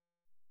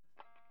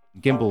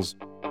Gimbals.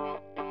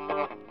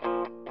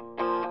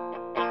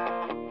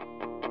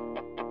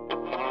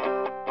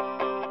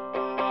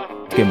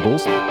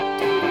 Gimbals.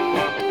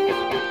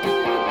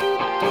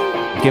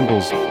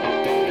 Gimbals.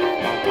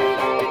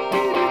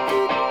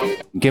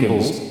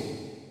 Gimbals.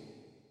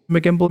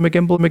 McGimble,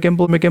 McGimble,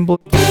 McGimble, McGimble.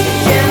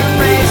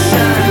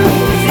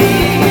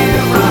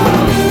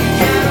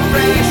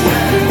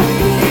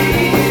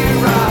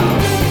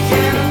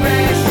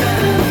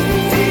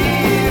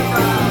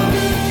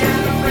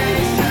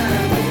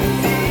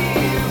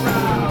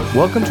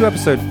 Welcome to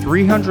episode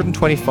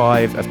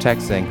 325 of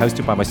TechZing,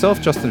 hosted by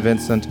myself, Justin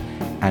Vincent,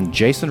 and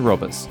Jason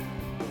Roberts.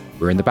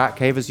 We're in the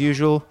Batcave as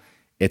usual.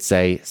 It's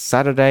a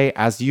Saturday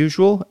as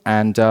usual,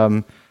 and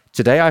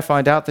today I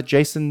find out that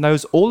Jason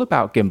knows all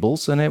about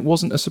gimbals, and it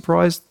wasn't a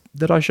surprise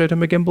that I showed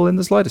him a gimbal in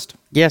the slightest.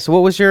 Yeah, so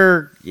what was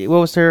your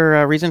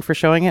reason for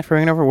showing it, for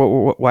bringing it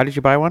over? Why did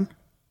you buy one?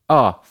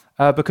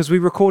 Because we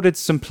recorded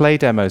some play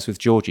demos with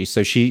Georgie.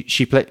 So she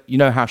play. You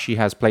know how she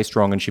has Play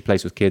Strong and she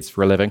plays with kids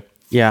for a living.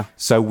 Yeah.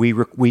 So we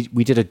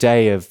did a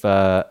day of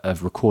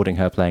recording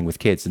her playing with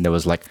kids, and there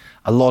was like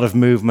a lot of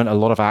movement, a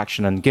lot of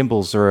action, and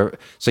gimbals are.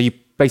 So you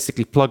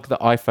basically plug the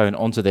iPhone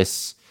onto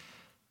this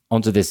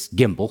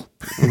gimbal.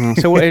 Mm-hmm.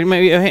 So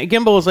a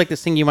gimbal is like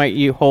this thing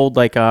you hold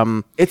like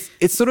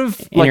it's sort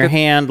of in like your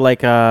hand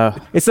like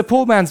it's a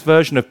poor man's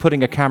version of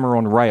putting a camera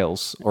on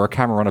rails or a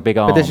camera on a big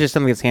arm. But this is just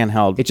something that's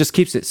handheld. It just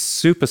keeps it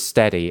super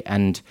steady,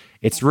 and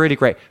it's really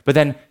great. But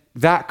then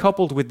that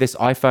coupled with this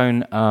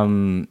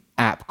iPhone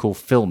app called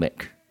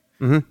Filmic,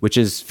 which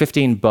is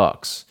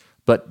 $15,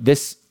 but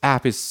this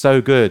app is so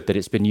good that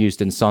it's been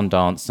used in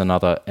Sundance and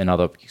other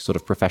sort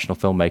of professional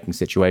filmmaking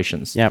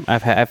situations. Yeah,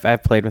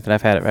 I've played with it. I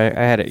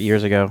had it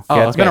years ago. Oh,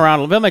 yeah, it's okay. been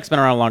around. Filmic's been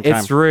around a long time.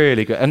 It's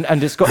really good,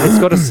 and it's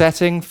got a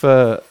setting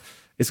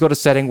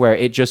where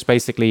it just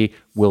basically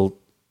will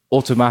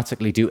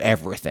automatically do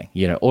everything.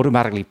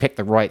 Automatically pick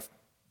the right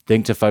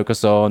thing to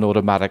focus on,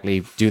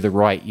 automatically do the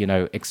right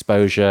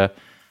exposure,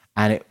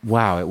 and it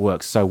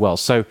works so well.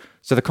 So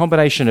the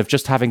combination of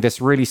just having this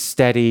really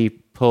steady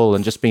pull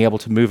and just being able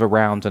to move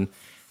around, and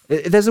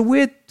there's a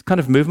weird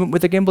kind of movement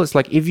with the gimbal. It's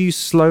like if you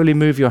slowly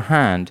move your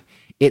hand,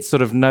 it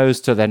sort of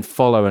knows to then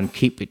follow and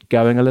keep it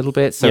going a little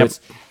bit. So It's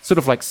sort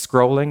of like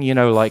scrolling,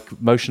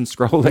 like motion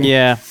scrolling.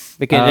 Yeah,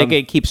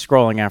 it keeps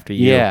scrolling after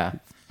you. Yeah.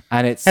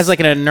 And it has like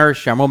an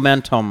inertia,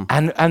 momentum,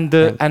 and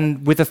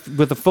with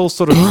a full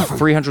sort of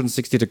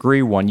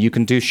 360-degree one, you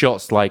can do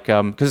shots like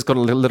because it's got a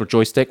little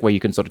joystick where you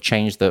can sort of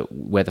change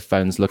where the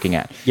phone's looking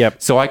at.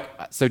 Yep.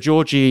 So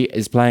Georgie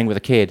is playing with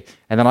a kid,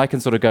 and then I can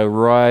sort of go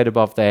right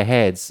above their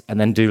heads and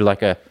then do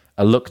like a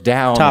look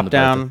down, top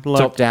down,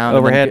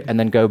 overhead, and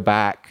then go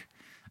back.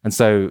 And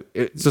so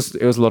it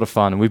was a lot of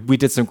fun, and we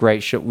did some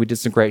great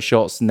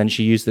shots, and then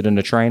she used it in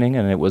the training,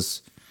 and it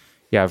was.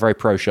 Yeah, very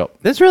pro shot.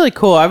 That's really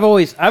cool. I've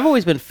always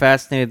been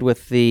fascinated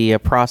with the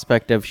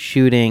prospect of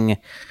shooting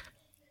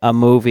a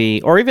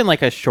movie or even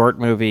like a short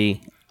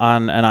movie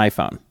on an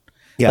iPhone.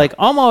 Yeah. Like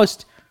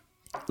almost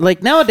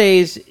like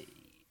nowadays,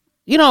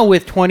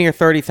 with $20,000 or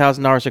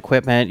 $30,000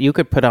 equipment, you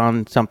could put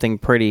on something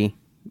pretty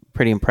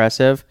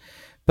impressive.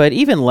 But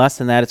even less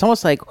than that, it's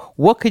almost like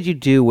what could you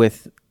do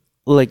with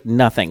like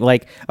nothing,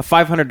 like a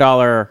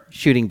 $500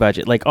 shooting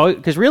budget? Like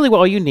because really,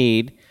 all you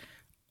need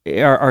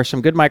are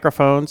some good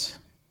microphones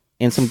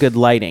and some good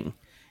lighting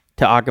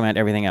to augment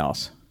everything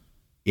else.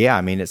 Yeah,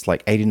 I mean, it's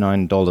like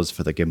 $89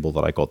 for the gimbal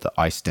that I got, the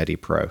iSteady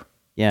Pro.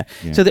 Yeah.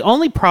 So the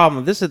only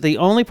problem, with the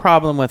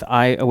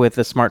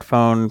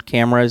smartphone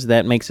cameras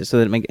that makes it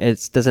so that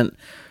it doesn't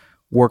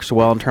work so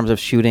well in terms of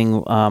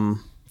shooting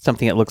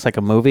something that looks like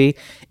a movie,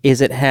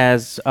 is it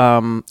has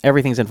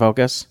everything's in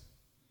focus.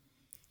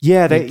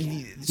 Yeah,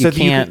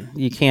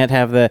 you can't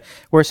have the.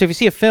 Whereas if you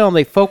see a film,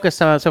 they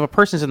focus on. So if a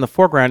person's in the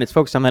foreground, it's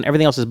focused on that.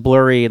 Everything else is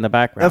blurry in the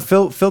background.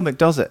 Filmic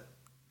does it.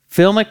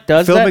 Filmic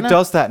does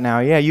that now.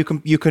 Yeah,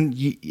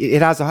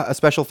 it has a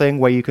special thing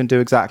where you can do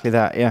exactly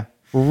that. Yeah.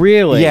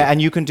 Really? Yeah, and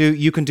you can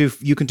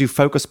do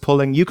focus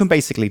pulling. You can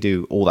basically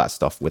do all that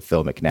stuff with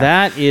Filmic now.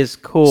 That is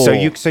cool. So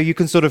you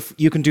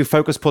can do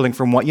focus pulling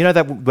from what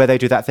where they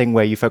do that thing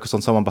where you focus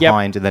on someone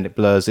behind and then it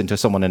blurs into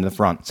someone in the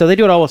front. So they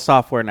do it all with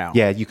software now.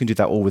 Yeah, you can do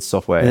that all with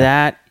software.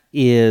 That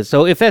is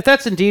so. If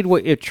that's indeed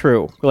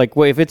true, like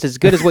if it's as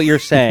good as what you're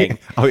saying,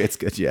 oh, it's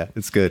good. Yeah,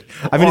 it's good.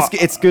 I mean,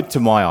 it's good to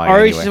my eye. Or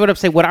anyway. What I'm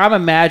saying, what I'm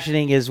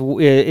imagining is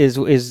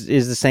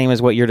the same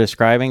as what you're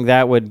describing.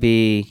 That would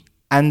be.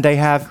 And they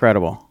have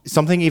incredible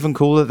something even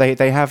cooler.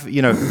 They have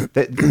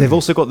they've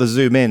also got the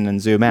zoom in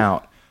and zoom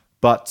out,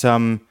 but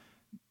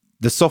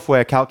the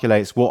software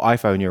calculates what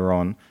iPhone you're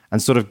on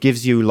and sort of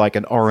gives you like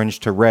an orange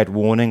to red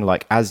warning,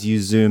 like as you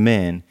zoom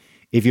in.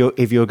 If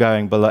you're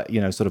going below,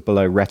 sort of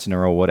below retina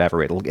or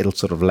whatever, it'll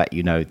sort of let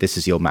you know this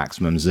is your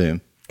maximum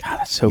zoom. God,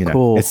 that's so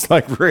cool. It's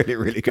like really,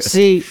 really good.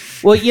 See,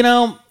 well,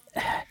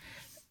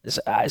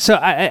 so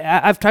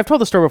I've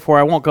told the story before.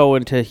 I won't go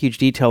into huge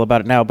detail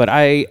about it now, but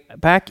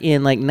back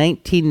in like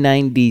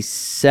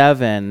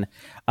 1997,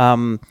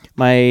 one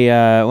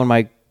of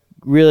my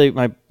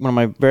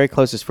very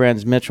closest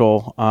friends,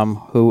 Mitchell,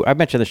 who I've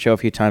mentioned the show a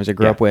few times, I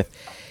grew up with.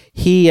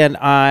 he and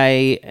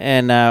I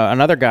and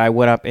another guy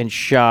went up and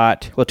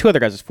shot. Well, two other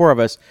guys, there's four of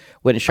us,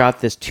 went and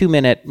shot this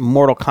 2-minute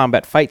Mortal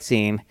Kombat fight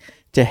scene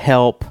to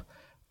help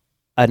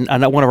one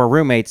of our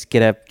roommates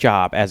get a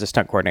job as a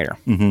stunt coordinator.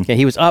 Okay,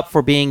 he was up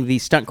for being the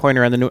stunt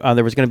coordinator on the new.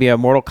 There was going to be a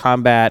Mortal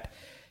Kombat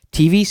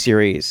TV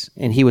series,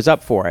 and he was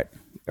up for it,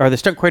 or the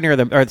stunt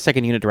coordinator or the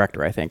second unit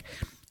director, I think.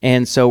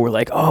 And so we're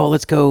like, oh,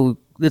 let's go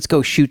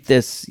shoot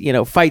this,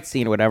 fight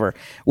scene or whatever.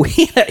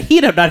 He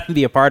ended up not even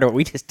be a part of it.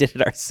 We just did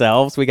it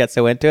ourselves. We got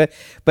so into it,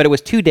 but it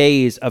was 2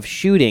 days of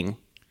shooting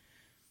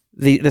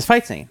this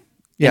fight scene.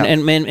 Yeah.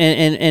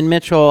 And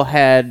Mitchell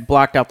had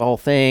blocked out the whole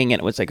thing, and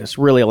it was like this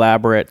really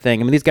elaborate thing.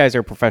 I mean, these guys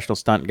are professional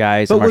stunt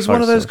guys. But was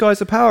one of those guys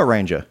a Power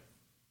Ranger?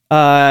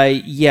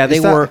 Yeah, they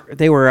were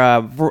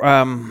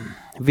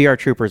VR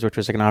Troopers, which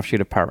was like an offshoot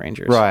of Power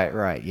Rangers.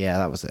 Right. Yeah,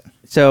 that was it.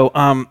 So,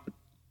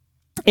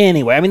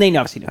 anyway, I mean, they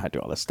obviously know how to do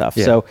all this stuff.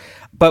 Yeah. So,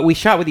 but we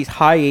shot with these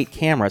high 8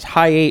 cameras.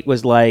 High 8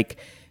 was like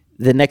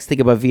the next thing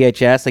above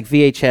VHS. Like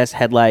VHS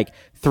had like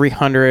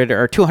 300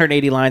 or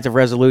 280 lines of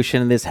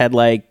resolution, and this had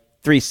like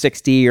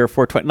 360 or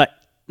 420,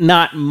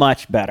 not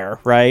much better,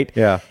 right?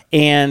 Yeah.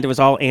 And it was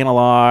all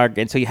analog,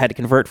 and so you had to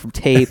convert from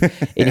tape,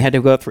 and you had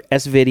to go through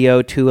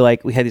S-Video to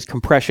like, we had these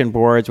compression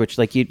boards, which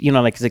like,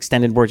 like these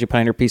extended boards you put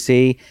on your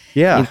PC.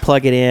 Yeah. You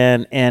plug it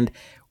in, and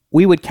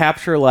we would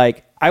capture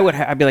like,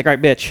 I'd be like, all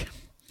right, bitch.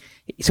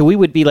 So we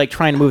would be like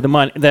trying to move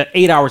the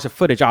 8 hours of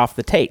footage off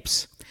the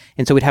tapes.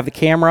 And so we'd have the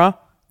camera,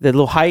 the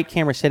little high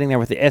camera sitting there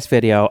with the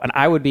S-Video, and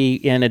I would be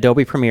in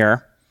Adobe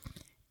Premiere,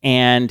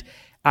 and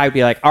I'd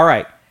be like, all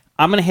right,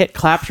 I'm going to hit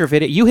capture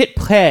video. You hit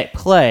play.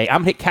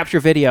 I'm going to hit capture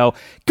video.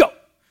 Go.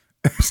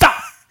 Stop.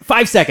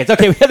 5 seconds.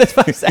 Okay, we had this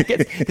 5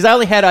 seconds. Because I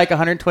only had like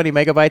 120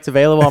 megabytes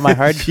available on my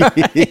hard drive.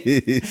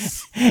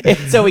 And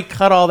so we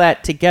cut all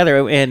that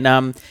together.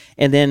 And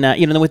then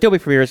with Adobe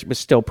Premiere, it was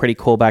still pretty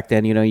cool back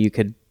then. You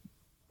could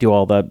do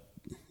all the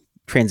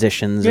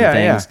transitions and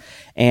things. Yeah.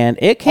 And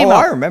it came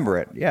out. I remember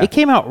it. Yeah. It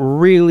came out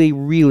really,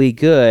 really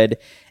good.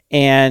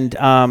 And,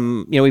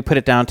 we put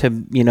it down to,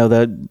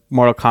 the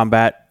Mortal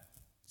Kombat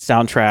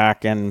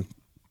soundtrack, and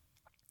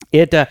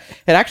it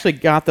actually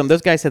got them.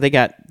 Those guys said they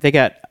got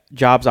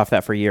jobs off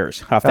that for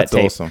years. Off that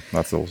tape.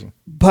 That's awesome.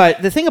 But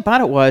the thing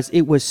about it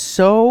was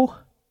so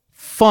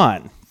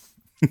fun.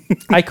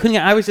 I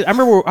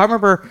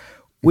remember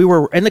we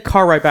were in the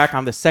car right back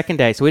on the second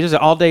day. So we just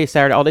all day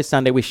Saturday, all day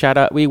Sunday. We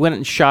went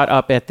and shot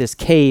up at this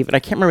cave, and I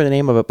can't remember the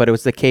name of it, but it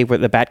was the cave with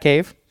the Bat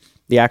Cave,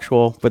 the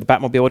actual where the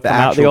Batmobile would come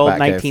out, the old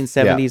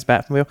 1970s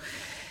Batmobile.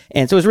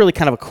 And so it was really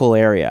kind of a cool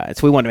area. And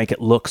so we wanted to make it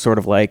look sort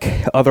of like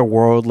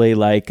otherworldly,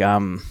 like,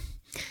 Mortal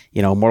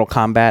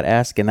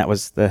Kombat-esque. And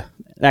it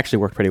actually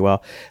worked pretty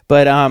well.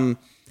 But I'm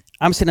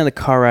sitting in the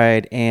car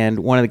ride, and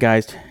one of the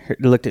guys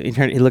looked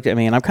at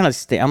me, and I'm kind of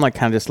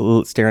just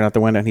staring out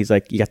the window, and he's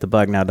like, "You got the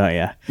bug now, don't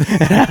you?"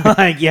 And I'm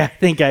like, "Yeah, I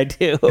think I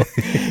do,"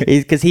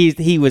 because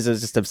he was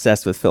just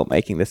obsessed with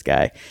filmmaking. This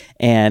guy,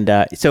 and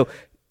so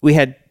we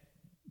had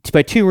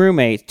my two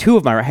roommates.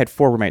 I had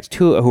 4 roommates,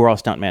 2 who were all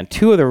stuntmen.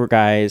 2 of the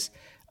guys,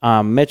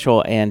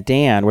 Mitchell and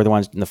Dan, were the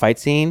ones in the fight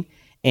scene,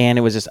 and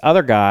it was this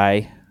other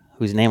guy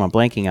whose name I'm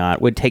blanking on,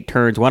 would take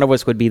turns. One of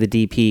us would be the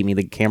DP, me,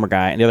 the camera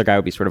guy, and the other guy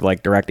would be sort of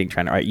like directing,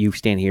 trying to, all right, you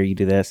stand here, you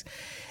do this.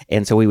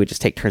 And so we would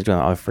just take turns doing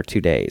it for 2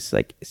 days.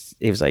 Like,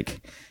 it was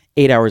like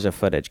 8 hours of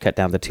footage cut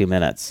down to 2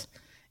 minutes.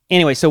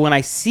 Anyway, so when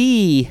I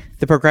see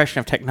the progression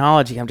of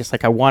technology, I'm just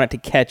like, I want it to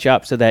catch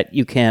up so that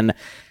you can,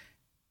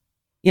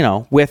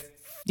 with,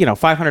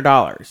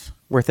 $500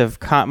 worth of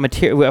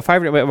material,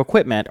 of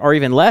equipment, or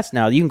even less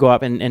now, you can go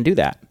up and do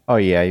that. Oh,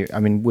 yeah. I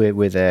mean,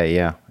 we're there,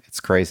 yeah. It's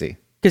crazy.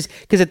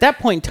 Because at that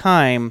point in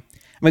time,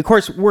 I mean, of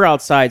course, we're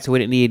outside, so we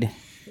didn't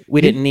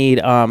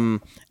need lighting.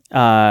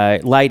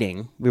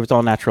 It was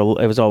all natural.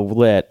 It was all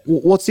lit.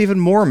 What's even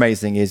more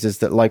amazing is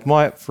that, like,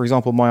 for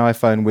example, my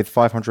iPhone with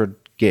 500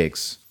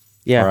 gigs.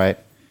 Yeah. Right.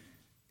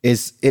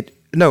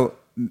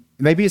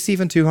 Maybe it's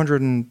even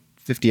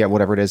 250 or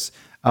whatever it is.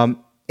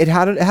 It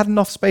had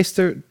enough space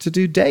to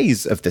do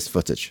days of this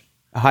footage.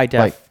 High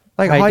def.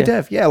 Like high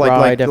def. Yeah.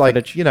 Like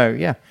footage.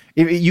 Yeah.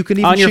 You can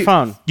even on your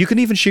phone. You can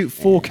even shoot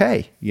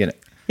 4K.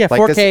 Yeah,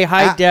 4K,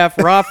 high def,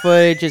 raw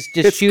footage.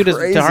 Just shoot as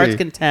to heart's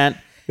content.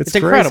 It's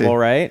incredible,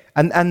 right?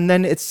 And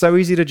then it's so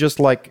easy to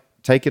just like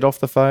take it off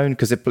the phone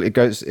because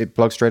it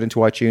plugs straight into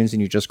iTunes,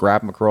 and you just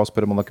grab them across,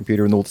 put them on the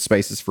computer, and all the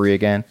space is free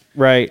again.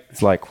 Right.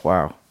 It's like,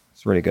 wow,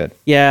 it's really good.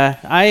 Yeah,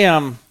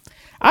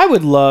 I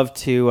would love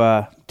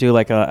to do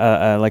like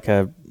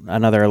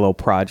another little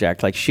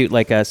project, like shoot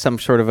like some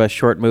sort of a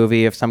short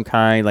movie of some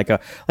kind, like a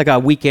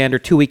weekend or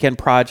 2 weekend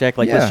project.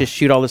 Like, let's just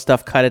shoot all this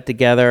stuff, cut it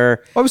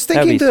together. I was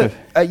thinking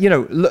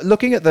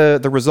looking at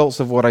the results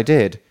of what I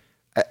did,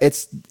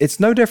 it's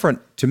no different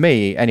to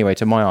me anyway,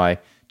 to my eye,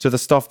 to the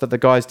stuff that the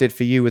guys did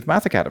for you with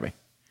Math Academy.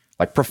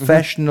 Like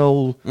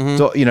professional,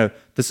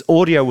 this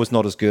audio was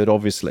not as good,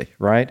 obviously,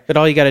 right? But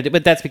all you got to do,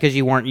 but that's because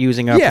you weren't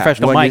using a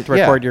professional mic to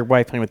record your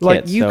wife playing with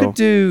kids.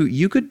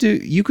 You could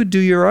do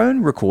your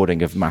own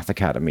recording of Math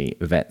Academy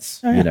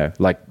events,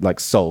 like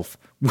Solve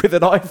with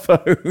an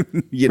iPhone,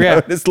 and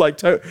it's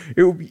like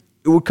it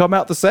would come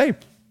out the same.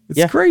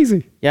 It's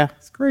crazy. Yeah.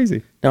 It's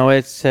crazy. No,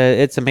 it's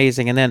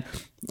amazing. And then,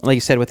 like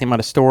you said, with the amount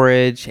of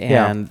storage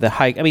and the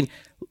height, I mean,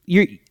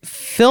 your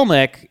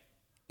Filmic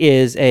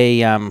is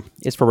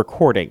is for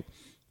recording,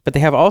 but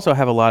they also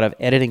have a lot of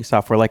editing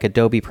software like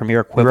Adobe Premiere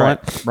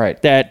equivalent.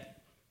 Right.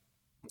 That,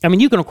 I mean,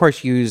 you can of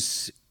course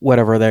use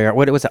whatever they are.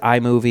 What was it,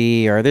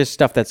 iMovie, or there's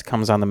stuff that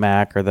comes on the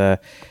Mac or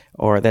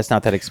that's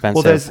not that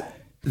expensive. Well,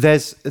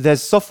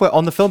 there's software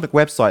on the Filmic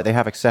website. They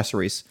have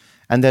accessories,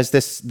 and there's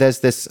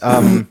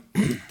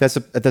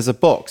a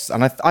box,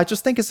 and I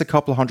just think it's a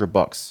couple of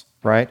 $100,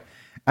 right?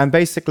 And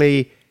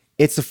basically,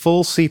 it's a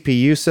full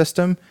CPU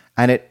system,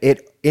 and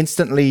it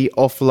instantly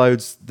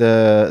offloads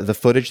the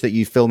footage that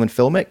you film in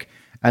Filmic,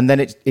 and then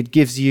it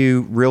gives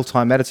you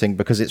real-time editing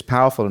because it's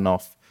powerful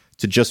enough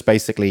to just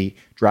basically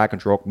drag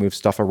and drop, move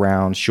stuff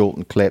around,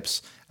 shorten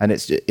clips, and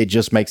it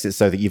just makes it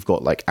so that you've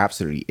got like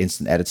absolutely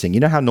instant editing. You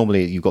know how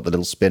normally you've got the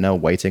little spinner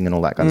waiting and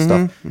all that kind of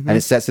stuff, and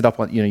it sets it up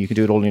on, you can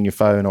do it all on your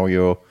phone or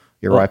your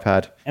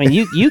iPad. I mean,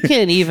 you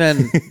can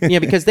even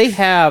because they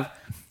have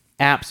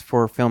apps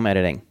for film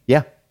editing.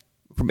 Yeah.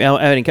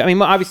 Editing. I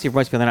mean, obviously, for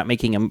most people, they're not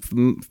making a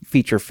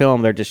feature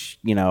film. They're just,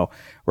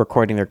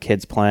 recording their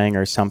kids playing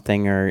or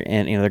something,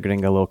 and they're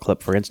getting a little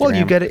clip for Instagram. Well,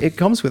 you get it. It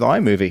comes with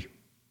iMovie.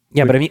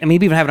 Yeah, but I mean, you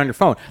even have it on your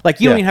phone.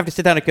 Like, you don't even have to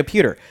sit down at a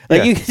computer.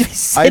 Like, you can be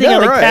sitting on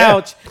the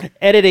couch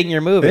editing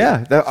your movie.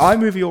 Yeah, the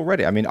iMovie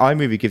already. I mean,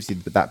 iMovie gives you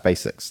that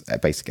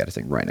basic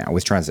editing right now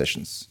with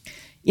transitions.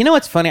 You know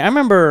what's funny? I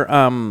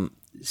remember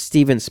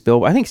Steven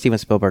Spielberg. I think Steven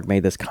Spielberg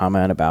made this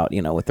comment about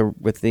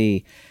with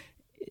the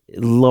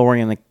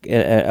lowering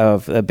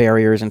of the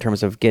barriers in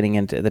terms of getting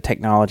into the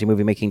technology,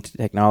 movie making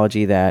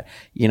technology, that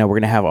we're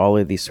going to have all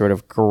of these sort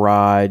of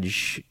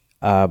garage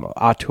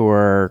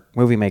auteur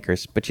movie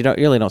makers, but you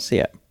really don't see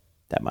it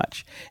that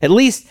much, at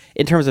least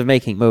in terms of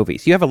making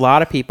movies. You have a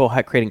lot of people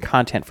creating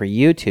content for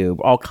YouTube,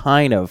 all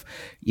kind of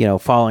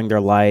following their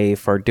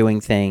life or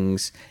doing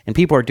things, and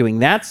people are doing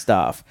that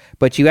stuff,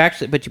 but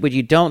what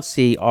you don't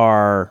see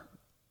are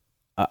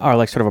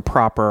like sort of a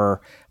proper,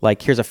 like,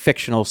 here's a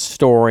fictional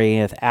story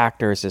with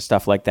actors and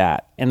stuff like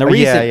that. And the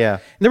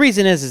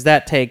reason is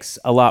that takes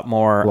a lot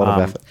more,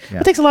 of effort.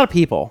 It takes a lot of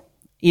people.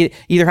 You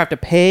either have to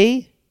pay,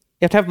 you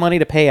have to have money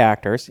to pay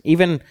actors,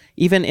 even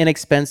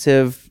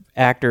inexpensive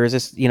actors.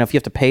 If you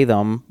have to pay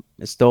them,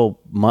 it's still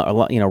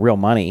real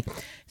money.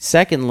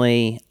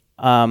 Secondly,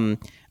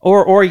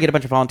 or you get a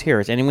bunch of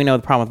volunteers, and we know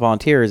the problem with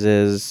volunteers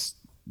is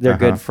they're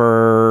good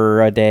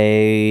for a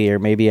day or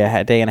maybe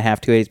a day and a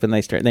half, 2 days, but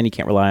then you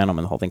can't rely on them,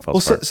 and the whole thing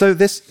falls apart. So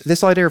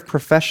this idea of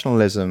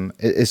professionalism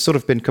is sort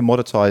of been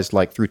commoditized,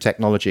 like, through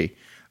technology.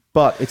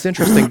 But it's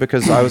interesting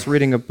because I was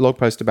reading a blog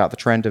post about the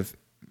trend of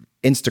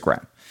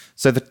Instagram.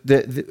 So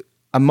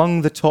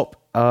among the top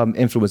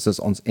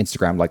influencers on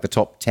Instagram, like the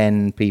top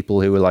 10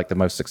 people who are like the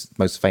most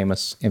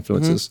famous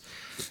influencers,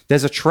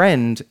 there's a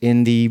trend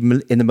in the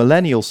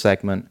millennial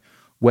segment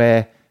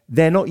where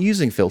they're not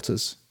using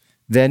filters.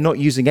 They're not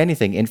using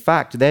anything. In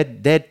fact, they're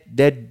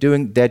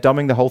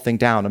dumbing the whole thing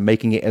down and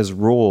making it as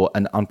raw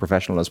and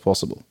unprofessional as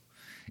possible.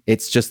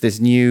 It's just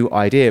this new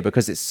idea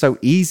because it's so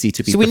easy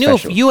to be professional.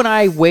 So we knew if you and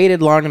I waited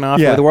long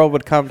enough, the world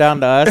would come down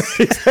to us.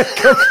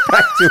 Come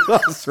back to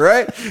us,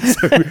 right?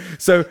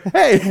 So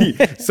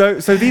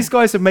these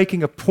guys are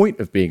making a point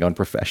of being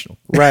unprofessional.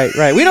 Right.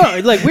 We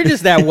don't, like, we're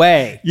just that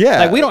way. Yeah.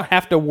 Like, we don't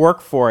have to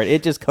work for it.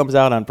 It just comes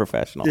out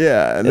unprofessional.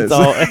 Yeah. And it's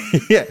all.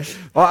 Yeah.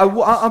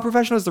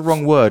 Unprofessional is the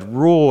wrong word.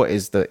 Raw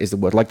is the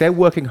word. Like, they're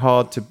working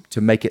hard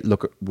to make it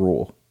look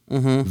raw.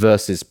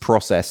 Versus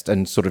processed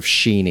and sort of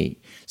sheeny.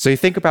 So you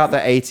think about the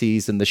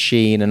 80s and the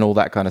sheen and all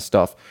that kind of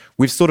stuff.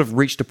 We've sort of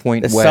reached a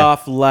point where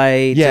soft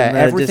light. Yeah,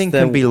 everything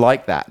can be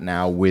like that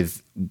now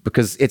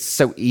because it's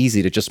so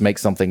easy to just make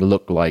something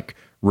look like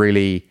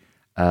really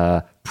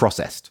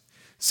processed.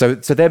 So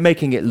they're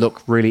making it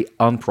look really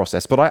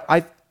unprocessed. But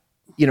I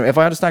if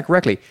I understand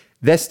correctly,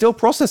 they're still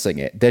processing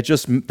it. They're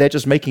just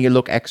making it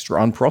look extra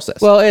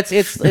unprocessed. Well, it's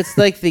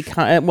like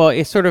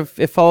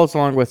it follows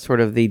along with sort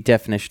of the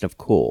definition of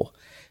cool.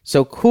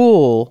 So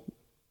cool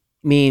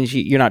means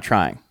you're not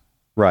trying.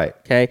 Right.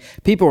 Okay.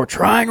 People are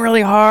trying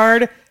really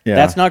hard. Yeah.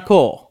 That's not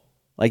cool.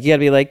 Like, you got to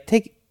be like,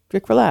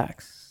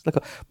 relax.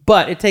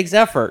 But it takes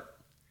effort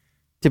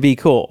to be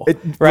cool.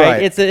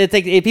 Right.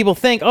 People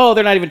think, oh,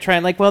 they're not even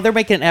trying. Like, well, they're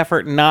making an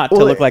effort not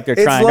to look like they're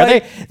trying.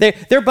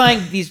 Like, they're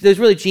buying there's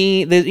really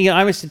jeans.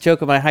 I used to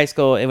joke in my high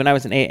school when I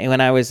was in this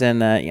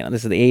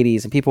is the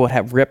 80s, and people would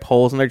have rip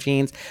holes in their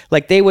jeans.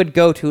 Like, they would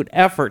go to an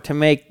effort to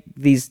make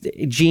these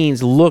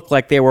jeans look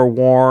like they were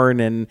worn,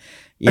 and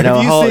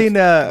have you seen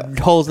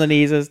holes in the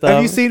knees and stuff.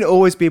 Have you seen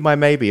Always Be My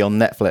Maybe on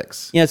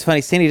Netflix? Yeah, it's funny.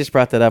 Sandy just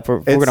brought that up.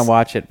 We're going to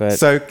watch it, but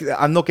so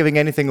I'm not giving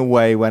anything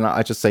away when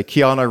I just say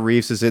Keanu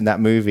Reeves is in that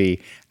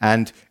movie,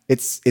 and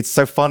it's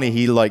so funny.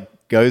 He like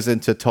goes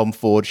into Tom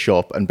Ford's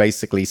shop and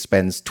basically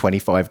spends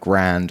 25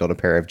 grand on a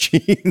pair of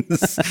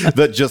jeans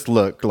that just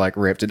look like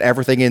ripped, and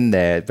everything in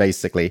there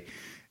basically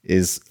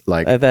is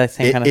like in the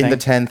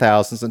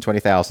 10,000s and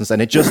 20,000s,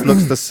 and it just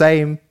looks the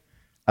same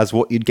as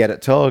what you'd get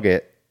at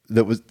Target,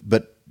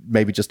 but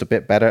maybe just a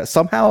bit better.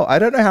 Somehow, I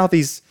don't know how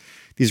these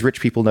these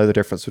rich people know the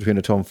difference between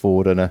a Tom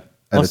Ford and a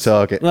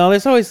Target. Well,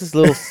 there's always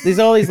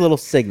all these little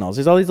signals.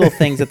 There's all these little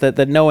things that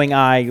the knowing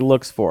eye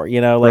looks for.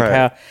 Like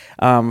Right.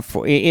 how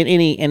for in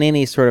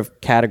any sort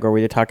of category, where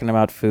you're talking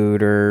about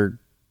food or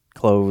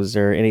clothes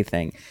or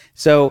anything.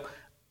 So,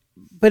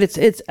 but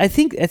it's I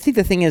think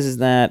the thing is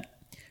that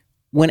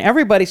when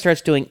everybody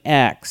starts doing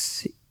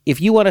X, if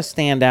you want to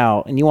stand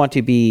out and you want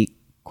to be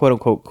quote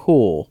unquote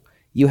cool,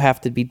 you have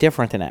to be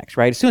different than X,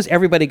 right? As soon as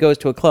everybody goes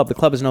to a club, the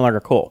club is no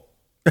longer cool.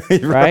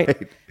 Right?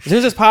 As soon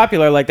as it's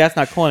popular, like that's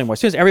not cool anymore. As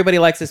soon as everybody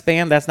likes this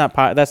band, that's not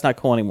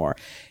cool anymore.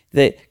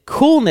 The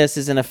coolness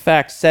is in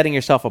effect setting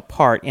yourself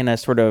apart in a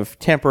sort of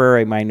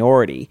temporary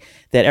minority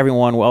that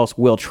everyone else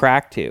will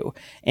track to.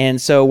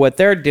 And so what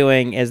they're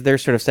doing is they're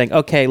sort of saying,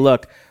 okay,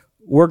 look,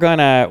 we're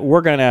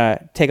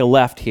gonna take a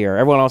left here.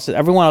 Everyone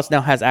else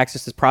now has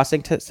access to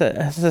processing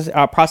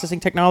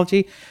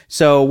technology.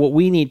 So what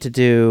we need to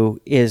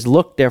do is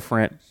look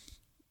different,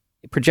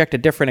 project a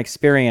different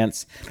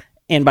experience.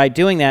 And by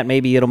doing that,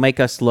 maybe it'll make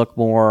us look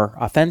more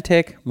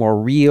authentic, more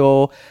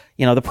real.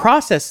 The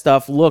process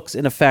stuff looks,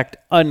 in effect,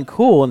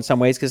 uncool in some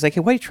ways because, like,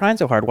 hey, why are you trying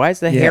so hard? Why is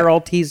the hair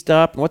all teased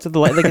up? And what's it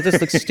like? It just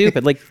looks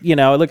stupid. Like,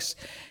 it looks,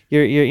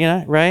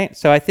 you're right?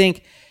 So I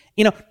think,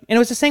 and it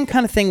was the same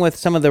kind of thing with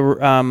some of the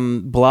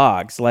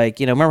blogs. Like,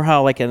 remember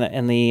how, like, in the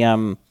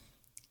mid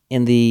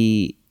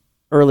 '90s,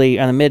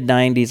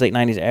 late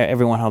 '90s,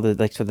 everyone had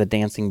the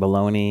dancing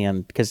baloney,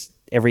 and because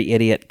every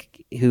idiot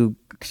who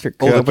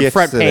opened the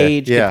front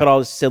page could put all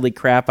this silly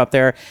crap up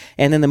there,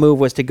 and then the move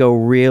was to go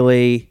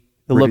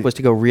look was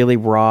to go really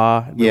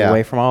raw, move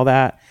away from all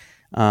that.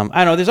 I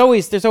don't know. There's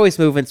always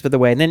movements with the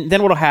way, and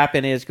then what'll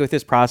happen is go through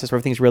this process where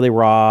everything's really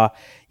raw,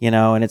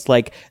 and it's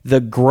like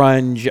the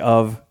grunge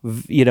of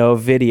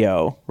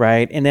video,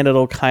 right? And then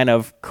it'll kind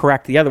of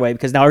correct the other way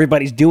because now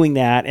everybody's doing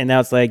that, and now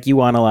it's like you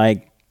want to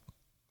like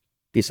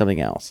be something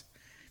else,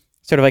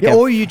 sort of like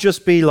or you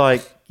just be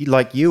like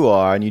you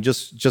are, and you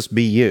just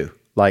be you.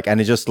 Like,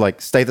 and it just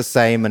like stay the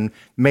same, and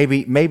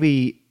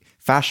maybe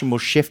fashion will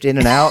shift in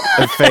and out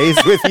of phase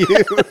with you.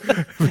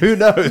 Who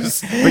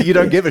knows? But you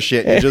don't give a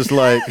shit. You're just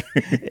like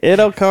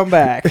it'll come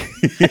back.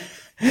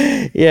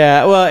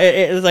 Yeah, well,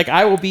 it's like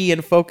I will be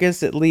in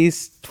focus at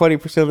least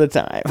 20% of the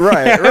time.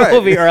 Right. I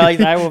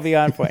will be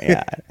on point.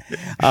 Yeah.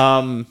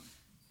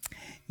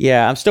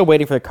 Yeah, I'm still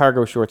waiting for the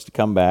cargo shorts to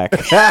come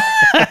back.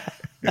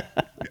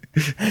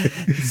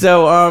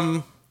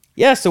 So,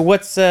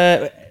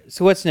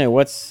 So what's new?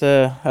 What's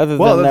other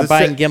than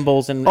buying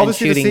gimbals and shooting?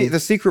 Obviously, the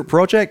secret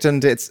project,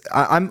 and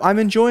I'm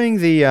enjoying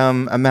the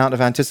amount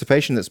of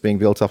anticipation that's being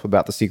built up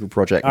about the secret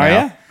project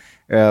now.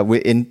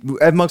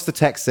 Amongst the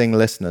TechSing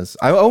listeners,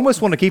 I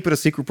almost want to keep it a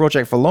secret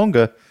project for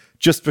longer,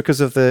 just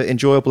because of the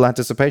enjoyable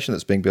anticipation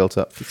that's being built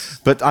up.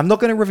 But I'm not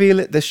going to reveal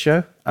it this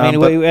show. I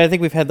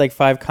think we've had like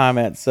 5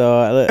 comments,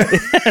 so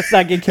let's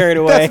not get carried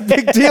away. That's a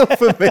big deal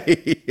for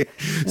me.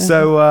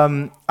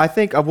 So I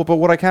think, but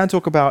what I can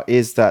talk about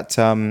is that.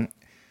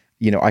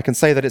 I can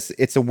say that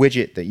it's a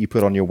widget that you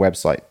put on your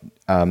website,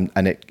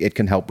 and it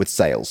can help with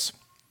sales.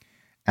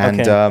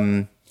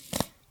 And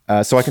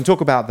so I can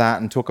talk about that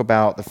and talk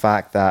about the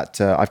fact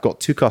that I've got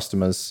 2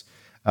 customers,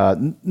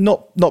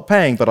 not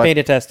paying, but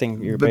beta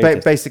testing.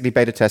 Basically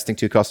beta testing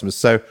 2 customers.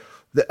 So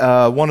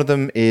one of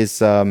them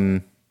is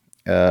Matt,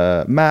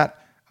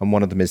 and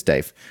one of them is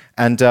Dave.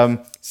 And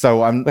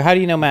so I'm. But how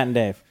do you know Matt and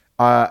Dave?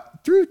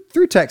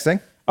 Through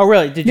texting. Oh,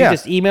 really? Did you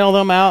just email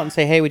them out and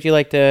say, "Hey, would you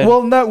like to?"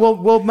 Well, no.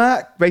 Well,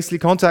 Matt basically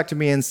contacted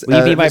me and will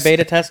you be my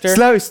beta tester?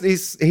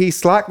 He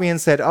slacked me and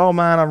said, "Oh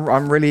man,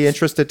 I'm really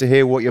interested to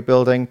hear what you're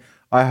building.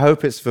 I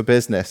hope it's for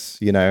business,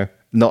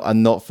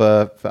 not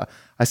for."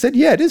 I said,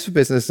 "Yeah, it is for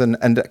business,"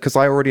 and because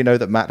I already know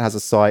that Matt has a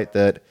site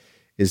that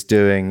is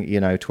doing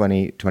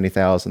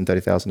 20,000,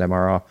 30,000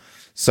 MRR.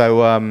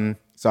 So I'm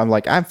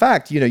like, in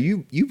fact,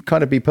 you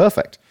kind of be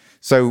perfect.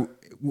 So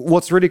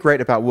what's really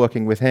great about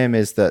working with him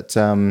is that.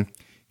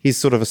 He's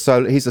sort of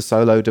he's a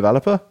solo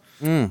developer.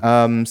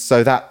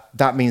 So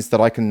that means that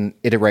I can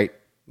iterate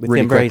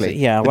really quickly.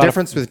 Yeah. The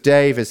difference with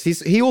Dave is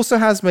he also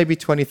has maybe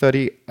 20,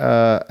 30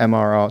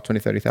 MRR, 20,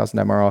 30,000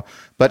 MRR,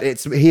 but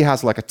he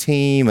has like a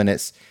team, and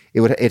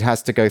it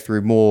has to go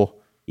through more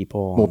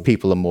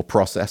people and more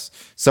process.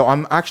 So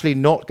I'm actually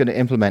not going to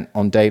implement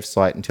on Dave's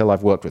site until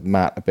I've worked with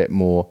Matt a bit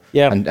more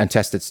and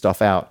tested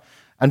stuff out.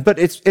 But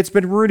it's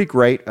been really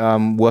great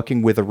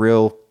working with a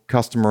real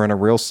customer and a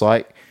real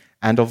site.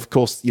 And of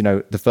course,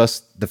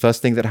 the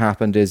first thing that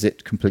happened is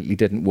it completely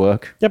didn't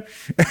work. Yep.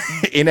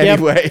 in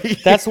any way.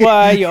 That's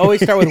why you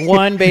always start with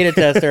 1 beta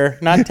tester,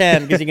 not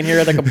 10, because you can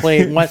hear the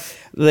complaint.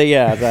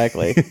 Yeah,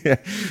 exactly.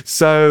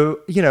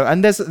 So,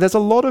 and there's a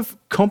lot of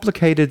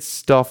complicated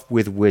stuff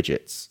with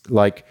widgets.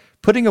 Like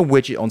putting a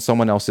widget on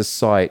someone else's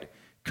site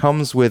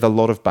comes with a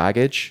lot of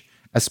baggage,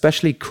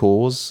 especially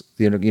cores,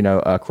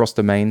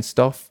 cross-domain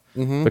stuff,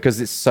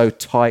 because it's so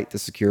tight, the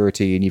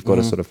security, and you've got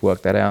to sort of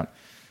work that out.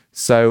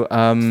 So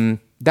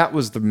that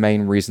was the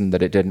main reason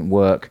that it didn't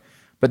work.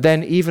 But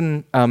then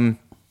even I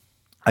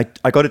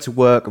got it to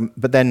work,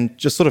 but then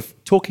just sort of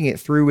talking it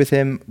through with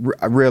him,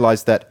 I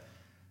realized that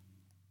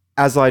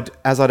as I'd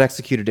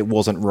executed, it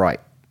wasn't right.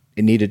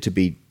 It needed to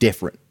be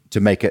different to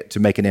make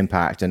an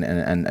impact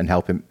and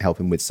help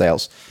him with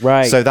sales.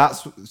 Right. So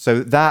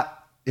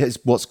that is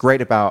what's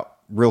great about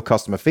real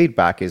customer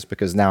feedback, is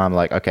because now I'm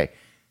like, okay,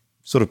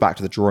 sort of back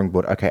to the drawing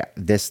board. Okay,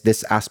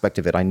 this aspect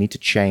of it, I need to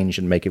change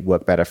and make it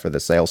work better for the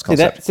sales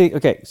concept.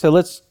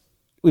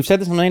 We've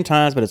said this a million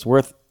times, but it's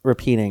worth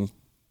repeating.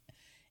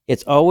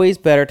 It's always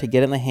better to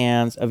get in the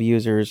hands of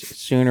users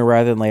sooner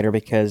rather than later,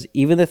 because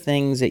even the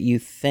things that you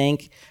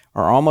think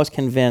are almost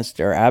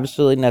convinced are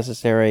absolutely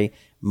necessary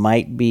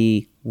might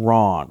be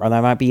wrong, or they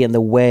might be in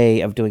the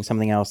way of doing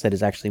something else that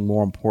is actually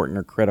more important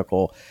or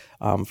critical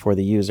for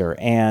the user.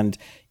 And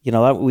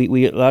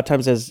we a lot of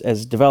times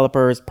as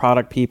developers,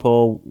 product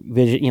people,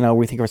 vision,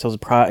 we think of ourselves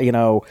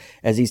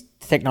as these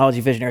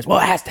technology visionaries. Well,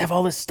 it has to have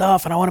all this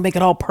stuff, and I want to make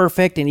it all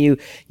perfect. And you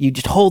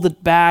just hold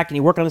it back, and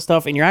you work on this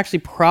stuff, and you're actually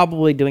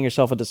probably doing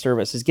yourself a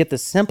disservice. Is get the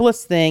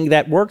simplest thing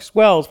that works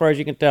well, as far as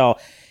you can tell,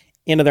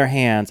 into their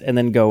hands, and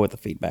then go with the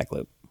feedback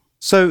loop.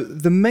 So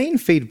the main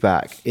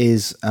feedback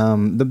is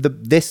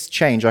this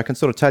change. I can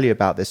sort of tell you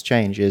about this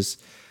change is,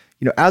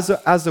 as a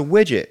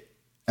widget,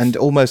 and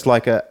almost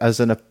like as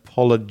an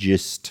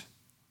apologist,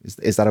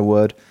 is that a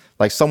word?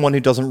 Like someone who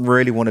doesn't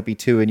really want to be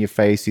too in your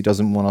face, who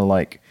doesn't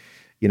want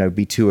to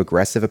be too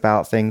aggressive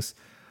about things.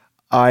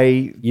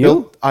 I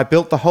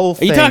built the whole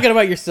thing. Are you talking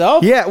about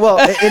yourself? Yeah, well,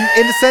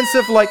 in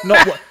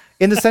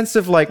the sense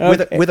of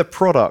with a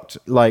product,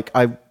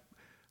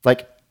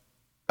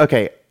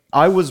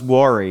 I was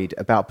worried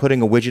about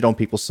putting a widget on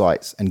people's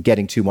sites and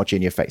getting too much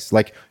in your face.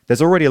 Like, there's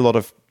already a lot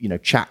of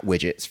chat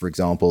widgets, for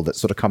example, that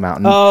sort of come out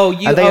and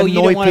you don't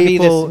want to be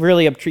this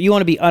really you want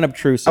to be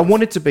unobtrusive. I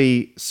want it to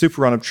be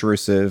super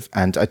unobtrusive,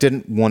 and I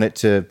didn't want it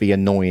to be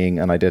annoying,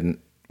 and I didn't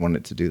want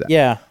it to do that.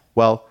 Yeah.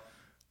 Well,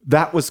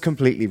 that was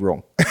completely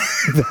wrong.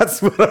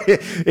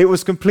 It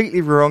was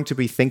completely wrong to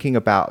be thinking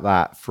about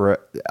that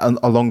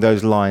along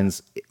those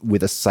lines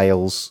with a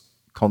sales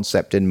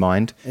concept in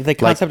mind. The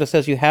concept that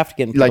says you have to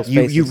get in people's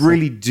faces. You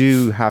really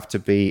do have to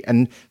be.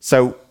 And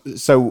so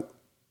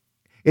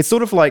it's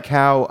sort of like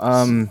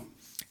how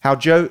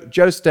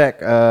Joe Steck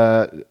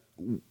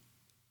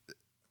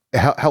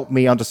helped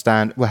me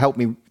understand, helped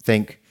me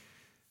think,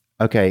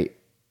 okay,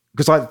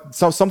 because I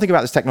saw something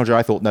about this technology,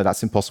 I thought, no,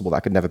 that's impossible,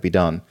 that could never be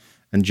done.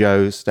 And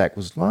Joe Steck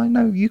was like,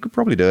 no, you could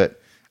probably do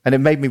it. And it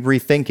made me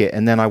rethink it.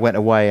 And then I went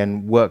away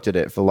and worked at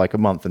it for like a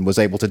month and was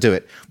able to do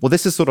it. Well,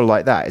 this is sort of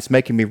like that. It's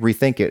making me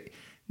rethink it.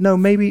 No,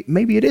 maybe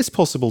it is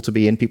possible to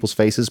be in people's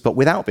faces, but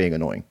without being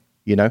annoying,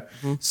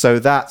 Mm-hmm. So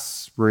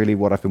that's really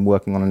what I've been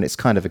working on. And it's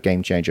kind of a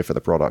game changer for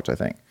the product, I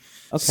think.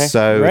 Okay.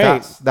 So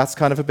great. that's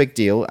kind of a big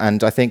deal.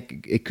 And I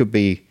think it could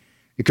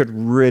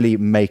really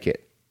make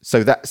it.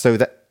 So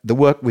that the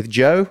work with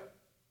Joe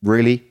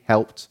really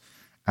helped,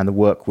 and the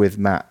work with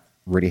Matt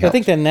really helped. I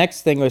think the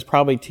next thing was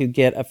probably to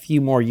get a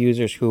few more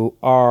users who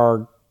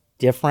are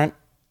different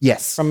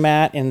from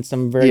Matt in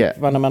some very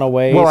fundamental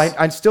ways. Well,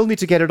 I still need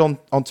to get it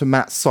onto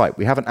Matt's site.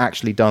 We haven't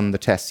actually done the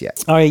tests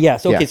yet. Oh, yeah.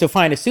 So, okay, so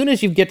fine. As soon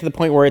as you get to the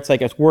point where it's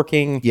like it's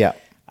working,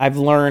 I've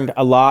learned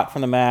a lot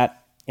from the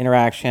Matt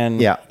interaction.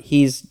 Yeah.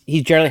 He's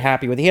generally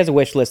happy with it. He has a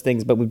wish list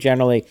things, but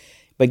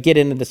but get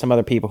into some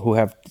other people who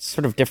have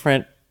sort of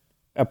different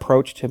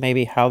approach to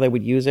maybe how they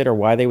would use it or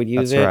why they would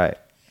use it. That's right.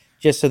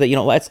 Just so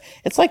that,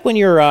 it's like when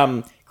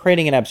you're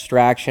creating an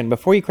abstraction.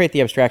 Before you create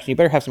the abstraction, you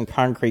better have some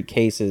concrete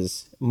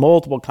cases,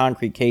 multiple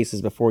concrete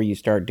cases before you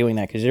start doing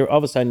that, because all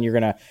of a sudden you're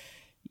gonna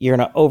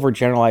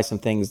overgeneralize some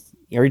things.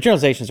 Your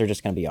generalizations are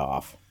just gonna be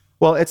off.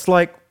 Well, it's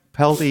like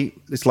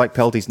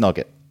Pelty's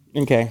nugget.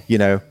 Okay.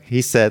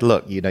 He said,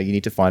 look, you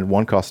need to find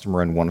one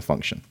customer and one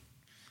function,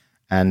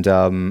 and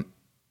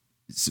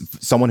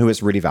someone who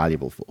it's really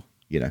valuable for.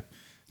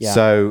 Yeah.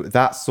 So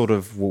that's sort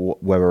of where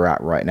we're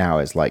at right now.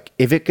 Is like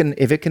if it can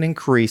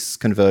increase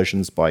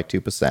conversions by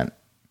 2%,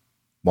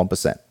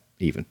 1%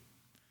 even,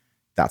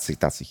 that's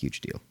a huge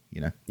deal.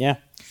 Yeah.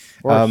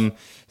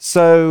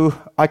 So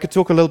I could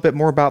talk a little bit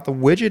more about the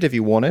widget if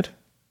you wanted.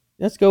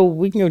 Let's go.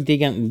 We can go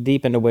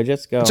deep into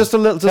widgets. Go. Just a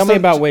little. Tell me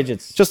about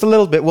widgets. Just a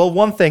little bit. Well,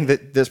 one thing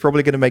that's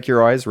probably going to make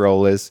your eyes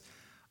roll is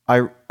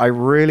I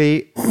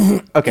really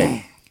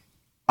okay.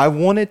 I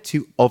wanted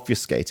to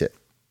obfuscate it.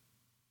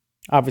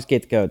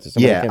 Obfuscate the code. So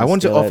I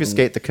want to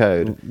obfuscate the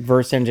code.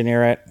 Reverse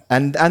engineer it.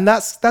 And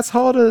that's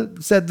harder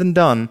said than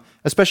done,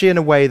 especially in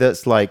a way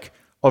that's like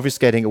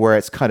obfuscating it where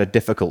it's kind of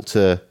difficult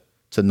to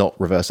not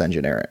reverse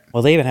engineer it.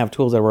 Well, they even have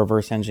tools that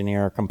reverse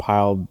engineer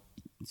compiled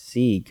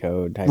C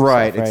code type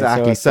right, stuff, right?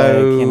 Exactly.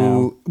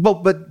 So well,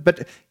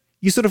 but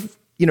you sort of,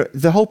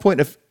 the whole point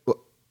of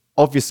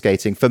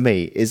obfuscating for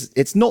me is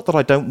it's not that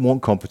I don't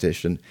want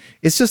competition.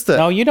 It's just that...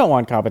 No, you don't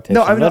want competition.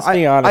 No, I mean, let's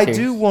be honest. I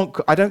do want...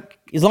 I don't...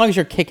 As long as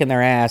you're kicking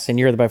their ass and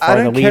you're by far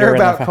the leader. I don't care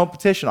about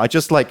competition. I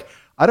just I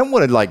don't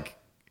want to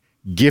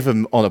give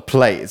them on a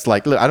plate. It's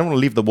like, look, I don't want to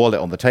leave the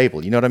wallet on the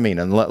table. You know what I mean?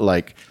 And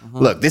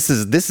look, this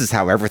is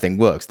how everything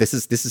works. This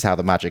is how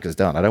the magic is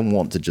done. I don't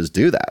want to just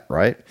do that,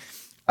 right?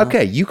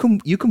 Okay, you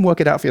can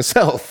work it out for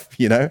yourself.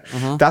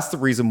 That's the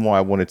reason why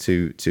I wanted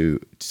to do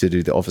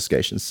the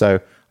obfuscation. So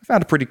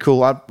found a pretty cool.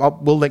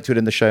 We'll link to it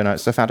in the show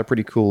notes. I found a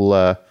pretty cool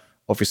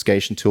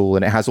obfuscation tool,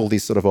 and it has all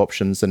these sort of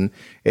options, and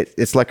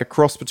it's like a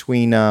cross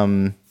between.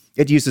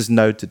 It uses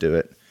Node to do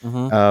it,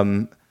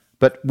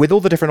 but with all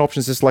the different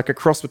options, it's like a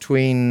cross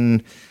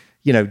between.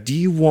 Do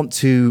you want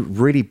to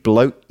really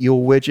bloat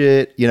your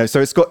widget?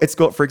 So it's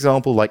got, for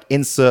example, like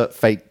insert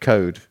fake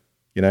code.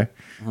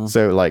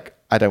 So like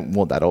I don't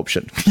want that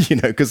option.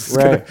 Because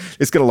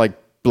it's gonna like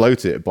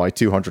bloat it by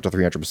 200 to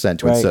 300%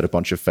 to insert a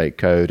bunch of fake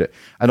code.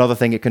 Another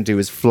thing it can do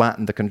is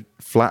flatten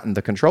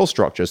the control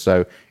structure,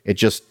 so it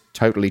just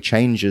totally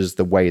changes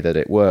the way that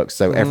it works.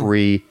 So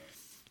every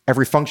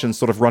function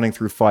sort of running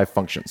through 5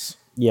 functions.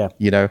 Yeah.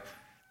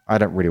 I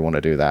don't really want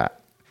to do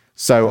that.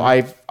 So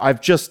I've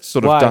just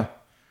sort of done.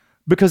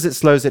 Because it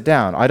slows it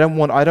down. I don't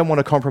want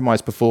to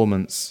compromise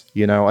performance.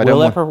 Will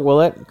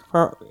it?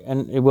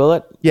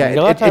 Yeah. A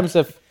lot of times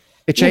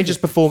it changes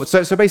performance.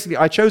 So basically,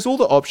 I chose all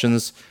the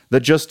options that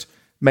just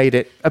made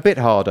it a bit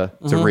harder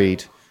to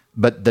read,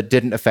 but that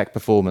didn't affect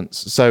performance.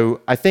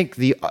 So I think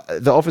the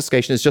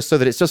obfuscation is just so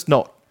that it's just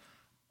not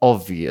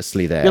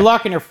obviously there. You're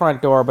locking your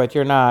front door, but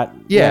you're not.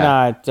 You're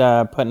not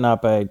putting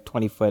up a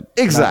 20-foot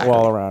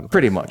wall around.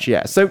 Pretty much,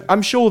 yeah. So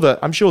I'm sure that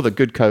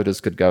good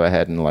coders could go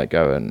ahead and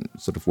go and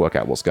sort of work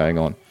out what's going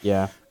on.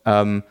 Yeah.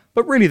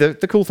 But really,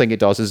 the cool thing it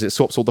does is it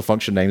swaps all the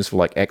function names for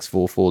like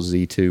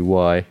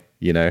X44Z2Y.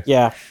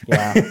 Yeah.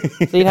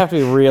 So you'd have to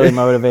be really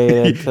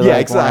motivated to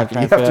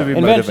exactly. You have to be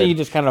eventually motivated. you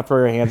just kind of throw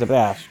your hands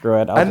up. Screw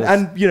it.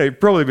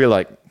 And probably be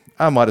like,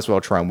 I might as well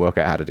try and work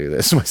out how to do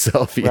this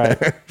myself.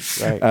 Right.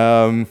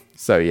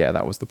 So yeah,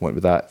 that was the point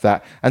with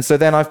that. And so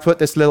then I've put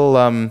this little.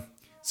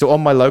 So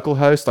on my local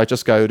host, I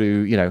just go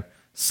to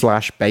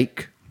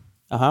 /bake.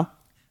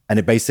 And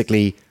it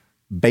basically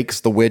bakes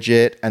the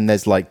widget, and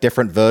there's like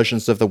different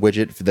versions of the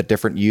widget for the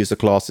different user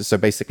classes. So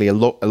basically, a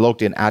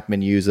logged in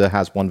admin user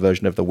has one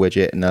version of the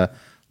widget, and a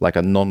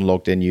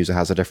non-logged in user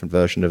has a different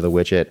version of the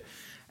widget.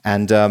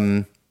 And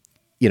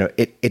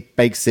it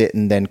bakes it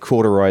and then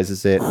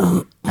cauterizes it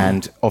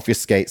and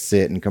obfuscates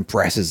it and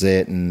compresses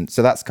it, and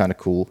so that's kind of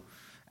cool.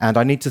 And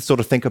I need to sort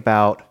of think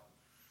about,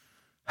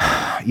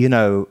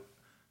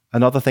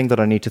 another thing that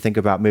I need to think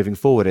about moving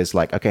forward is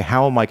like, okay,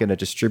 how am I going to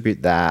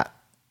distribute that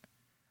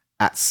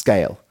at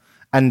scale?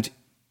 And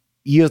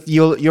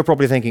you're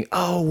probably thinking,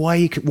 oh, why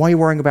are you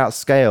worrying about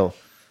scale?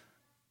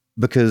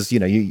 Because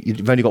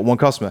you've only got one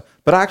customer.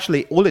 But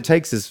actually, all it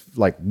takes is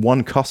like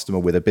one customer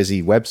with a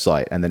busy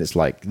website, and then it's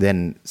like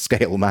then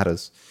scale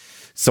matters.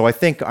 So I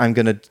think I'm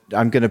gonna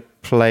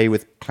play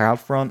with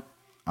CloudFront.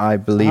 I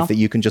believe that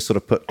you can just sort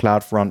of put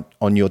CloudFront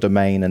on your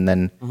domain, and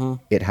then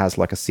it has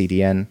like a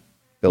CDN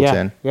built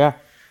in. Yeah.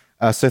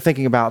 So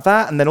thinking about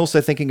that, and then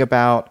also thinking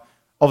about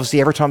obviously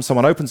every time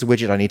someone opens a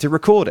widget, I need to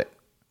record it.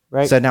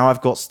 Right. So now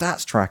I've got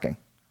stats tracking,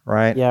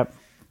 right? Yep.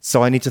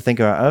 So I need to think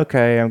about,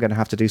 okay, I'm going to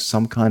have to do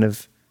some kind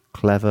of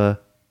clever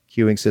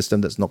queuing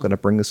system that's not going to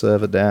bring the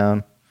server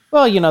down.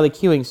 Well, the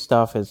queuing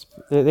stuff they've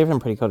been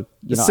pretty cool.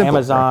 Simple,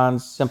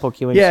 Amazon's simple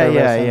queuing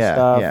service and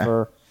stuff. Yeah.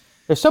 Or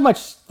there's so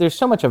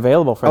much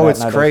available for that. Oh, it's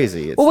nowadays.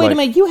 crazy. Well, wait a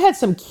minute. You had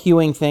some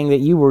queuing thing that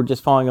you were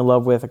just falling in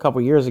love with a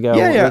couple years ago.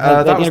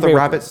 That was the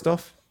rabbit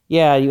stuff.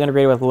 Yeah, you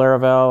integrated with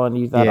Laravel, and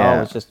you thought, it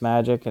was just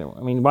magic. And,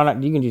 I mean, why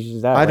not? You can just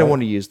use that. I don't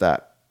want to use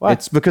that. What?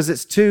 It's because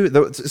it's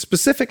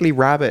specifically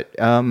Rabbit.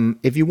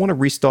 If you want to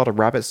restart a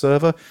Rabbit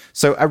server,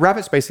 so a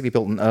Rabbit's basically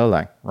built in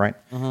Erlang, right?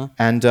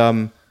 And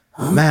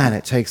man,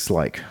 it takes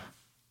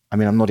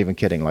I'm not even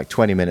kidding,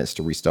 20 minutes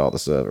to restart the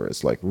server.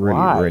 It's like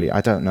really,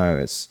 I don't know.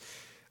 It's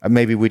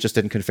maybe we just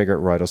didn't configure it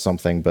right or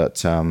something,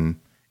 but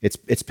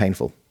it's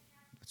painful.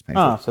 It's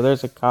painful. Oh, so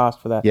there's a cost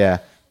for that. Yeah.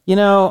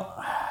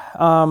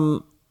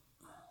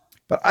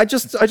 But I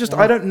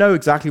don't know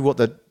exactly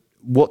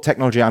what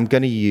technology I'm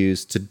going to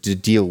use to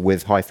deal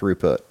with high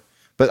throughput.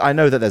 But I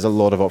know that there's a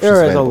lot of options.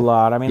 There is available. a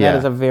lot. I mean, that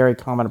is a very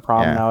common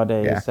problem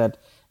nowadays. Yeah. That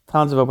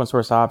tons of open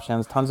source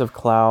options, tons of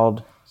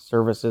cloud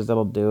services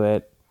that'll do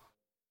it.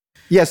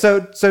 Yeah. So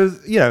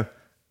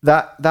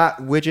that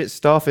widget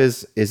stuff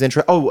is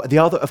interesting. Oh, the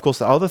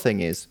other thing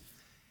is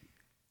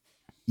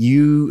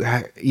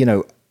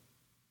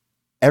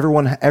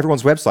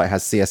everyone's website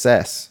has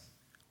CSS,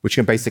 which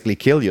can basically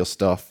kill your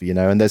stuff,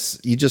 and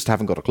you just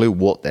haven't got a clue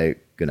what they're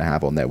going to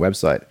have on their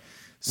website.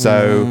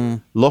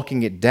 So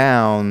locking it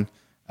down,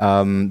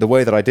 the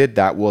way that I did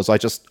that was I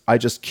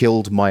just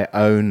killed my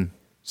own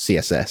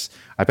CSS.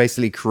 I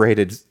basically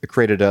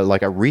created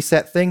a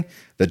reset thing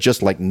that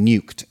just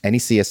nuked any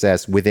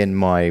CSS within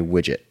my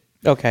widget.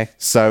 Okay.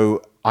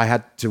 So I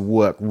had to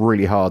work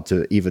really hard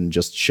to even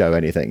just show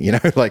anything,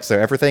 so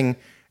everything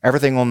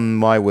on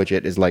my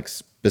widget is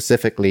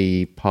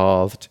specifically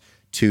pathed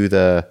to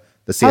the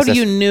CSS. How do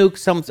you nuke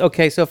some?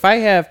 Okay, so if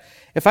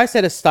I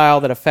set a style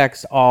that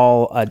affects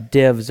all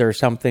divs or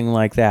something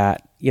like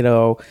that,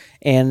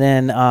 and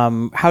then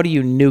how do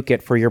you nuke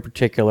it for your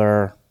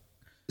particular?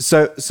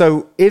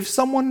 So if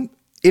someone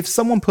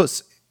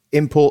puts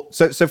import,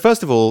 so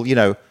first of all,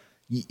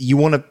 you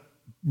want to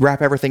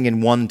wrap everything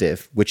in one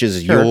div, which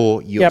is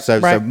your Yep, so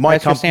right. my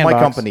That's your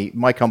sandbox.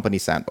 my company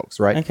sandbox,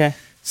 right? Okay.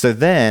 So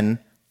then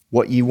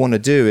what you want to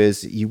do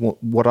is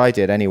what I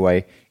did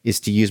anyway is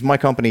to use my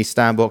company's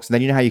Standbox, and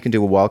then you know how you can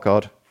do a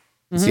wildcard,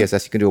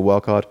 CSS, you can do a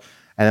wildcard,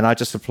 and then I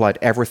just applied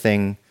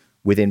everything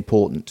with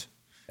important.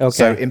 Okay.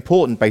 So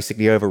important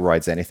basically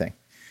overrides anything.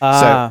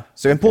 So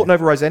important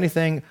overrides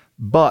anything,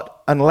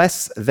 but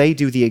unless they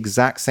do the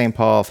exact same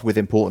path with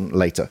important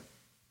later.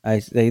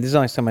 There's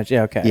only so much.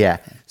 Yeah. Okay. Yeah.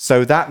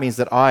 So that means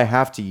that I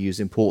have to use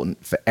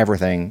important for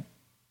everything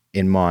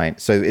in mine.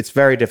 So it's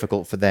very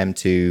difficult for them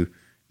to,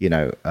 and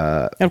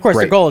of course,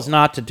 the goal is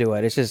not to do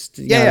it. It's just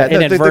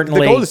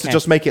inadvertently. The goal is to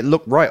just make it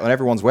look right on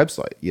everyone's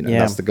website.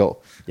 That's the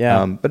goal.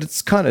 Yeah. But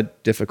it's kind of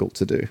difficult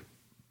to do.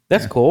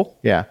 That's cool.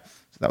 Yeah.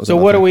 So that was. So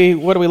what are we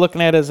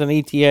looking at as an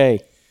ETA?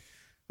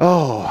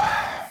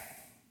 Oh.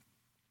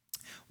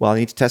 Well, I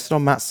need to test it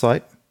on Matt's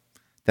site.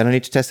 Then I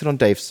need to test it on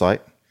Dave's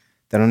site.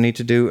 Then I need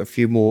to do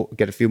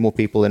get a few more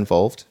people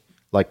involved,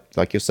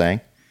 like you're saying.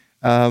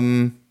 I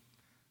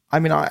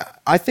mean,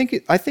 I think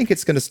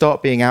it's going to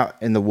start being out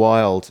in the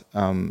wild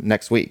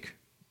next week.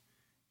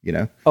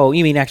 Oh,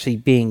 you mean actually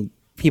being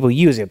people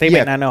use it? They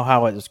may not know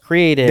how it was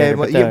created.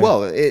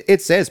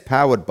 It says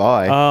powered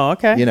by. Oh,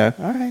 okay.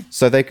 All right.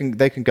 So they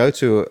can go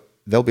to.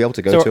 They'll be able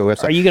to go to a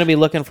website. Are you going to be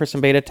looking for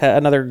some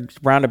another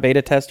round of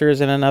beta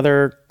testers in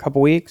another couple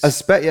weeks?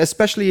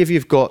 Especially if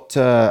you've got,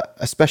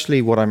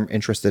 especially what I'm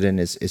interested in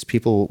is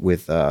people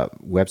with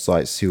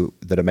websites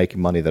that are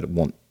making money that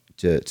want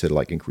to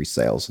like increase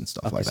sales and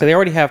stuff like that. So they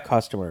already have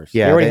customers.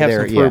 Yeah, they already have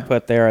some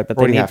throughput there, but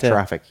they already need have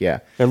traffic. Yeah,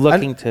 they're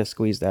looking to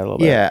squeeze that a little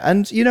bit. Yeah,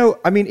 and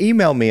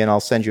email me and I'll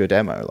send you a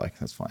demo. Like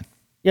that's fine.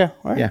 Yeah.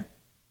 All right.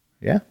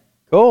 Yeah.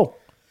 Cool.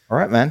 All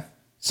right, man.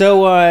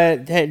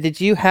 So, did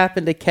you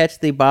happen to catch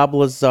the Bob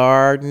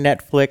Lazar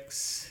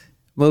Netflix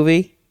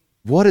movie?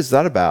 What is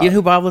that about? You know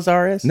who Bob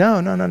Lazar is? No.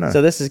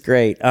 So this is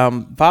great.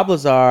 Bob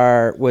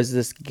Lazar was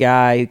this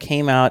guy who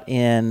came out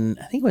in,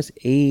 I think it was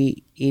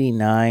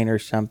 89 or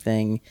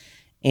something,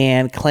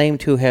 and claimed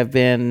to have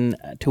been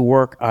to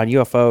work on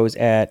UFOs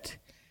at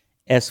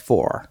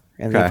S4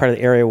 and part of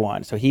the Area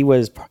 1. So he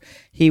was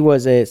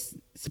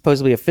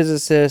supposedly a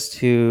physicist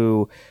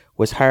who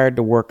was hired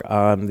to work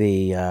on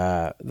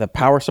the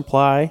power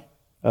supply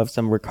of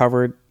a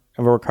recovered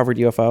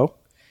UFO,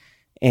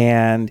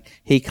 and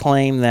he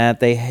claimed that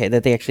they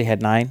actually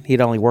had 9.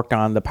 He'd only worked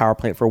on the power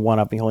plant for one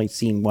of them. He only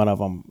seen one of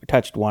them,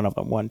 touched one of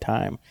them one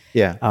time.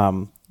 Yeah.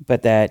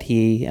 But that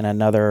he and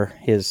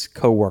his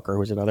coworker, who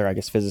was another, I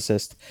guess,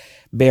 physicist,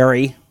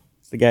 Barry,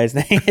 is the guy's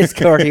name. His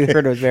coworker, you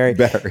heard it was Barry,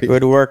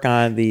 would work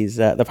on these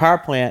the power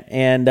plant,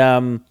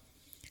 and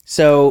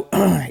so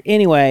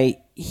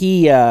anyway,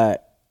 he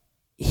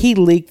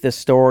leaked the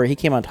story. He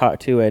came on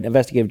to an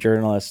investigative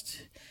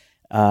journalist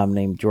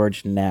named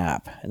George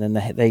Knapp, and then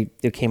they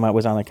came out,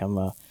 was on like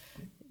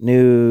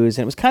news,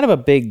 and it was kind of a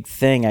big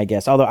thing, I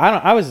guess. Although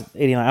I was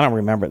 89, I don't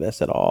remember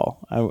this at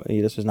all.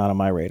 This was not on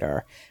my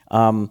radar.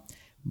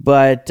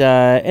 But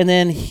and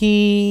then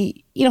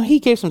he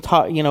gave some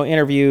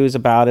interviews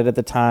about it at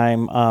the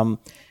time.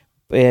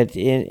 But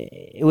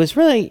it was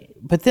really,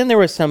 but then there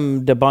was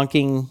some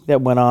debunking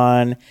that went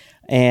on,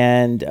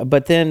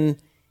 but then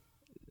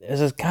there's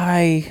this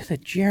guy, is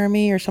it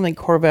Jeremy or something,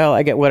 Corbell?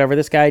 I get whatever.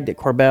 This guy,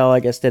 Corbell, I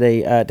guess, did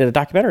a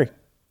documentary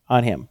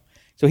on him.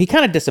 So he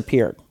kind of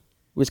disappeared. He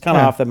was kind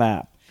of off the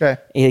map.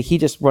 Okay. He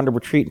just wanted to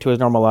retreat into his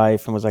normal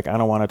life and was like, I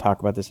don't want to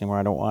talk about this anymore.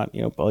 I don't want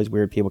all these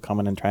weird people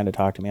coming and trying to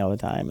talk to me all the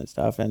time and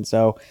stuff. And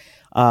so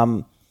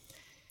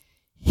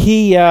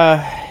he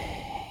retired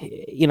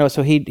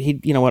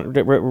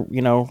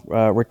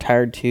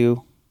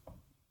to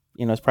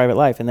his private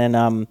life. And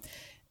then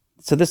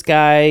so this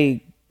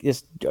guy,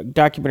 this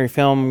documentary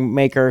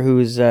filmmaker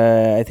who's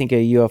I think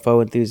a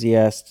UFO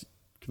enthusiast,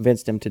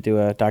 convinced him to do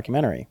a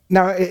documentary.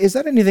 Now, is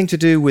that anything to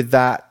do with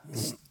that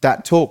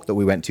talk that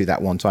we went to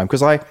that one time?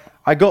 Because I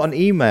got an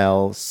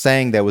email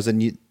saying there was a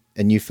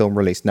new film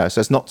released. No, so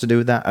it's not to do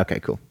with that? Okay,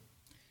 cool.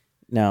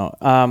 No,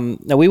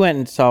 we went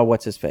and saw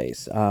what's his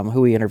face,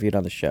 who we interviewed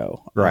on the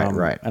show.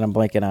 Right. And I'm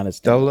blanking on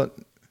his name.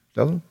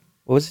 Dolan?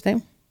 What was his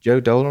name? Joe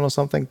Dolan or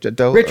something?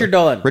 Richard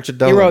Dolan. Richard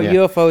Dolan. He wrote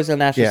UFOs and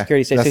National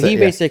Security State. So he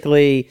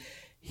basically,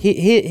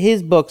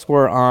 his books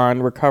were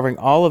on recovering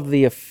all of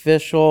the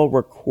official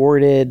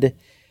recorded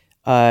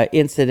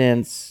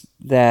incidents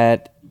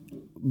that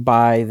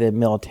by the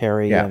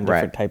military and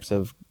different types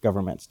of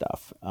government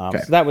stuff. So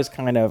that was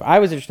I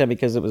was interested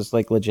because it was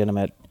like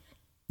legitimate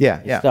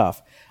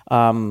stuff.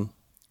 So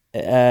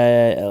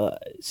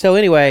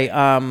anyway,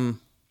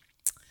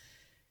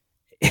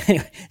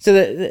 so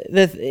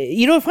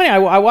the funny,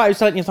 I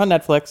watched it's on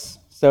Netflix,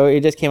 so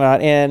it just came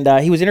out, and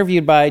he was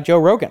interviewed by Joe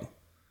Rogan.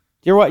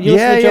 You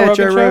listen to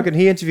Joe Rogan?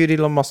 He interviewed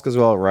Elon Musk as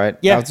well, right?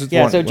 Yeah.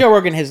 So Joe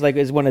Rogan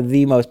is one of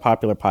the most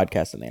popular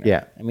podcasts on the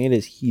internet. Yeah. I mean, it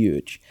is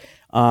huge.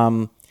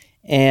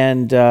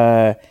 And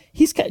Joe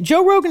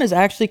Rogan is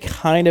actually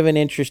kind of an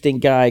interesting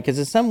guy because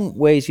in some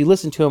ways you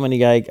listen to him and you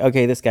go,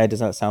 okay, this guy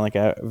does not sound like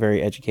a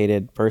very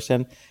educated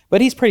person, but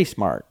he's pretty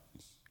smart.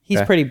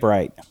 He's pretty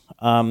bright.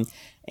 And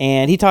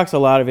he talks to a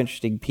lot of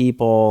interesting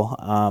people.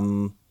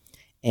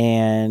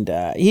 And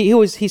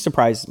he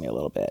surprises me a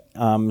little bit.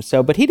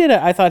 But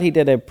I thought he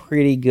did a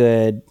pretty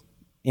good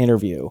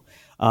interview.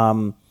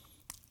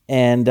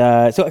 And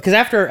so, because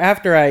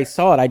after I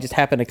saw it, I just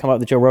happened to come up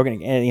with the Joe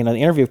Rogan, and the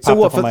interview. So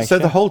popped up on my So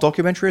show. the whole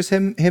documentary is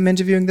him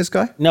interviewing this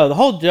guy? No, the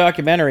whole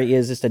documentary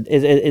is just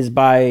is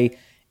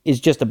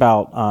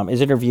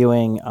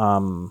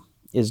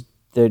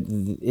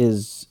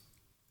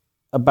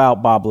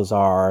about Bob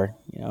Lazar.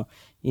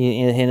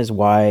 He and his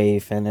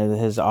wife and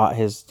his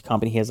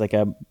company. He has like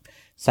a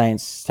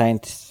science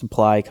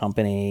supply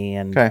company,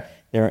 and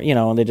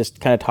they're just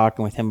kind of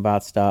talking with him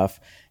about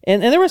stuff.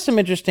 And there were some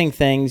interesting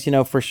things,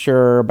 for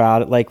sure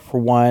about it. Like, for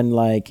one,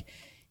 like,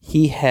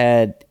 he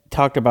had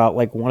talked about,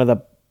 like, one of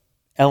the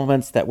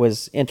elements that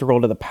was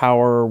integral to the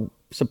power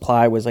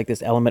supply was like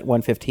this element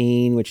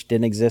 115, which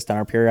didn't exist on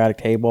our periodic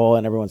table.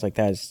 And everyone's like,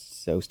 that is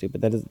so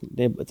stupid.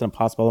 It's an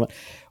impossible element.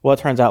 Well, it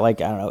turns out, like,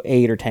 I don't know,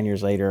 8 or 10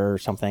 years later or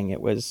something, it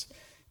was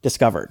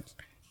discovered.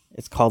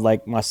 It's called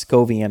like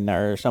Moscovian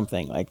or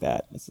something like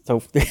that.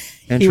 So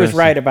he was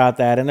right about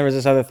that. And there was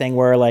this other thing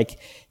where, like,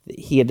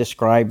 he had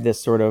described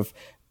this sort of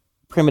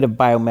primitive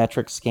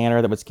biometric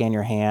scanner that would scan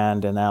your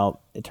hand, and now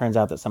it turns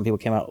out that some people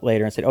came out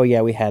later and said, oh yeah,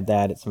 we had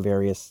that at some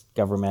various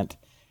government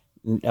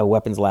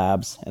weapons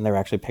labs, and there were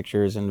actually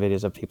pictures and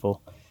videos of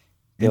people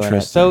doing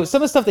it. So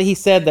some of the stuff that he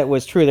said that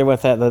was true, there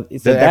was he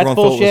said, that's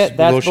bullshit,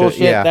 that's bullshit,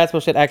 yeah. That's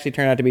bullshit, actually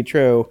turned out to be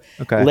true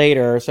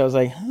later. So I was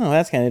like, oh,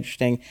 that's kind of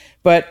interesting.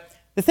 But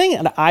the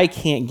thing that I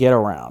can't get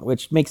around,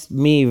 which makes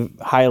me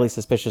highly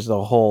suspicious of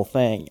the whole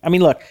thing, I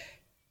mean, look,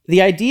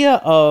 the idea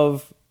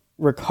of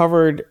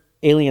recovered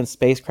alien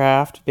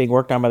spacecraft being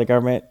worked on by the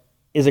government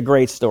is a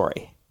great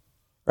story,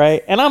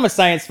 right? And I'm a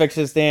science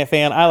fiction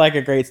fan. I like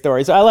a great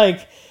story. So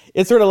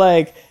it's sort of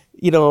like,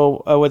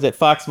 was it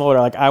Fox Mulder?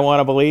 Like, I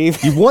want to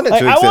believe. You want it to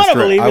exist. I want to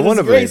believe. I want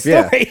to believe.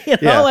 Story,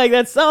 like,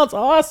 that sounds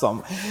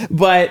awesome.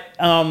 But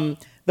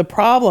the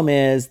problem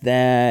is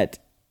that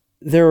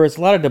there was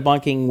a lot of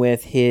debunking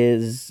with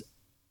his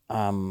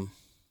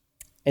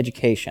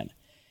education,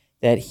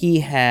 that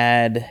he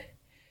had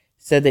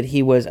said that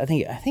he was, I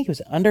think it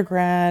was an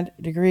undergrad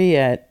degree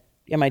at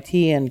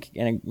MIT and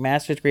a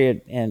master's degree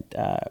at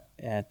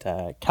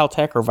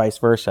Caltech or vice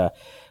versa,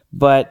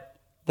 but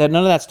that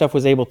none of that stuff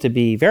was able to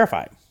be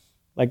verified.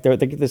 Like,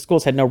 the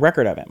schools had no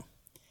record of him,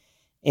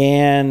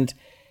 and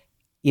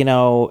the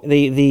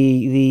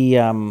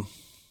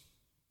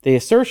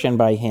assertion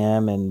by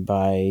him and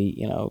by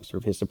sort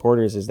of his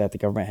supporters is that the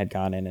government had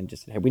gone in and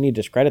just said, hey, we need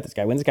to discredit this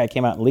guy. When this guy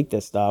came out and leaked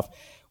this stuff,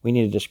 we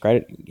need to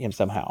discredit him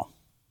somehow.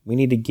 We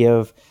need to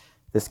give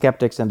the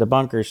skeptics and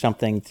debunkers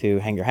something to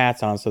hang your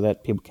hats on so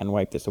that people can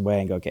wipe this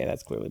away and go, okay,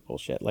 that's clearly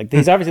bullshit. Like,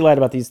 he's obviously lied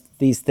about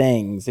these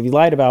things. If he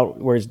lied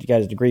about where he got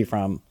his degree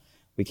from,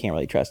 we can't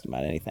really trust him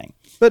about anything.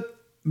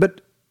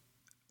 But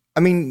I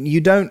mean,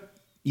 you don't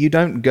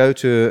go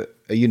to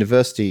a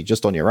university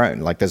just on your own.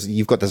 Like,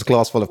 you've got this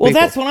class full of people. Well,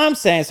 that's what I'm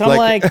saying. So I'm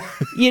like,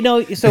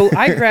 so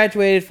I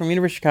graduated from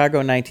University of Chicago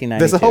in 1992.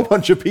 There's a whole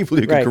bunch of people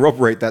who can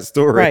corroborate that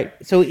story. Right.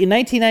 So in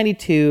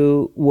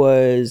 1992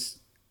 was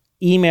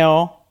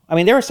email. I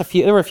mean, there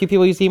were a few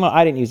people who used email.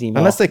 I didn't use email.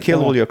 Unless they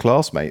killed all your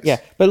classmates. Yeah.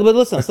 But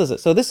listen.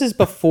 So this is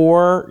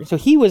before, so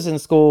he was in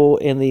school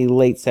in the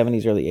late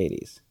 70s, early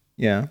 80s.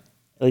 Yeah.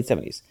 Late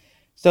 70s.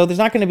 So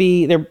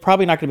they're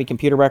probably not going to be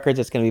computer records.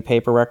 It's going to be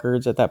paper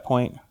records at that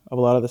point of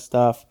a lot of this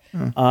stuff.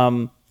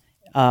 So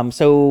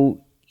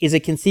is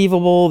it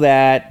conceivable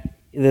that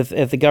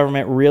if the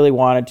government really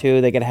wanted to,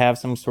 they could have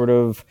some sort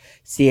of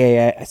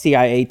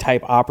CIA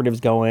type operatives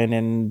go in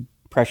and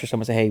pressure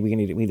someone, say, hey, we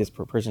need this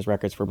person's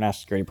records for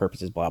national security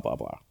purposes, blah, blah,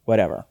 blah,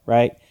 whatever,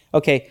 right?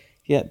 Okay,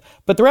 yeah.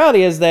 But the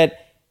reality is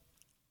that,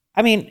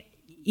 I mean,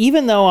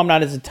 even though I'm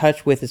not as in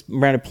touch with this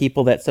amount of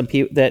people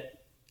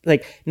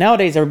like,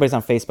 nowadays everybody's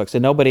on Facebook, so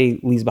nobody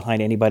leaves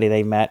behind anybody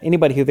they met.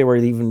 Anybody who they were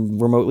even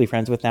remotely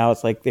friends with now,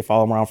 it's like they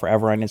follow them around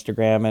forever on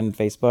Instagram and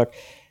Facebook.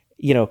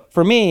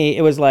 For me,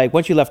 it was like,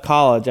 once you left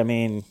college, I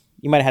mean,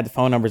 you might have had the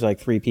phone numbers of like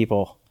 3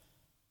 people.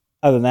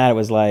 Other than that, it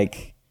was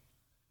like,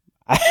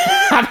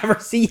 I'll never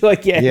see you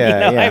again.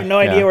 I have no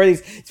idea where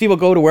these people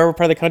go to, wherever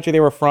part of the country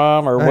they were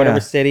from, or whatever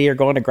city, or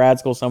going to grad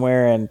school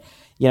somewhere, and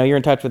you're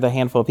in touch with a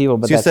handful of people.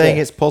 But so you're saying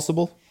it's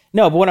possible?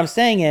 No, but what I'm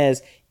saying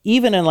is,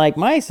 even in like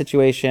my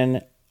situation,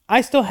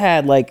 I still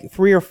had like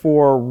 3 or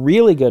 4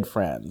 really good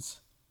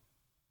friends.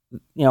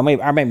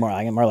 Maybe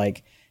more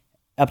like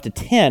up to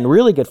 10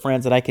 really good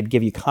friends that I could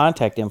give you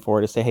contact info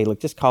to say, hey, look,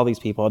 just call these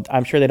people.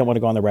 I'm sure they don't want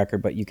to go on the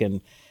record, but you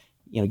can,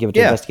 give it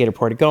to investigator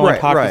report to go and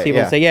talk to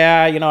people and say,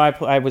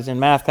 I was in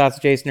math class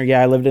with Jason, or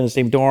I lived in the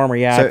same dorm, or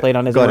I played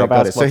on his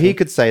basketball team. So he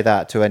could say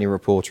that to any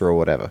reporter or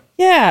whatever.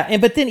 Yeah,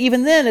 but then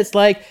even then, it's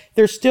like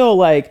there's still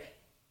like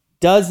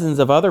dozens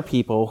of other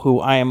people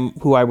who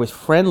I was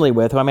friendly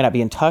with, who I may not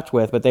be in touch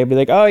with, but they'd be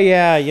like, oh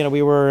yeah,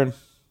 we were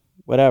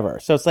whatever.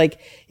 So it's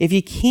like, if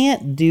you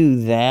can't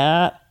do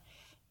that,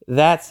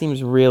 that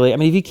seems really, I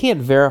mean, if you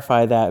can't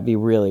verify that, it'd be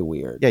really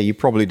weird. Yeah, you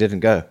probably didn't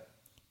go.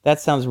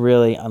 That sounds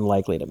really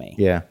unlikely to me.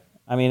 Yeah.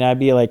 I mean, I'd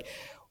be like,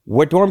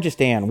 what dorm just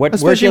stand? Where'd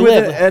Especially you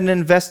with live? an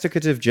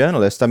investigative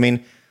journalist. I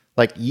mean,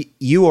 like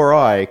you or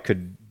I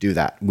could do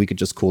that. We could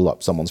just call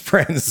up someone's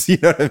friends. You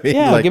know what I mean?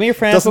 Yeah, give me your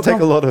friends. It doesn't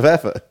take a lot of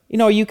effort.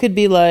 You could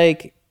be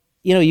like,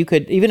 you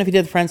could, even if you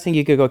did the friends thing,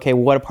 you could go, okay,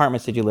 what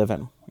apartments did you live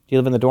in? Do you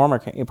live in the dorm or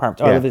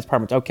apartment? Oh, I live in these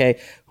apartments. Okay,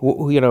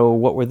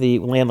 what were the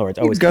landlords?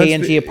 Oh, it's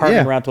K&G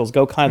apartment rentals.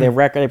 Go kind. They have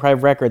record. They probably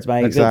have records.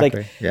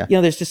 Exactly.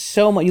 There's just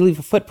so much. You leave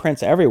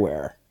footprints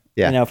everywhere.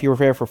 Yeah. If you were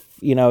there for,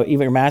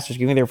 even your master's,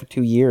 you've been there for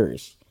 2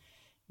 years.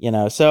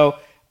 So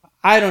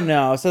I don't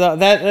know. So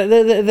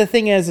the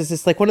thing is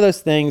it's like one of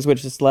those things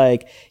which is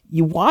like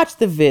you watch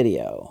the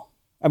video,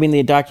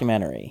 the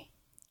documentary,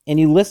 and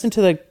you listen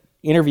to the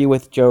interview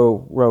with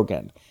Joe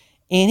Rogan,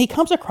 and he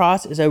comes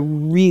across as a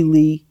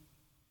really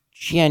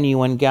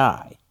genuine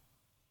guy.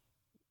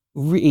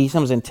 He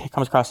comes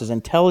across as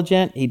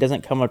intelligent. He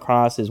doesn't come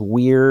across as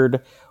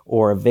weird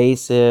or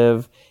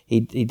evasive. He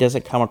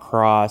doesn't come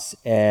across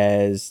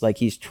as like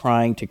he's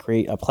trying to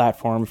create a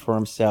platform for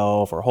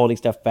himself or holding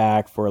stuff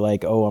back for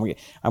like, oh, I'm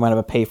gonna have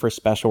a pay for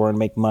special or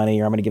make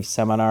money or I'm gonna give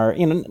seminar.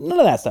 None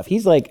of that stuff.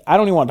 He's like, I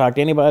don't even want to talk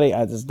to anybody.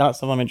 It's not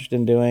something I'm interested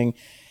in doing.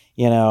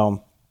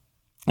 And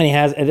he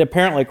has, and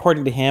apparently,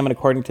 according to him and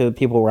according to the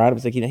people around him,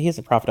 it's like he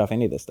doesn't profit off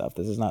any of this stuff.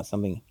 This is not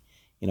something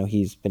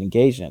he's been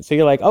engaged in. So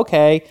you're like,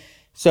 okay,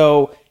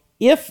 so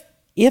if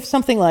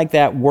something like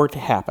that were to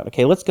happen,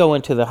 okay, let's go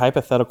into the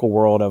hypothetical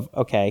world of,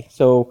 okay,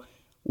 so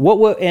what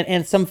would,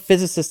 and some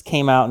physicist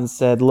came out and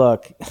said,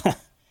 look,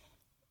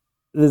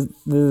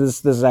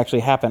 this has actually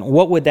happened.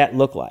 What would that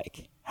look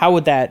like? How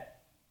would that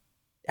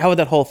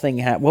whole thing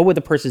happen? What would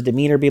the person's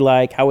demeanor be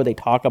like? How would they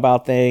talk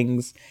about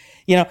things?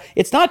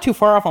 It's not too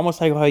far off almost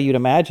like how you'd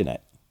imagine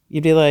it.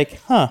 You'd be like,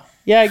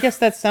 yeah, I guess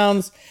that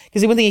sounds,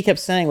 because the one thing he kept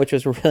saying, which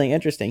was really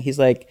interesting, he's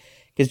like,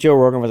 because Joe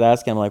Rogan was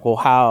asking him, like, well,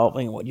 how,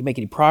 did you make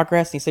any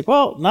progress? And he's like,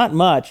 well, not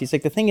much. He's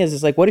like, the thing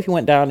is like, what if you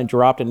went down and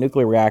dropped a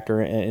nuclear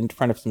reactor in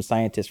front of some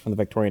scientists from the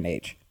Victorian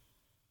age?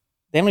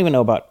 They don't know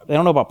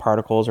about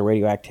particles or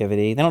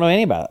radioactivity. They don't know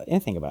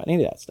anything about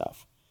any of that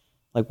stuff.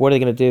 Like, what are they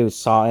going to do?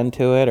 Saw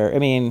into it? Or,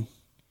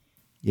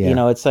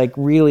 it's like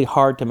really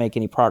hard to make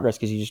any progress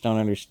because you just don't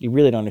understand. You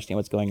really don't understand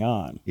what's going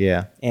on.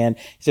 Yeah. And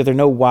so there are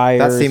no wires.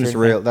 That seems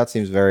real. That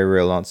seems very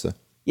real answer.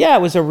 Yeah,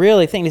 it was a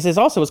really thing. He says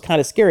also it was kind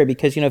of scary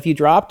because if you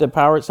dropped a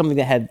power, something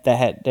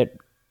that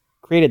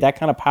created that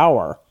kind of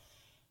power,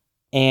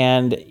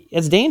 and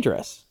it's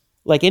dangerous.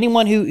 Like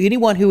anyone who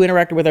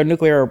interacted with a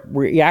nuclear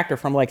reactor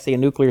from like say a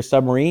nuclear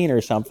submarine or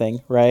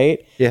something,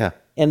 right? Yeah.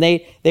 And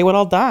they would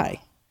all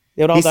die.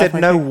 They would all. He said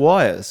no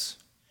wires.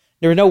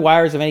 There were no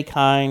wires of any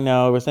kind.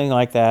 No, there was nothing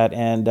like that.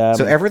 And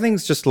so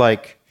everything's just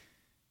like,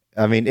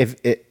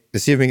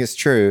 assuming it's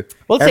true.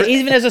 Well, let's say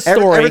even as a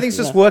story, everything's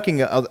just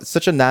working at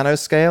such a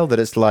nanoscale that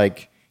it's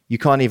like you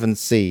can't even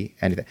see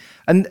anything.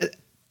 And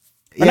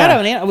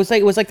it was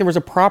like there was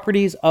a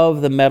properties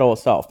of the metal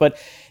itself. But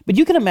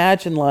you can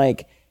imagine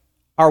like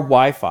our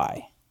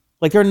Wi-Fi.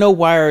 Like there are no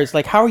wires.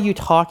 Like how are you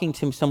talking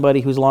to somebody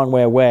who's a long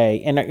way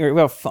away? And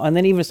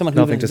then even someone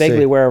who's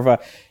vaguely aware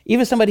of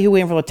even somebody who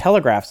went from a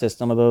telegraph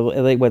system of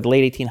the late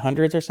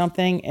 1800s or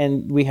something,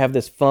 and we have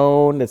this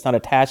phone that's not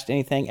attached to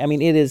anything.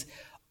 It is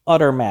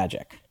utter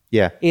magic.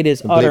 Yeah, it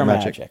is utter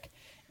magic.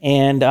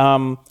 And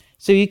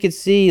so you could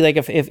see like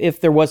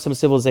if there was some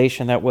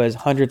civilization that was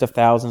hundreds of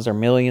thousands or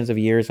millions of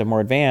years or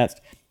more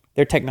advanced,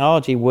 their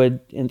technology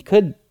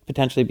could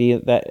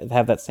potentially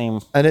have that same.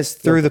 And it's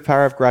through the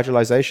power of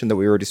gradualization that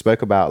we already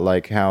spoke about,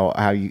 like how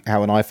an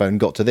iPhone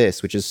got to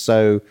this, which is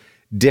so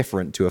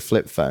different to a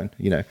flip phone.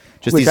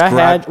 Just which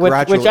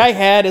I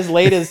had as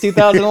late as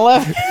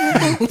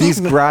 2011. These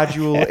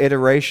gradual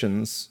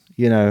iterations.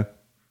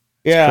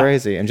 It's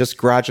crazy. And just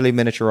gradually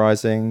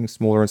miniaturizing,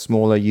 smaller and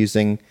smaller,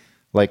 using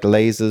like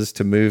lasers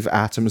to move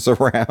atoms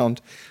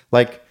around.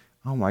 Like,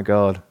 oh my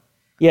God.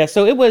 Yeah,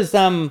 so it was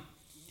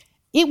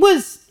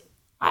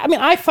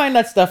I find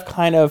that stuff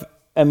kind of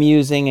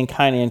amusing and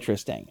kind of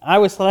interesting. I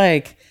was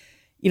like,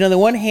 on the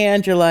one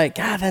hand, you're like,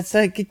 God,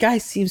 that guy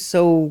seems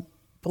so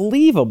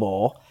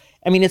believable.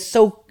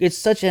 It's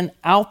such an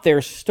out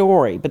there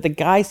story, but the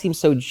guy seems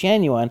so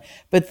genuine.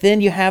 But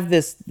then you have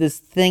this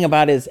thing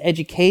about his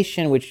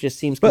education, which just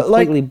seems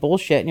completely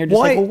bullshit. And you're just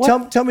like, well,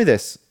 what? Tell me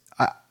this.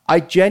 I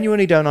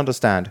genuinely don't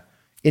understand.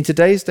 In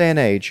today's day and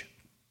age,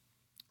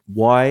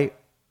 why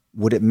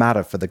would it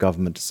matter for the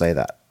government to say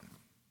that?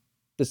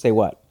 To say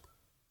what?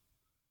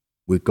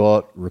 We've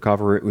got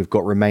recovery. We've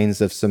got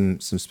remains of some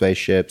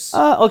spaceships.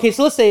 Okay,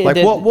 so let's say like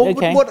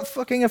what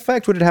fucking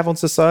effect would it have on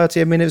society?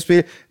 It'd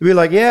be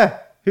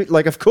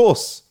like, of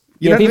course.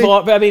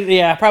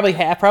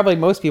 Probably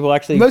most people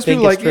actually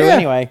think it's true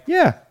anyway.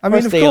 Yeah, of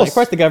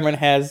course the government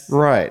has.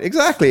 Right,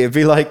 exactly. It'd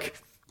be like,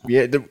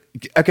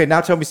 okay, now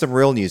tell me some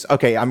real news.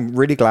 Okay, I'm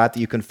really glad that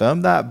you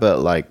confirmed that, but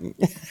like,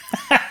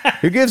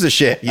 who gives a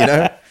shit,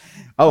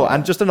 Oh,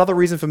 and just another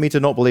reason for me to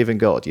not believe in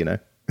God,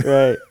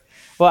 Right.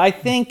 Well, I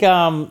think,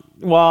 I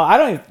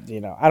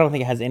don't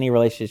think it has any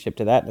relationship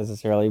to that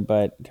necessarily,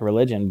 but to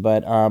religion.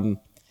 But I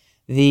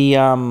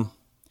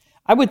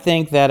would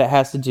think that it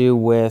has to do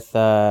with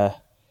a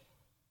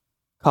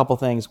couple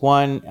things.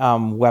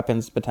 One,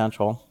 weapons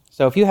potential.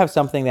 So if you have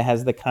something that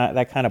has that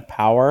kind of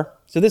power,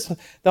 So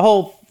the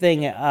whole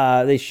thing,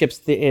 the ships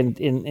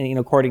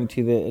according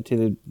to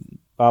the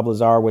Bob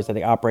Lazar, was that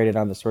they operated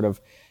on this sort of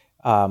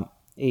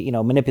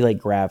manipulate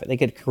gravity. They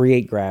could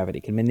create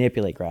gravity, could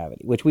manipulate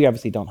gravity, which we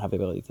obviously don't have the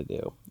ability to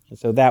do. And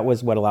so that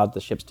was what allowed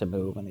the ships to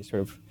move, and they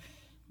sort of,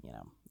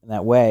 in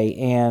that way,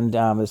 and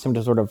it seemed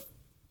to sort of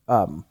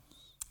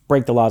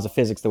break the laws of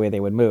physics the way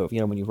they would move.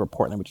 When you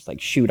report them, would just like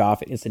shoot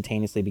off,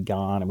 instantaneously be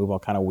gone, and move all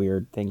kind of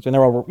weird things. And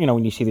they're all,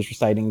 when you see these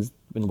sightings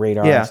in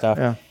radar and stuff.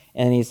 Yeah.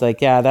 And he's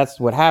like, yeah,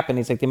 that's what happened.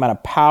 He's like, the amount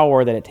of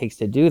power that it takes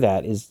to do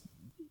that is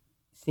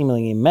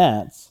seemingly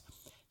immense.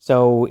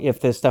 So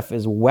if this stuff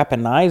is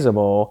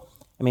weaponizable,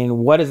 I mean,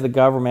 what is the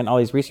government, all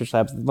these research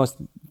labs, the most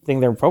thing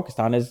they're focused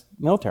on is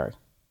military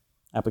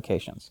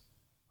applications,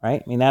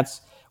 right? I mean, that's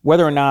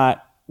whether or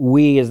not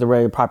we as the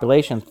regular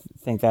population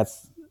think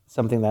that's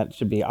something that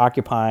should be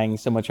occupying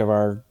so much of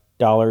our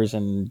dollars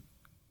and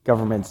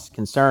government's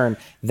concern.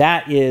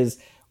 That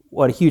is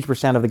what a huge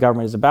percent of the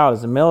government is about,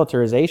 is the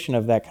militarization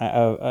of that kind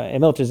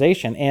of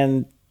militarization.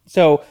 And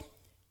so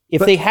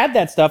if they had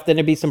that stuff, then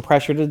there'd be some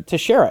pressure to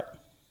share it.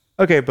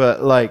 Okay,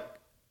 but like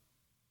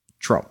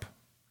Trump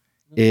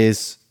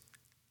is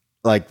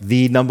like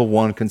the number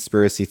one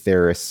conspiracy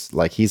theorist.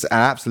 Like he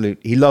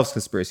loves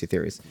conspiracy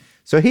theories.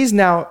 So he's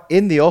now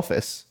in the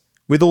office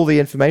with all the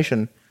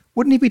information.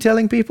 Wouldn't he be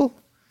telling people?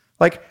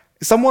 Like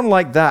someone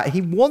like that,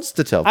 he wants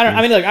to tell. I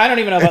don't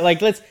even know about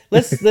like let's.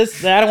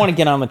 I don't want to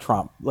get on the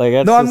Trump. Like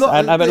that's no,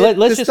 I'm not.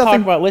 Let's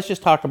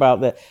just talk about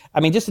that. I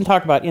mean, just to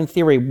talk about in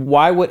theory,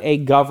 why would a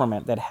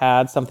government that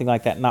had something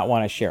like that not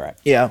want to share it?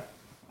 Yeah,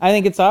 I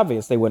think it's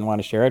obvious they wouldn't want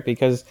to share it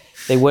because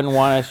they wouldn't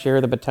want to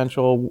share the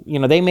potential.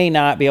 They may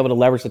not be able to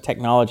leverage the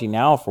technology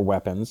now for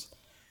weapons,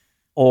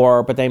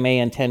 but they may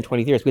in 10,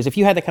 20 years. Because if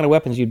you had that kind of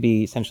weapons, you'd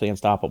be essentially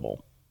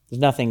unstoppable. There's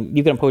nothing,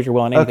 you can impose your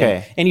will on anything.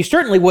 Okay. And you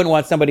certainly wouldn't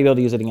want somebody to be able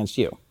to use it against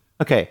you.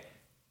 Okay.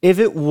 If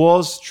it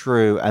was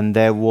true and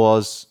there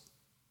was,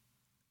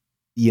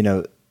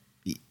 that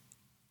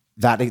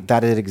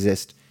it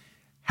exists,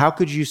 how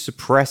could you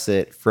suppress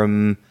it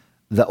from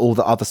all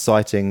the other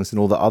sightings and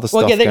all the other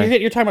stuff? Well, yeah,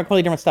 you're talking about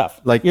completely different stuff.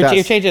 Like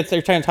you're changing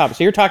topic.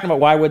 So you're talking about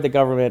why would the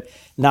government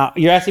not?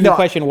 You're asking me a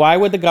question. Why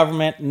would the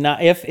government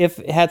not? If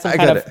it had some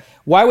kind of,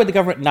 why would the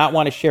government not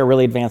want to share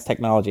really advanced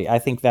technology? I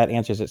think that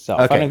answers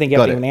itself. Okay, I don't think you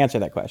have to even answer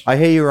that question. I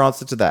hear your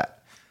answer to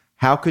that.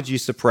 How could you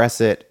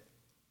suppress it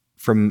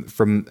from?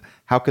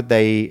 How could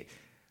they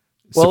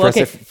suppress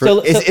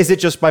it? Is it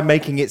just by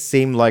making it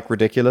seem like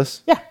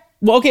ridiculous? Yeah.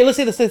 Well, okay. Let's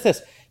say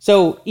this.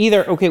 So we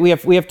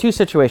have two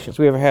situations.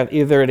 We have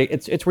either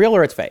it's real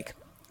or it's fake.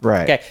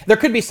 Right. Okay. There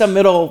could be some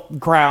middle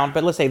ground,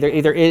 but let's say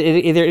it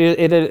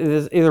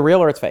is either real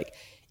or it's fake.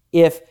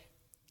 If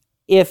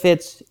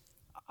it's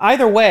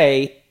either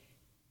way,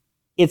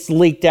 it's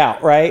leaked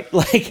out, right?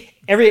 Like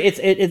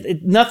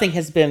nothing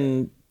has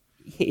been.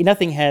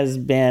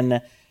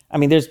 I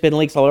mean, there's been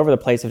leaks all over the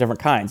place of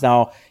different kinds.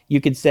 Now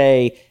you could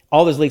say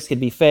all those leaks could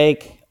be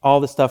fake. All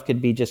the stuff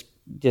could be just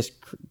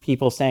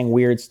people saying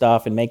weird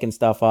stuff and making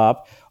stuff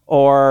up,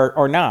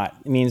 or not.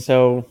 I mean,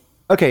 so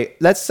okay.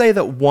 Let's say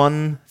that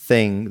one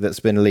thing that's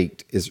been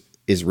leaked is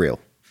real.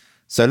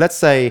 So let's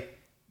say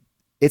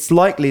it's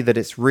likely that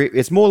it's real.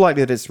 It's more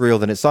likely that it's real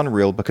than it's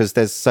unreal because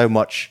there's so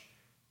much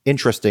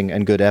interesting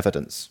and good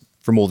evidence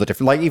from all the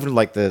different, like even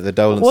like the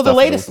Dolan stuff. The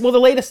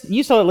latest.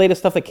 You saw the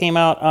latest stuff that came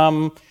out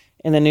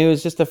in the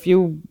news just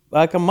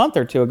a month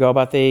or two ago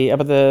about the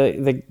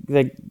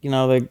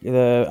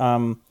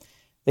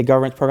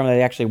government program that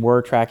they actually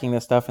were tracking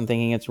this stuff and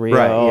thinking it's real,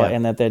 right, yeah.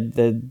 And that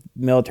the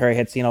military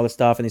had seen all this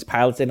stuff and these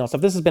pilots did all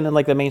stuff. This has been in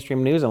like the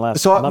mainstream news in the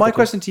last. So my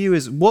question to you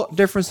is, what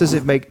difference does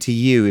it make to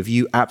you if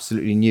you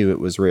absolutely knew it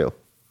was real?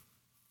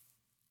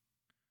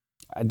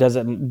 It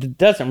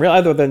doesn't really,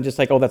 other than just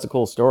like, oh, that's a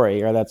cool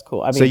story or that's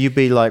cool. I mean, so you'd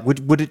be like,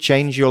 would it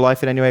change your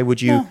life in any way?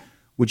 Would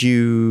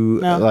you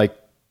like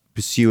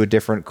pursue a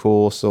different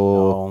course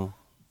or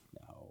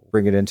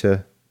bring it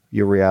into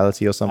your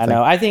reality or something? I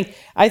know. I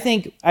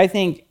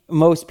think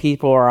most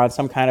people are on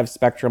some kind of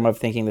spectrum of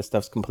thinking this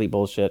stuff's complete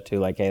bullshit too.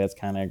 Like, hey, that's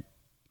kind of,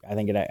 I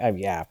think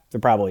there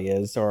probably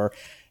is, or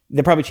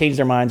they probably change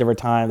their minds over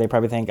time. They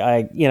probably think,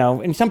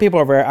 and some people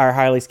are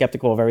highly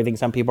skeptical of everything.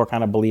 Some people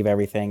kind of believe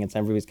everything, and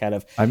some people kind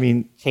of,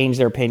 change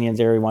their opinions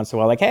every once in a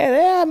while. Like, hey,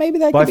 yeah, maybe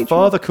that could be true. By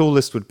far the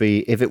coolest would be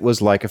if it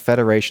was like a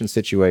Federation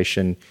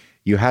situation.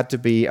 You had to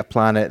be a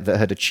planet that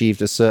had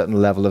achieved a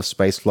certain level of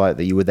space flight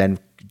that you were then,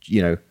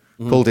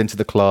 pulled into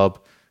the club.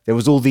 There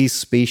was all these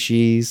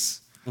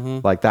species. Mm-hmm.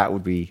 Like that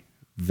would be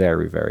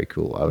very, very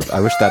cool. I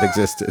wish that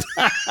existed.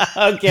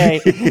 Okay.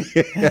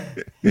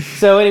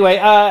 So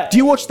anyway, do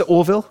you watch the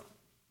Orville?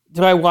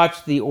 Do I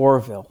watch the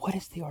Orville? What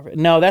is the Orville?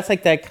 No, that's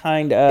like that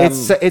kind of.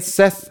 It's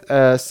Seth.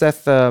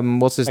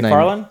 What's his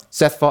MacFarlane? name?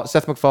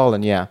 Seth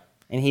MacFarlane. Yeah.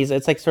 And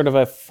it's like sort of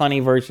a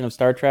funny version of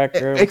Star Trek.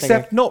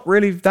 Except not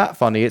really that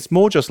funny. It's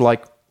more just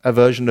like a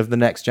version of The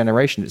Next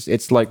Generation.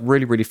 It's like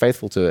really, really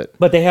faithful to it.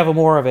 But they have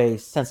more of a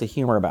sense of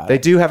humor about it. They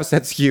do have a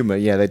sense of humor.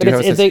 Yeah, they do.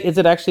 Is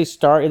it actually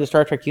in the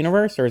Star Trek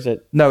universe, or is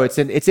it? No, it's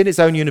in its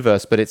own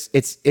universe. But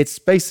it's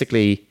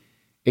basically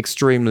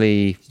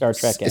extremely Star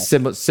Trek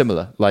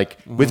similar, like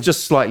with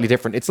just slightly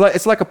different. It's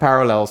like a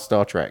parallel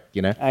Star Trek,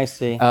 you know. I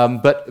see.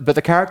 But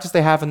the characters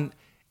they haven't.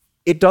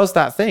 It does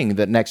that thing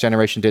that Next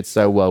Generation did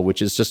so well,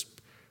 which is just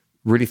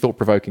really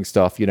thought-provoking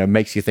stuff. You know,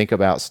 makes you think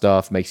about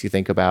stuff, makes you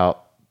think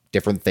about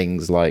different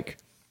things like,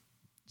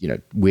 you know,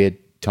 weird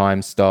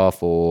time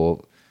stuff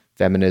or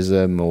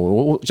feminism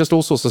or just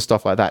all sorts of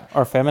stuff like that.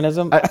 Or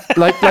feminism?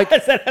 Like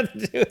Does that have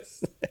to do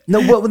with...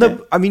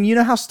 no, I mean, you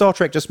know how Star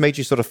Trek just made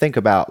you sort of think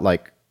about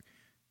like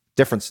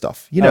different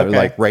stuff, you know,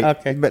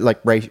 Okay,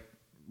 like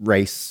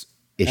race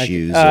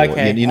issues,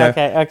 Okay, or, you know,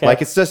 okay.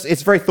 like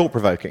it's very thought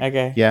provoking.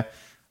 Okay. Yeah,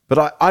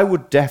 but I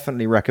would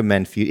definitely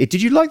recommend for you.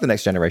 Did you like the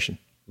Next Generation?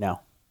 No.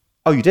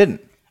 Oh, you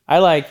didn't.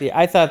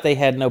 I thought they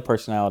had no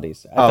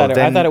personalities. I thought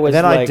it was.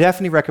 Then like, I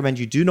definitely recommend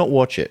you do not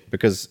watch it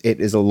because it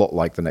is a lot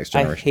like the Next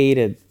I Generation.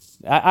 hated.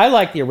 I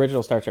like the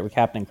original Star Trek with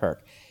Captain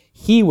Kirk.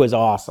 He was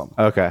awesome.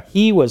 Okay.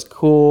 He was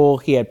cool.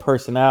 He had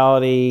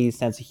personality,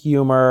 sense of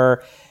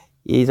humor.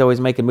 He's always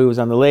making moves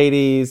on the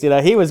ladies. You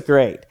know, he was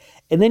great.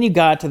 And then you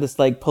got to this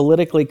like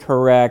politically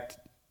correct,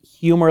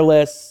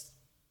 humorless,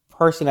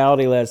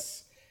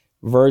 personalityless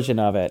version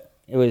of it.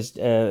 It was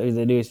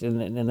the new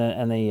in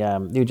the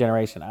new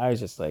generation. I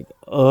was just like,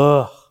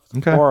 ugh,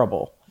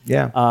 horrible.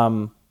 Yeah.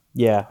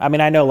 Yeah. I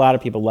mean, I know a lot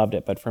of people loved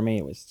it, but for me,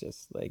 it was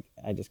just like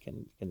I just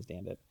couldn't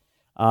stand it.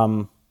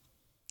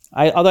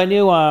 Although I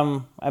knew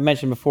I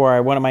mentioned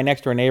before, one of my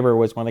next door neighbor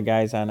was one of the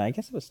guys on, I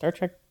guess it was Star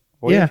Trek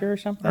Voyager or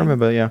something. I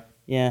remember. Yeah.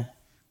 Yeah.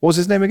 What was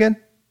his name again?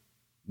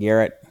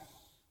 Garrett.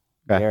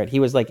 Okay. Garrett. He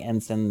was like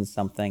ensign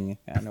something,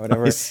 I don't know,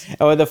 whatever. Nice.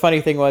 Oh, the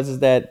funny thing was is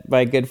that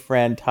my good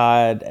friend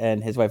Todd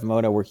and his wife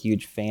Mona were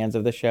huge fans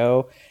of the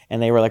show,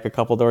 and they were like a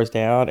couple doors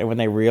down. And when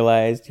they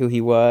realized who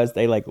he was,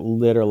 they like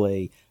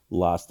literally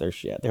lost their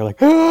shit. They're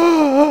like,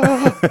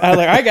 I was like, all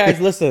right, guys,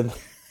 listen.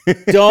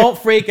 Don't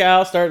freak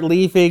out. Start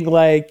leaving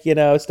like, you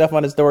know, stuff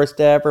on his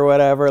doorstep or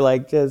whatever.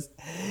 Like, he's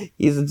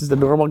just a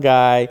normal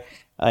guy.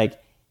 Like,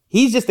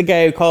 he's just the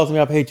guy who calls me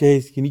up. Hey,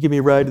 Chase, can you give me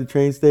a ride to the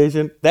train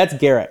station? That's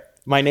Garrett,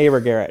 my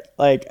neighbor Garrett.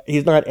 Like,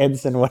 he's not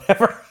ensign,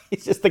 whatever.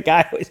 He's just the guy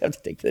I always have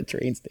to take to the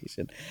train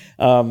station.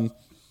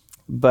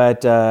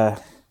 But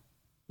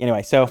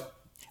anyway, so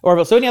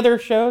Orville. So any other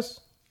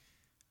shows?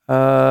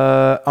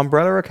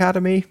 Umbrella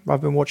Academy. I've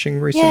been watching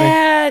recently.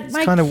 Yeah, it's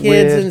my kind of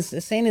kids weird.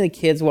 and saying to the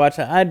kids watch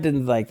it. I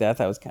didn't like that.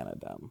 That was kind of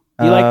dumb.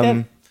 You liked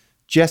it?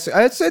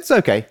 Jessica, it's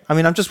okay. I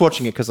mean, I'm just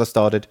watching it because I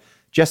started.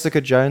 Jessica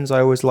Jones,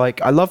 I always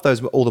like. I love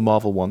all the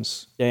Marvel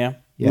ones. Yeah.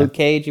 Luke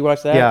Cage, you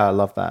watched that? Yeah, I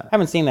love that.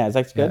 Haven't seen that. Is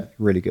that good? Yeah,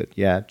 really good.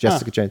 Yeah,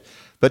 Jessica Jones.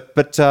 But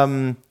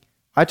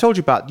I told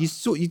you about.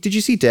 Did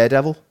you see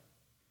Daredevil?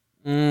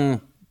 The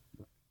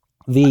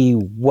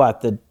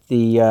what? The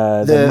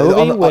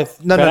movie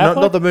with no, Ben Affleck?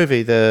 not the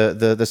movie.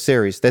 The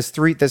series. There's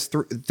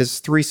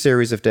three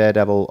series of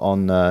Daredevil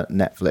on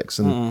Netflix,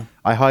 and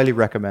I highly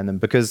recommend them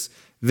because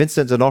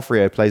Vincent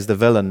D'Onofrio plays the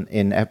villain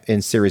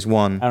in series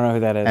 1. I don't know who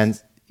that is.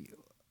 And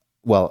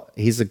well,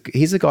 he's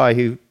a guy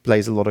who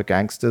plays a lot of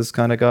gangsters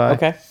kind of guy.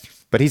 Okay.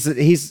 But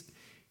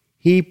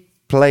he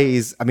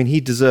plays. I mean,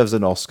 he deserves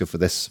an Oscar for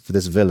this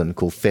villain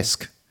called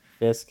Fisk.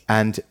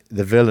 And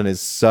the villain is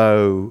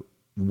so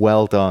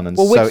well done and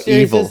which so series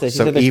evil. is this? You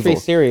So said there's evil. 3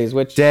 series.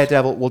 Which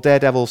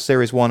Daredevil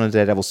series 1 and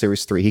Daredevil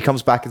series 3. He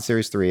comes back in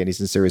series 3 and he's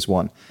in series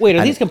 1. wait,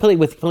 are these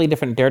completely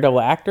different Daredevil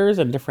actors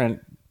and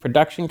different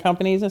production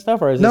companies and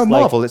stuff, or is this No,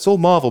 like... Marvel. It's all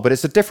Marvel, but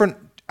it's a different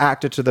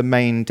actor to the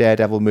main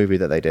Daredevil movie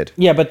that they did.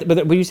 Yeah, but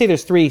when you say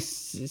there's 3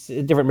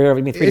 different,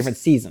 you mean 3 different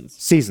seasons?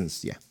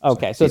 Seasons, yeah.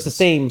 Okay, so it's the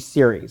same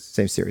series.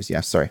 Same series, yeah.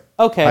 Sorry.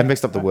 Okay. I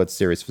mixed up the word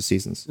series for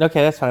seasons.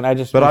 Okay, that's fine.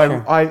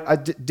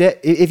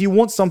 If you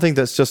want something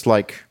that's just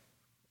like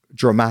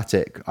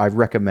dramatic, I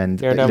recommend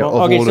Daredevil. of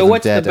all Okay, of so them,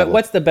 what's Daredevil.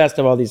 what's the best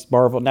of all these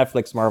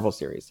Netflix Marvel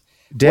series?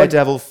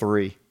 Daredevil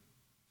 3.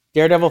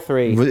 Daredevil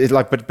 3. It's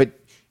like, but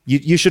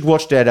you should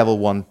watch Daredevil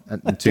 1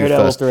 and 2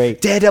 Daredevil first. 3.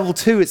 Daredevil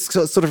 2, it's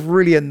sort of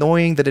really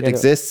annoying that it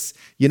exists.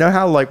 You know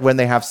how like when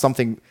they have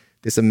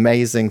this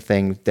amazing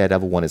thing,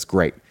 Daredevil 1 is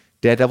great.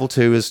 Daredevil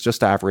 2 is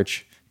just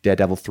average.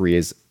 Daredevil 3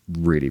 is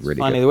really, really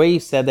Funny, good. the way you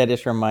said that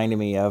just reminded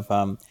me of,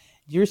 did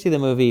you ever see the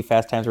movie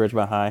Fast Times at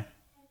Ridgemont High?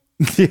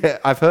 Yeah,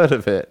 I've heard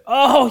of it.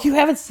 Oh, you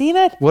haven't seen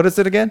it? What is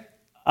it again?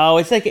 Oh,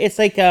 it's like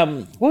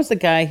what was the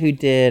guy who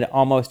did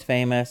Almost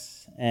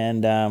Famous?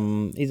 And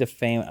he's a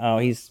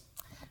famous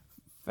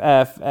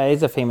I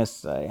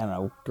don't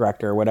know,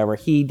 director or whatever.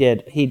 He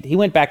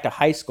went back to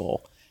high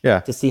school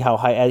to see how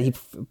he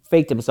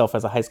faked himself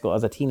as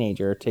a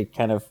teenager to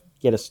kind of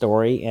get a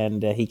story,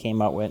 and he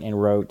came out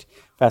and wrote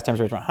Fast Times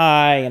at Ridgemont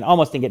High and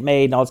almost didn't get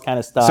made and all this kind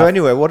of stuff. So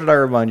anyway, what did I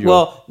remind you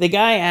of? Well, the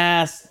guy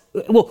asked,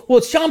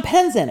 well, Sean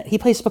Penn's in it. He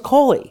plays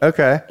Spicoli.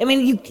 Okay. I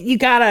mean, you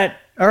gotta,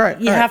 All right.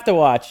 you have to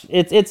watch.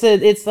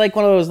 It's like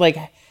one of those like,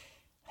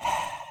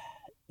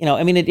 you know,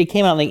 I mean, it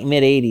came out in the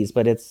mid '80s,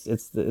 but it's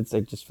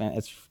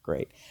it's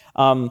great.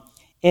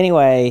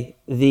 Anyway,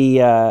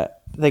 the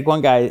like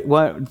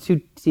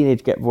two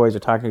teenage boys are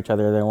talking to each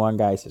other. Then one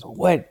guy says,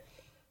 "What?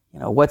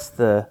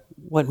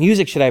 what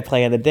music should I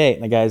play on the date?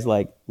 And the guy's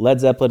like, Led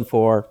Zeppelin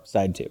 4,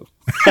 side 2.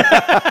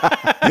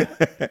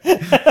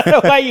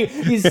 Why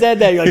you said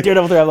that? You're like, dude,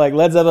 I'm like,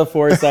 Led Zeppelin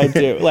 4, side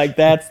 2. Like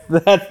that's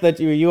that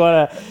you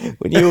want to,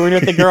 when you were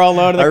with the girl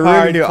alone in the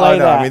car, really play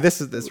that. I mean,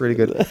 that's really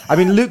good. I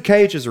mean, Luke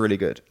Cage is really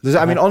good.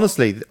 I mean,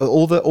 honestly,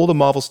 all the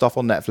Marvel stuff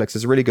on Netflix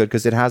is really good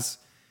because it has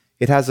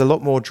a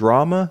lot more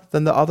drama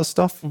than the other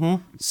stuff.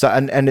 So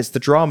and it's the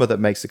drama that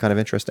makes it kind of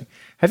interesting.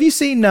 Have you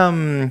seen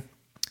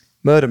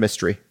Murder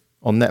Mystery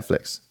on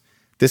Netflix?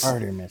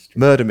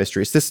 Murder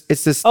Mystery. It's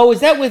this. Oh,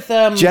 is that with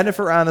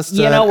Jennifer Aniston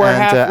we're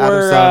and Adam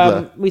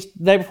Sandler?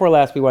 The day before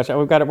last we watched it.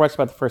 We've got to watch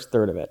about the first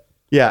third of it.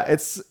 Yeah,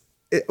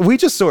 we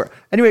just saw it.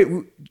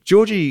 Anyway,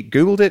 Georgie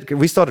Googled it.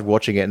 We started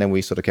watching it and then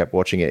we sort of kept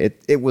watching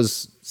it. It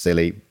was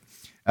silly.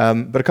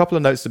 But a couple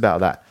of notes about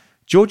that.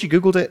 Georgie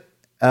Googled it.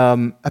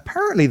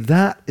 Apparently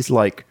that is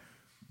like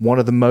one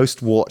of the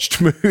most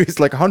watched movies.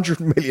 Like 100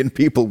 million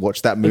people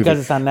watch that movie. Because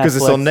it's on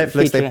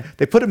Netflix.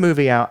 They put a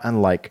movie out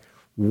and like,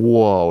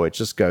 whoa, it's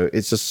just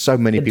so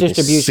many people see it.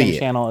 The distribution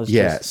channel is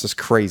it's just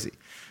crazy.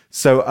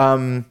 So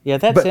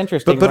that's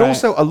interesting. But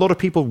also a lot of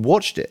people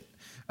watched it.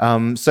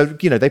 So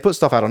they put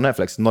stuff out on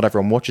Netflix. And not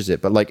everyone watches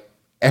it, but like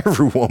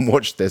everyone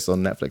watched this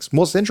on Netflix.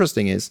 What's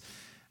interesting is,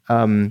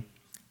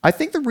 I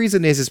think the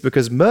reason is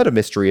because Murder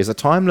Mystery is a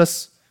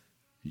timeless.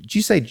 Do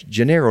you say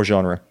genre or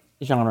genre?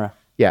 Genre.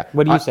 Yeah.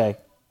 What do you say?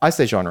 I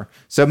say genre.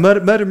 So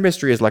murder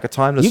mystery is like a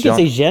timeless. You can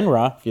say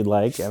genre if you'd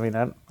like. I mean,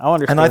 I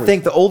understand. And I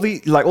think that all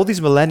these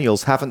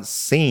millennials haven't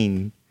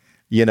seen,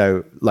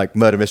 like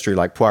murder mystery,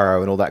 like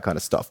Poirot and all that kind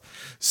of stuff.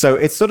 So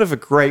it's sort of a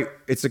great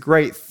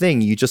thing.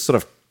 You just sort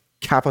of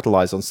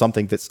capitalize on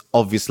something that's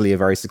obviously a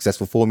very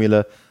successful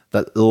formula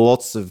that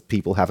lots of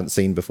people haven't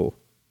seen before.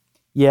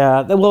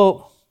 Yeah.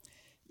 Well.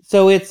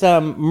 So it's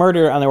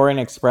Murder on the Orient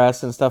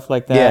Express and stuff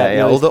like that.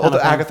 Yeah. All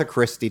the Agatha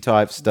Christie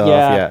type stuff.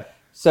 Yeah.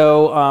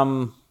 So,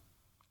 I'm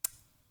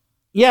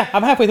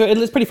halfway through.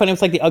 It's pretty funny.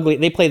 It's like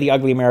they play the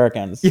ugly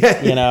Americans.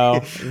 Yeah.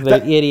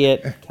 The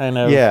idiot kind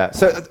of. Yeah.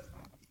 So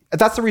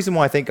that's the reason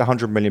why I think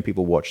 100 million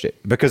people watched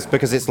it because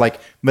it's like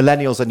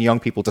millennials and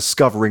young people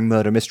discovering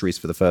murder mysteries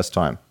for the first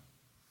time.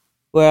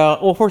 Well,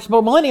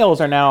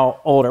 millennials are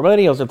now older.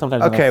 Millennials are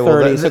sometimes in their 30s.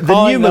 Well, so the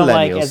calling new them millennials,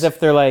 like as if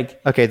they're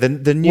like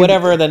the new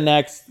whatever the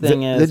next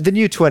thing is. The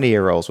new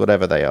 20-year-olds,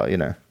 whatever they are, I don't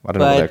know what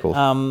they're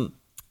called.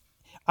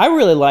 I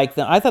really like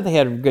them. I thought they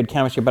had good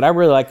chemistry, but I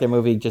really like their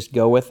movie. Just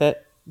Go With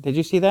It. Did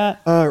you see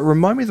that?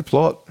 Remind me of the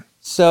plot.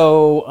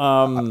 So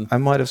I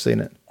might have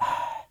seen it.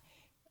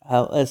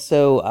 What's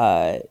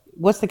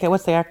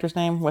the actor's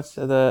name? What's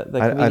the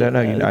I don't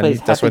know.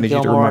 That's why I need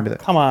you to remind me that.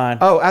 Come on.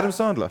 Oh, Adam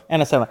Sandler.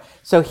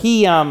 So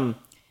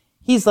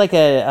he's like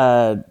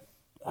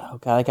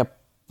like a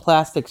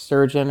plastic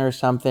surgeon or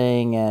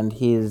something, and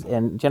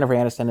Jennifer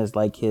Aniston is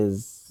like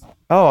his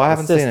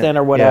assistant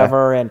or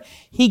whatever, and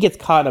he gets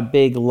caught in a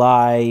big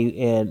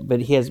lie,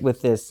 but he has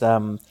with this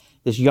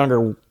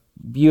younger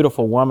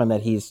beautiful woman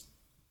that he's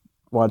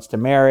wants to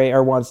marry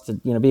or wants to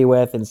be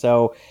with, and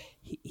so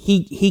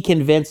he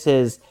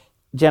convinces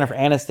Jennifer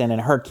Aniston and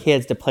her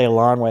kids to play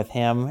along with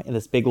him in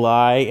this big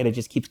lie, and it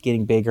just keeps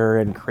getting bigger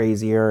and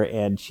crazier,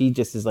 and she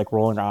just is like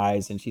rolling her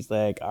eyes, and she's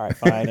like, all right,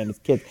 fine, and his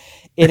kids,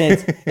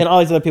 and all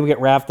these other people get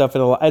wrapped up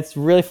in the. It's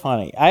really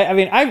funny. I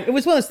mean, it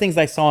was one of those things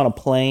I saw on a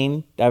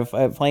plane trip,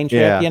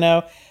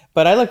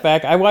 But I look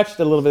back, I watched it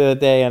a little bit of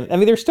the day, and I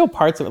mean, there's still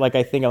parts of it like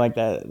I think I like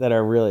that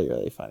are really,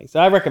 really funny.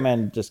 So I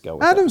recommend just go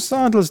with Adam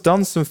Sandler's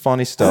done some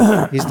funny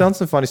stuff. He's done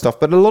some funny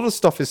stuff, but a lot of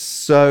stuff is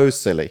so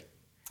silly.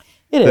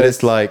 It is.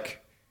 It's like.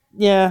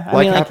 Yeah,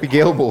 I mean, Happy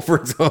Gilmore, for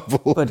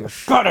example. But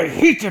gotta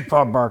hate it,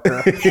 Bob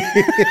Barker.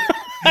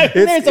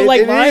 There's some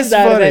lines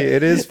out of it.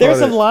 It is. There's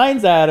some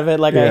lines out of it,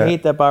 like I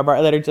hate that Bob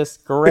Barker, that are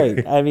just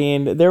great. I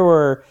mean, there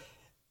were,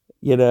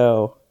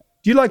 Do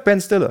you like Ben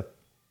Stiller?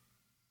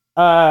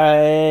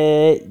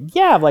 Yeah,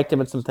 I've liked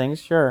him in some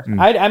things. Sure.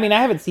 I mean,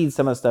 I haven't seen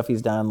some of the stuff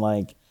he's done.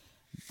 Like,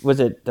 was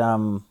it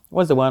what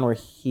was the one where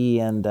he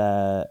and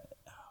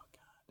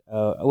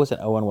was it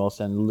Owen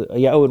Wilson?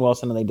 Yeah, Owen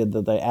Wilson, and they did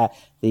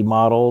the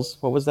models.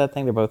 What was that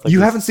thing? They're both like.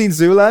 You haven't seen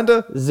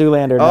Zoolander?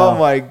 Zoolander. No. Oh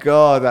my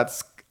god,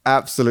 that's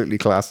absolutely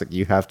classic.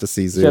 You have to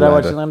see Zoolander. Should I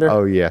watch Zoolander?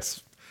 Oh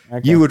yes,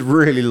 you would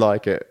really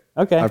like it.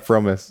 Okay, I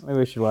promise. Maybe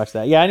we should watch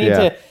that. Yeah, I need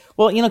to.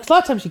 Well, because a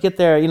lot of times you get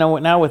there.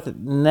 Now with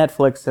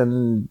Netflix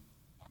and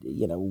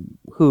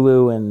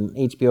Hulu and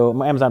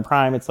HBO, Amazon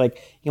Prime, it's like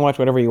you can watch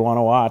whatever you want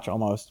to watch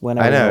almost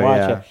whenever you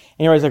watch it. And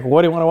you're always like,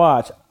 what do you want to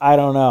watch? I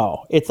don't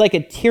know. It's like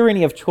a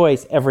tyranny of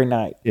choice every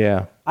night.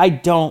 Yeah. I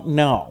don't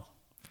know.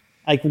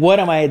 Like, what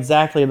am I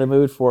exactly in the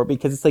mood for?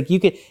 Because it's like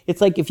it's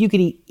like if you could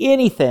eat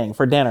anything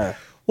for dinner.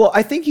 Well,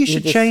 I think you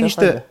should change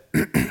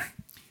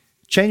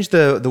change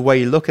the way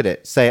you look at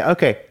it. Say,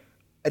 okay,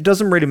 it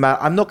doesn't really matter.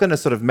 I'm not going to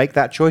sort of make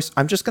that choice.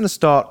 I'm just going to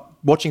start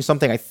watching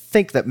something I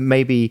think that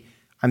maybe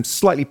I'm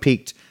slightly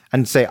piqued,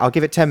 and say, I'll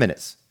give it 10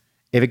 minutes.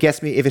 If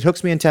it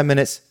hooks me in 10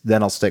 minutes,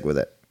 then I'll stick with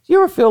it. Do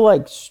you ever feel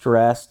like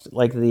stressed,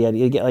 like the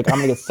idea, you get like I'm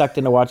gonna get sucked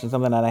into watching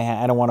something that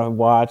I don't want to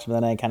watch, but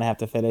then I kind of have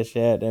to finish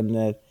it,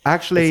 and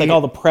Actually, it's like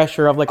all the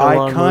pressure of like a I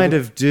long kind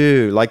movie. of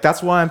do. Like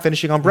that's why I'm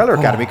finishing Umbrella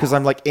Academy because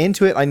I'm like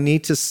into it. I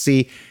need to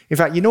see. In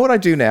fact, you know what I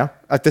do now?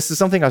 This is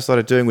something I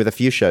started doing with a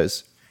few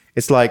shows.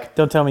 It's like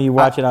Don't tell me you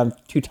watch it on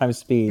 2 times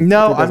speed.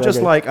 no, 2 I'm times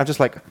just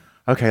like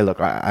okay, look,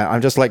 I'm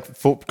just like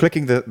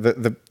clicking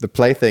the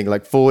play thing,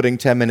 like forwarding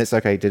 10 minutes.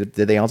 Okay, did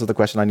they answer the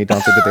question I need to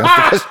answer? Did they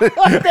answer the question?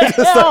 What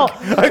the hell?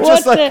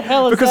 What the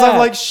hell is because that? I'm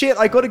like shit.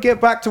 I got to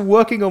get back to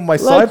working on my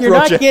Like side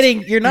project.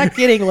 you're not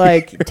getting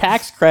like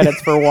tax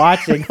credits for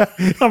watching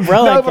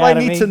Umbrella No, but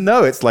Academy. I need to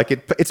know. It's like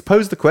it's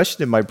posed the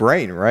question in my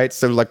brain, right?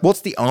 So like,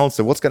 what's the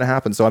answer? What's going to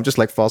happen? So I'm just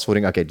like fast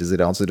forwarding. Okay, does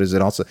it answer? Does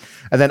it answer?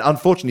 And then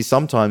unfortunately,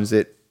 sometimes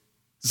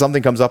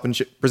something comes up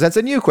and presents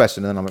a new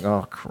question, and then I'm like,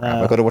 oh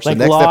crap, I got to watch like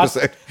the next Lost,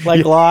 episode.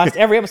 like Lost.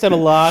 Every episode of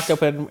Lost,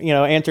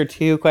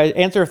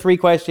 answer 3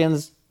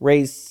 questions,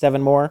 raise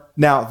 7 more.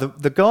 Now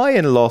the guy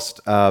in Lost,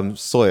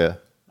 Sawyer,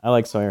 I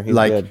like Sawyer. He's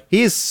like good.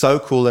 he is so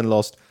cool in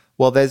Lost.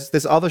 Well, there's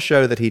this other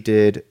show that he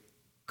did,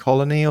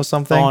 Colony or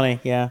something. Colony,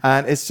 yeah.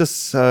 And it's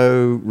just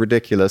so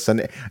ridiculous.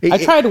 And I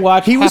tried to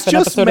watch He half was an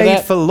just episode of made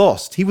that. for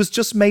Lost. He was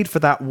just made for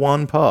that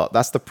one part.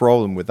 That's the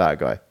problem with that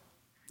guy.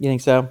 You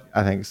think so?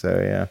 I think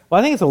so. Yeah. Well,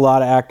 I think it's a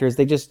lot of actors.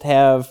 They just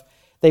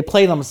they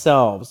play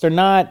themselves. They're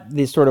not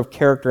these sort of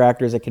character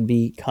actors that can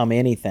become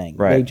anything.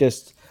 Right.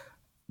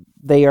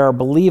 They are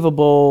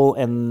believable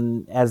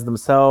and as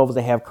themselves.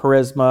 They have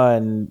charisma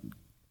and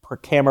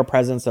camera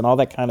presence and all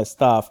that kind of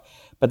stuff.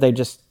 But they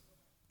just,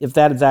 if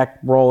that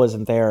exact role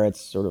isn't there, it's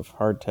sort of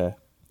hard to.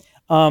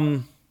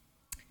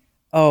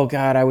 Oh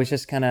God, I was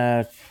just kind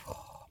of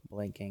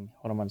blanking.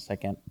 Hold on 1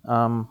 second.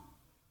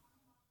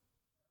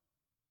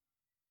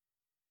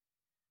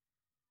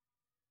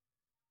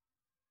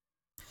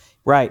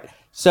 Right.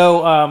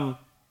 So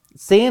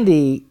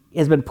Sandy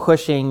has been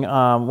pushing.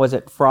 Was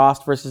it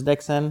Frost versus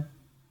Nixon,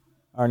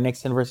 or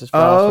Nixon versus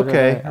Frost? Oh, or whatever?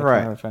 okay, I can't right.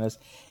 remember which one it is.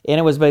 And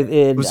it was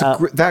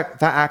That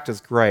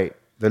actor's great.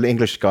 The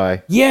English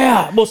guy.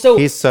 yeah. Well, so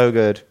He's so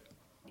good.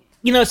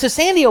 so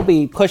Sandy will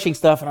be pushing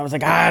stuff, and I was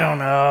like, I don't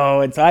know.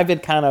 And so I've been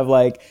kind of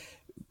like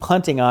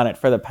punting on it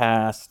for the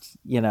past,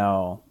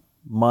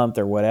 month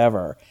or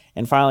whatever.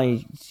 And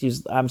finally,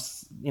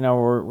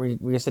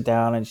 we sit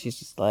down, and she's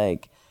just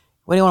like,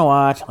 what do you want to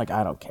watch? I'm like,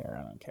 I don't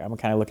care. I'm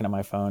kind of looking at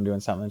my phone doing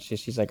something. And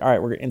she's like, all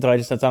right, until I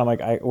just sat down. I'm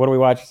like, what do we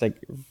watch? She's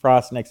like,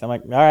 Frost next. I'm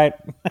like, all right.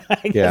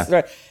 I guess Yeah.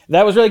 right.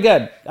 That was really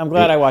good. I'm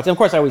glad I watched. And of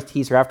course, I always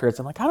tease her afterwards.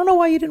 I'm like, I don't know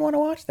why you didn't want to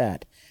watch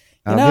that.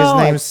 His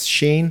name's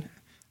Sheen,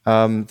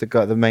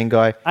 the main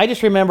guy. I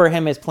just remember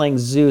him as playing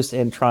Zeus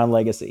in Tron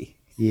Legacy.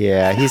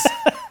 Yeah,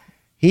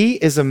 he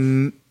is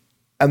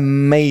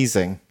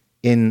amazing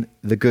in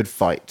The Good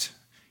Fight.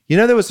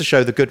 There was a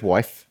show, The Good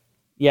Wife.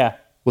 Yeah.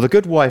 Well, The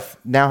Good Wife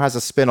now has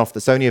a spin-off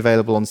that's only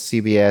available on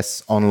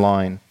CBS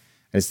Online, and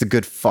it's The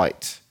Good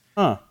Fight.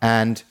 Huh.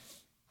 And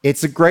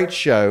it's a great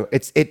show.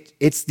 It's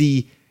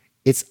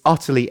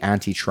utterly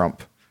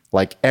anti-Trump.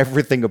 Like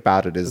everything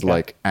about it is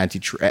like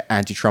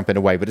anti-Trump in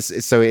a way, but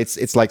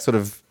it's like sort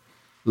of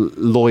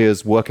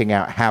lawyers working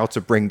out how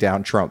to bring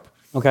down Trump.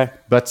 Okay.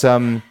 But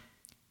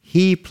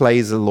he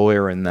plays a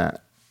lawyer in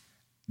that.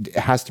 It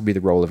has to be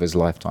the role of his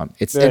lifetime.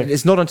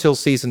 It's not until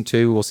season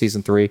 2 or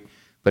season 3.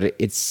 But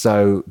it's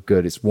so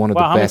good. It's one of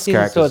the How many best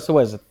seasons? characters. So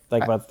was it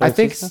like about? I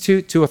think it's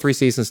two or three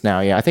seasons now.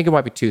 Yeah, I think it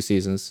might be 2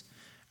 seasons.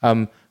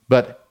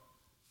 But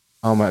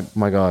oh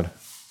my god,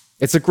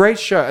 it's a great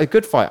show. A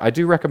Good Fight. I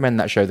do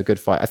recommend that show, The Good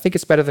Fight. I think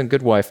it's better than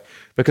Good Wife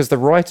because the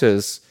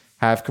writers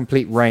have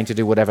complete reign to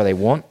do whatever they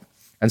want,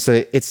 and so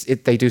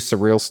they do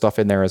surreal stuff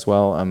in there as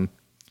well.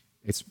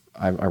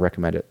 I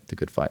recommend it. The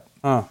Good Fight.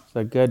 Oh,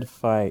 so Good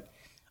Fight.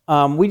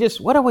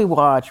 What did we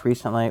watch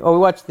recently? Oh, we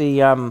watched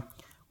the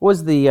what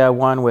was the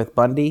one with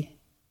Bundy?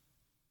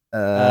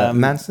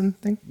 Manson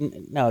thing?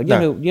 No,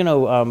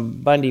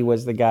 Bundy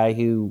was the guy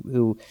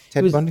who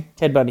Bundy?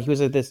 Ted Bundy. He was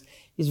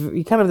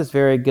he's kind of this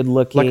very good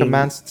looking, Like a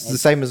Manson. It's the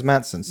same as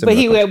Manson. but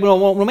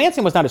similar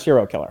Manson was not a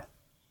serial killer.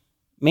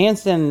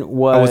 Manson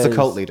was a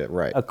cult leader,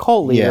 right? A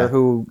cult leader Yeah,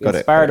 who got it,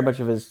 inspired got a bunch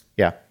of his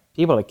Yeah.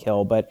 people to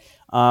kill. But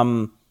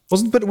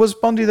Was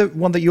Bundy the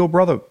one that your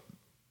brother?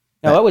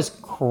 no, it was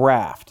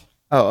Kraft.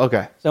 Oh,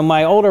 okay. So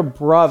my older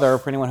brother,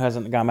 for anyone who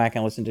hasn't gone back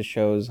and listened to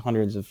shows,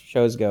 hundreds of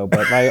shows ago,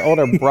 but my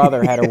older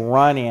brother had a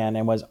run-in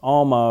and was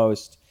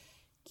almost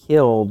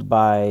killed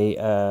by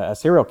a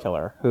serial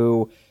killer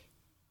who,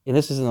 and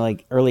this is in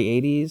like early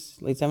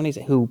 80s, late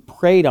 70s, who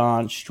preyed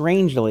on,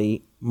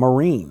 strangely,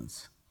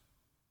 Marines.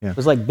 Yeah. It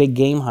was like big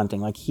game hunting.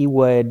 Like he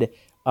would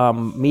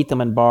meet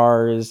them in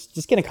bars,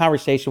 just get a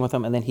conversation with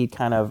them, and then he'd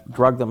kind of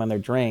drug them in their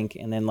drink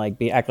and then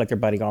like act like their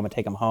buddy, go home and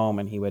take them home,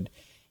 and he would,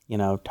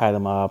 tie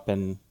them up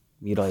and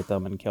mutilate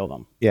them and kill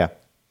them. Yeah.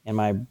 And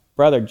my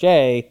brother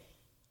Jay,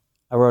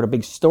 I wrote a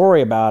big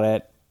story about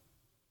it.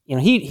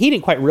 He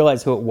didn't quite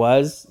realize who it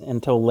was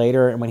until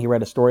later, and when he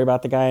read a story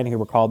about the guy and he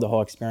recalled the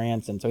whole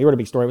experience. And so he wrote a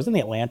big story. It was in the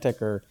Atlantic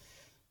or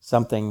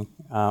something,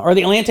 or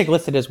the Atlantic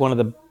listed as one of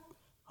the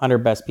 100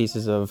 best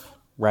pieces of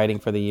writing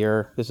for the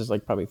year. This is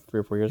like probably 3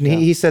 or 4 years And ago.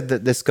 he said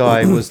that this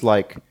guy was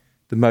like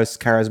the most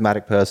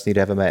charismatic person he'd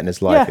ever met in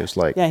his life. It was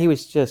like, yeah, he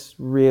was just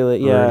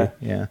really, yeah.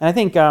 And I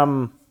think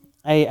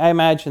I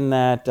imagine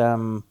that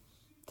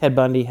Ted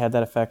Bundy had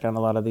that effect on a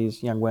lot of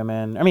these young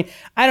women. I mean,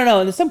 I don't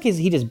know. In some cases,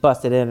 he just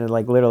busted in and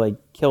like literally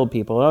killed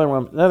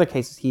people. In other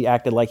cases, he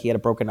acted like he had a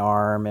broken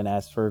arm and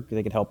asked for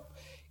they could help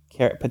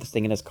put this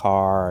thing in his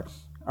car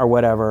or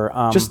whatever.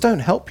 just don't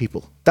help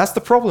people. That's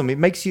the problem. It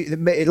makes you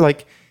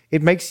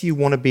it makes you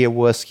want to be a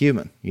worse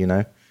human.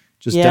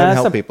 Just don't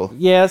help people.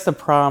 Yeah, that's the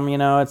problem.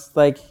 It's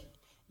like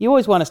you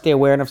always want to stay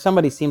aware, and if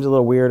somebody seems a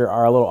little weird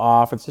or a little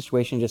off, or the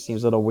situation just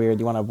seems a little weird,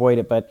 you want to avoid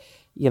it. But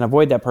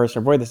avoid that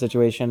person, avoid the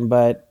situation.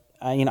 But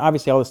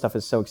obviously, all this stuff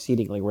is so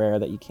exceedingly rare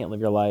that you can't live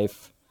your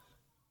life,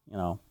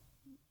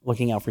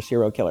 looking out for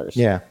serial killers.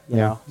 Yeah,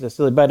 Just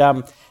silly. But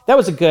that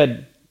was I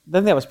think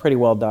that was pretty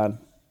well done.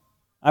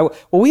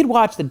 We'd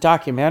watched the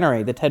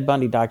documentary, the Ted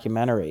Bundy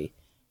documentary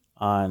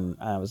on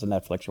it was a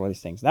Netflix or one of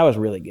these things. That was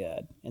really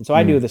good, and so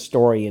I knew the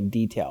story in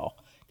detail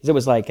because it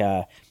was like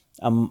a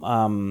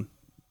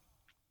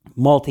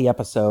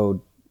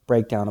multi-episode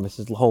breakdown of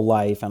his whole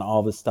life and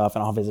all this stuff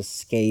and all of his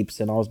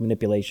escapes and all his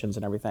manipulations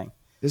and everything.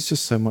 There's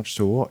just so much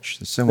to watch.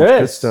 There's so much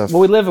good stuff.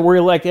 Well,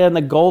 we're like in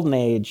the golden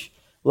age.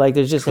 Like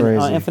there's just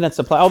an infinite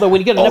supply. Although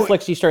when you get on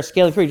Netflix, you start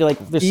scaling through. You're like,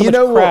 there's so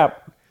much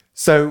crap. What?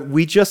 So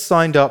we just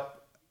signed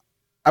up.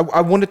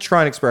 I want to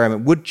try an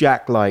experiment. Would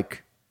Jack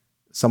like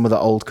some of the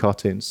old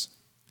cartoons?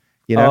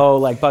 Oh,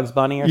 like Bugs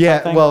Bunny or something?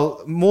 Yeah,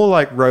 well, more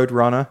like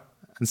Roadrunner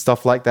and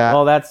stuff like that.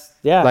 Well, that's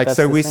like that's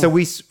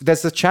we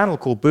there's a channel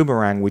called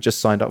Boomerang we just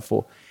signed up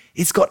for.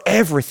 It's got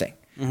everything,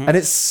 and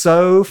it's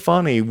so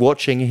funny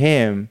watching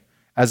him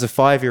as a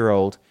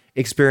 5-year-old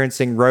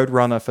experiencing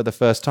Roadrunner for the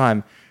first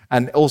time,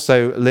 and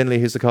also Lindley,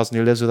 who's the cousin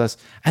who lives with us,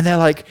 and they're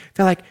like,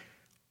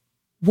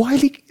 why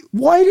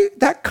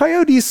that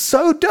coyote is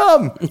so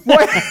dumb?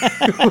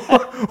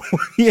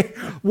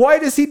 Why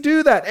does he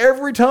do that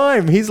every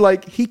time? He's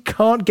like, he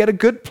can't get a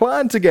good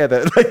plan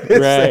together. Like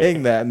they're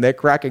saying that, and they're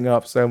cracking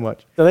up so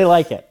much. So they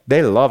like it.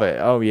 They love it.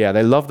 Oh yeah,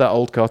 they love that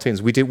old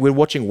cartoons. We're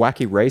watching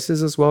Wacky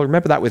Races as well.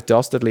 Remember that with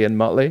Dastardly and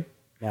Muttley?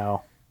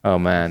 No. Oh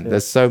man,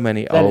 there's so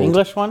many Is that old. an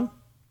English one?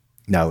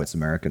 No, it's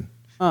American.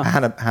 Oh.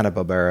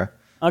 Hanna-Barbera.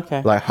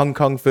 Okay. Like Hong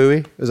Kong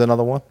Phooey is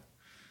another one.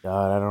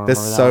 God, I don't There's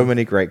remember that so one.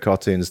 many great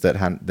cartoons that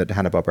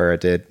Hanna-Barbera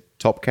did.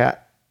 Top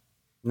Cat.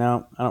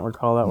 No, I don't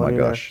recall that one my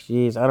either. gosh.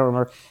 Jeez, I don't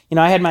remember.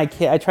 I had my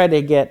kid. I tried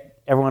to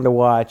get everyone to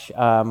watch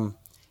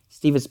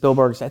Steven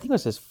Spielberg's. I think it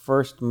was his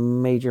first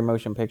major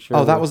motion picture.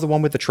 Oh, that was the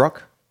one with the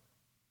truck?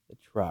 The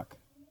Truck.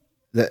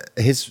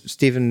 His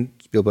Steven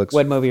Spielberg's.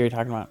 What movie are you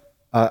talking about?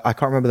 I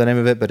can't remember the name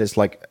of it, but it's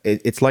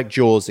like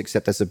Jaws,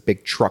 except there's a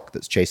big truck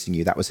that's chasing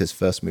you. That was his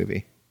first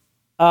movie.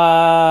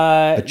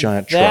 A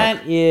giant truck.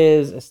 That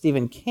is a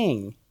Stephen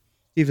King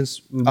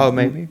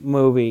Maybe.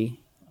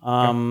 movie.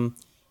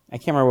 I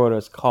can't remember what it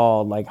was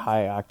called, like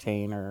High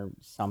Octane or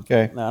something.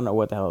 Okay. I don't know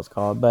what the hell it's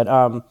called, but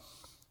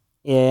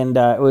it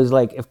was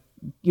like, if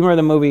you remember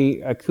the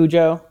movie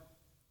Cujo,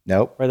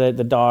 Nope. where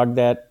the dog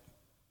that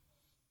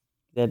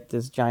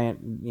this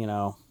giant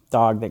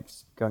dog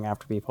that's going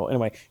after people.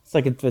 Anyway, it's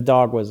like if the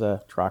dog was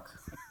a truck.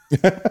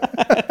 It's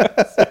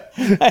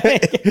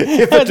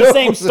the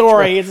same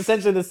story. It's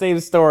essentially the same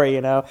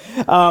story,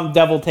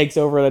 Devil takes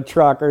over the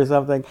truck or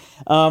something.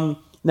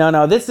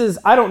 No, this is,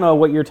 I don't know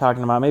what you're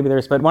talking about. Maybe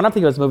there's, but when I'm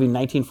thinking of this movie,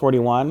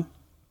 1941.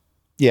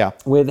 Yeah.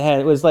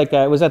 It was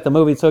at the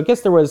movie. So I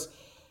guess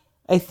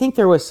I think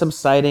there was some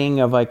sighting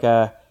of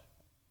a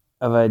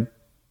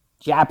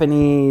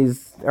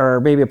Japanese, or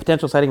maybe a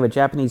potential sighting of a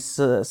Japanese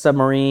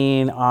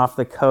submarine off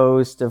the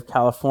coast of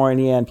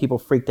California, and people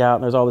freaked out,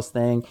 and there's all this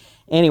thing.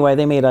 Anyway,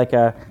 they made like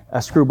a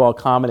screwball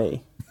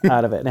comedy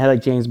out of it, and it had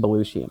like James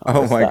Belushi and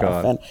all this stuff.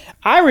 God. And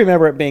I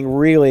remember it being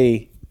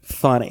really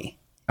funny.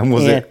 And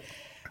was it?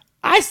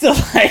 I still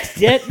liked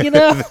it,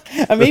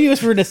 Maybe it was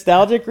for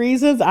nostalgic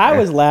reasons. I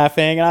was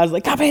laughing, and I was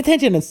like, "God, pay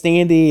attention!" And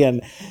Sandy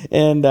and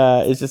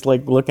it's just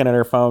like looking at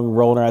her phone,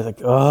 rolling her eyes,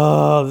 like,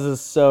 "Oh, this is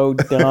so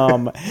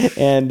dumb."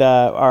 And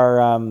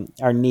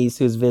our niece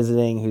who's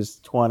visiting, who's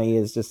 20,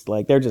 is just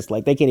like, they're just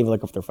like, they can't even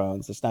look up their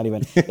phones. It's not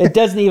even.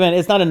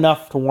 It's not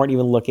enough to warrant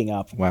even looking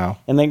up. Wow.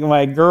 And then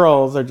my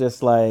girls are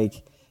just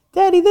like,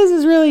 "Daddy, this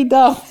is really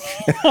dumb."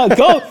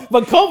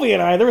 But Colby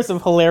and I, there were some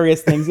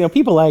hilarious things.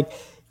 People like,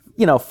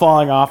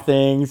 falling off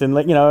things, and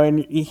and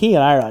he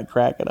and I are like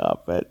cracking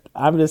up. But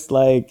I'm just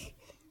like,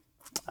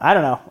 I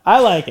don't know. I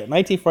like it.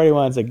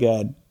 1941 is a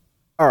good.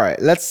 All right,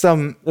 let's Let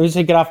me just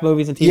get off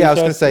movies and TV shows. Yeah, I was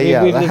going to say,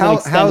 yeah.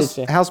 There's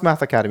an How's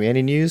Math Academy?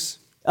 Any news?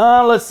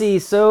 Let's see.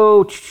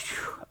 So,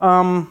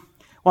 I'm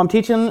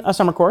teaching a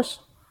summer course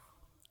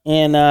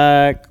in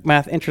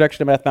Introduction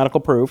to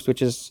Mathematical Proofs,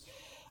 which is,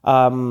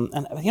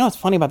 and what's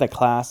funny about that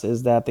class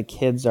is that the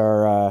kids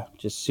are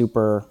just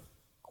super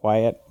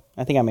quiet.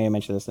 I think I may have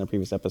mentioned this in a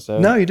previous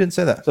episode. No, you didn't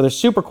say that. So they're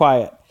super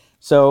quiet.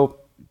 So,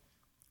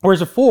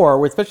 whereas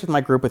before, especially with my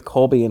group with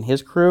Colby and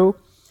his crew,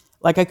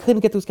 Like I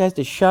couldn't get those guys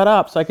to shut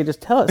up, so I could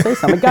just say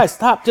something. Guys,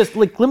 stop! Just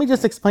like let me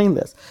just explain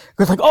this.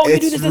 It's like, oh, you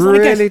do this. It's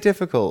really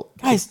difficult.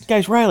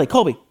 Guys, Riley,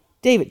 Colby,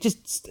 David,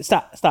 just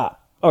stop.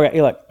 All right,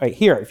 look, right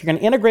here. If you're going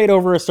to integrate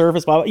over a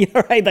surface, blah, blah, you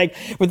know, right? Like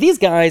with these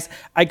guys,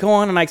 I go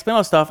on and I explain all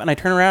this stuff, and I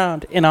turn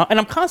around, and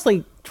I'm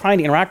constantly trying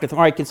to interact with them.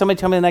 All right, can somebody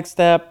tell me the next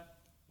step?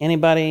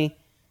 Anybody?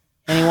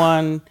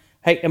 Anyone?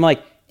 Hey, I'm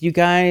like, do you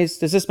guys?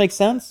 Does this make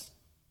sense?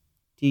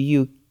 Do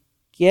you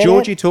get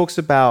Georgie it? talks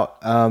about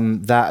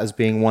that as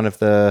being one of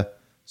the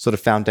sort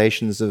of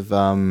foundations of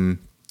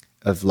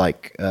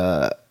like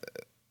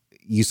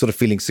you sort of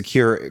feeling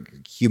secure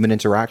human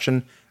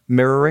interaction.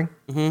 Mirroring.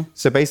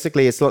 So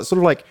basically, it's sort of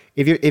like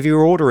if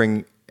you're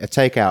ordering a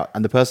takeout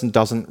and the person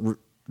doesn't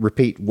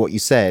repeat what you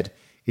said,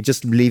 it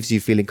just leaves you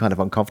feeling kind of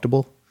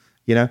uncomfortable,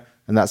 you know.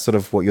 And that's sort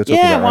of what you're talking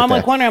about. Yeah, well, right I'm there.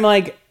 like wondering. I'm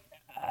like,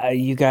 are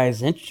you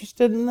guys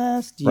interested in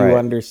this? Do you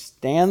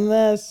understand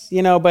this?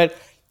 You know, but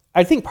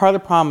I think part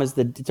of the problem is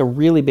that it's a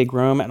really big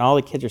room and all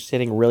the kids are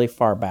sitting really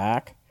far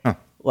back,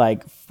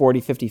 like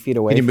 40, 50 feet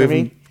away from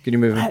me. Can you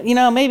move them? You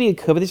know, maybe it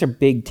could, but these are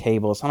big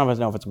tables. I don't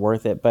know if it's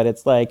worth it, but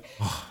it's like,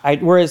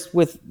 whereas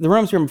with the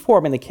rooms here before,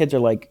 I mean, the kids are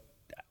like,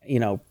 you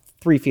know,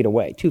 3 feet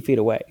away, 2 feet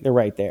away. They're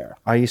right there.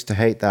 I used to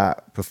hate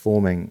that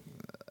performing,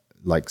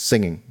 like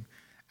singing,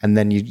 and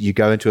then you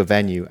go into a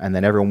venue and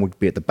then everyone would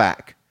be at the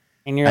back.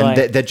 And you're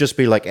like, there'd just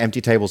be like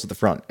empty tables at the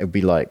front. It'd be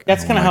like,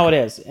 that's kind of how it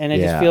is. And it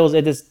just feels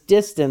that this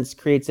distance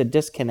creates a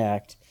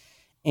disconnect.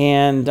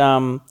 And I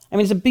mean,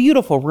 it's a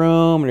beautiful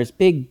room and there's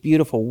big,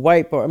 beautiful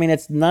whiteboard. I mean,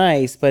 it's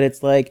nice, but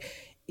it's like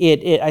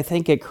I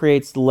think it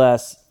creates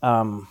less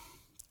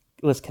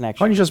connection. Why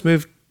don't you just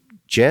move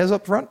chairs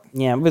up front?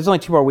 Yeah, but it's only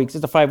 2 more weeks.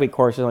 It's a 5-week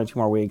course. It's only 2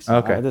 more weeks.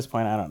 Okay. At this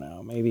point, I don't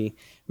know. Maybe,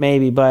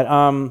 but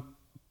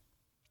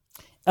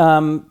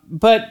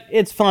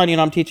it's fun. You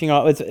know, I'm teaching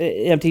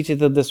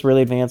this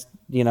really advanced,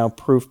 you know,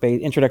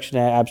 proof-based introduction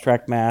to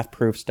abstract math,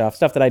 proof stuff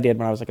that I did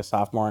when I was like a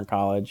sophomore in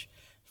college.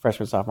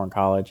 Sophomore in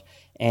college.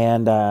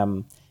 And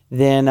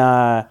then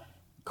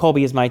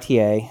Colby is my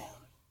TA.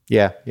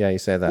 Yeah, you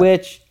say that.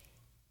 Which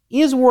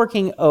is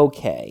working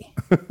okay.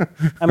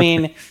 I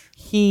mean,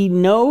 he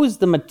knows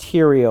the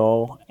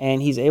material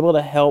and he's able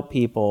to help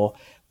people,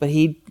 but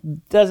he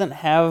doesn't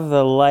have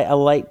a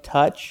light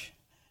touch.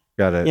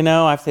 Got it. You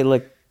know, I have to say,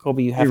 look,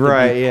 Colby, you have to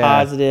be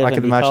positive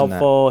and be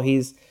helpful.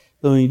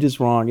 You're just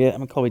wrong. Yeah, I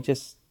mean, Colby,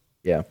 just...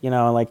 Yeah. You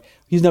know, like,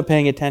 he's not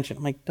paying attention.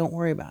 I'm like, don't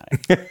worry about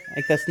it.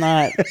 Like, that's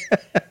not,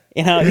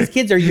 you know, these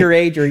kids are your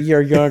age or you're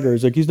younger.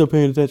 It's like, he's not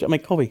paying attention. I'm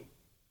like, Colby,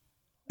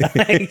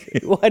 like,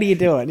 what are you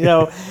doing? You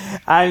know,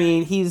 I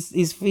mean, he's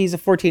a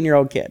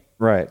 14-year-old kid.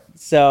 Right.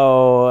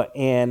 So,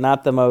 and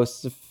not the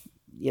most,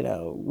 you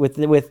know, with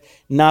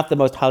not the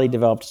most highly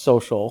developed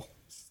social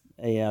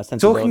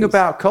sensibilities. Talking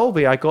about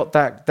Colby, I got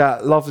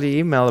that lovely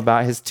email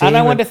about his team. And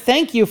I want to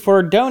thank you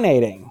for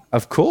donating.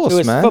 Of course, to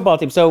his man. football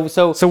team. So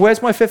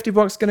where's my $50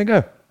 going to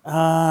go?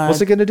 What's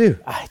it going to do?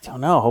 I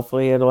don't know.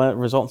 Hopefully, it'll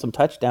result in some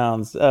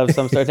touchdowns of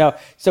some sort. Now,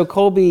 so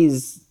Colby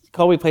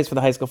plays for the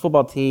high school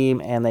football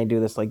team, and they do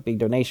this like big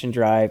donation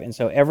drive. And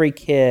so every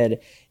kid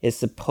is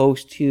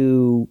supposed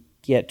to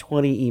get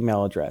 20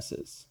 email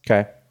addresses.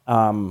 Okay.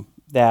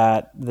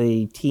 That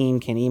the team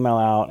can email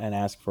out and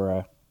ask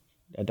for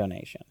a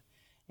donation.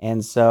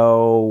 And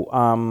so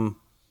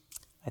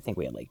I think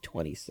we had like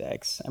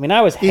 26. I mean,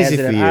 I was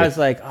hesitant. I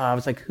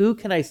was like, who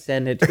can I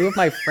send it to? Who of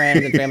my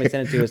friends and family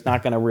send it to is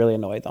not going to really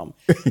annoy them?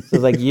 So it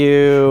was like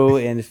you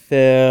and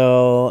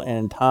Phil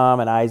and Tom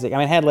and Isaac. I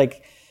mean, I had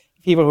like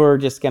people who are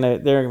just they're going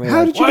to be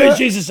like, why is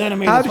Jesus sending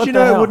me this? How did you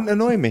know it wouldn't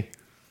annoy me?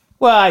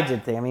 Well, I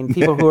did think. I mean,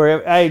 people who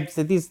are, I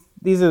said these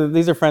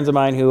are friends of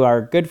mine who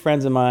are good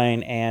friends of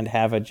mine and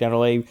have a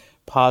generally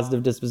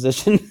positive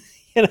disposition.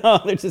 You know,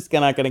 they're just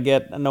not going to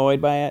get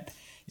annoyed by it.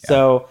 Yeah.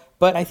 So,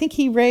 but I think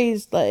he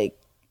raised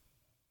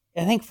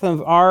I think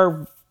from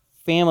our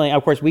family,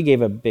 of course, Sandy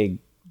gave a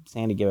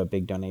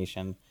big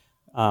donation,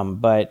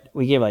 but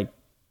we gave it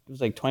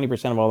was like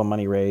 20% of all the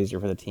money raised or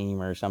for the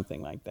team or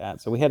something like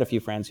that. So we had a few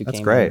friends who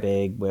came in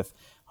big with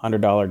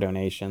 $100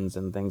 donations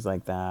and things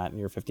like that. And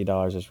your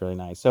 $50 is really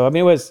nice. So I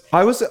mean, it was.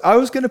 I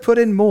was going to put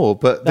in more,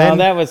 but then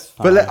that was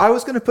fine. But I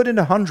was going to put in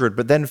 100,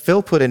 but then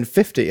Phil put in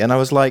 50, and I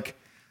was like,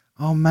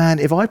 oh man,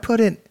 if I put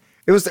in.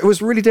 It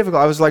was really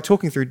difficult. I was like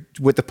talking through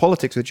with the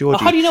politics with Georgie.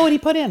 Well, how do you know what he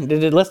put in?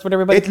 Did it list what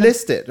everybody? It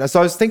listed.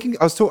 So I was thinking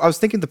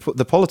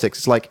the politics.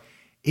 It's like,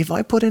 if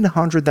I put in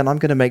 100, then I'm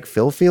going to make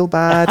Phil feel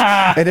bad.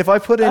 And if I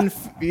put in,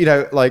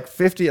 like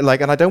 50, and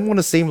I don't want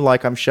to seem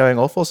like I'm showing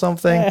off or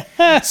something.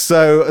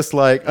 So it's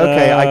like,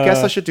 okay, I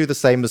guess I should do the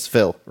same as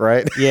Phil,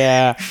 right?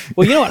 Yeah.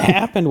 Well, you know what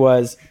happened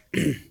was,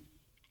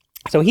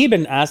 so he'd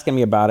been asking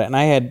me about it, and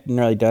I hadn't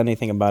really done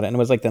anything about it. And it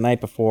was like the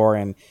night before,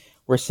 and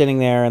we're sitting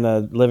there in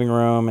the living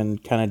room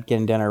and kind of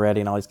getting dinner ready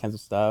and all these kinds of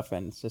stuff.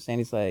 And so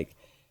Sandy's like,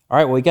 all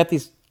right, well, we got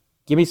these,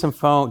 give me some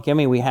phone.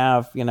 We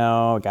have,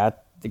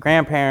 got the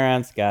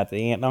grandparents, got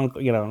the aunt and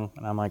uncle,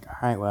 and I'm like, all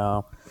right,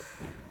 well,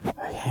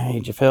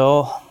 hey,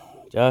 Phil,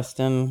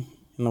 Justin,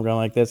 and I'm going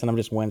like this. And I'm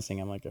just wincing.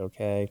 I'm like,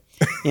 okay,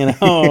 who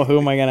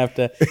am I going to have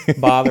to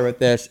bother with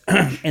this?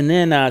 And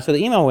then, so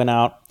the email went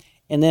out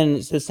And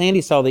then so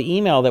Sandy saw the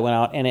email that went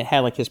out, and it had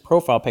like his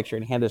profile picture,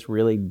 and he had this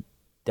really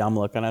dumb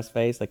look on his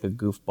face, like a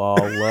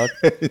goofball look.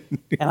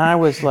 And I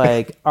was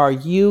like, are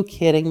you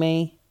kidding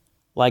me?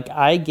 Like,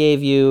 I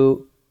gave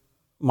you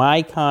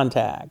my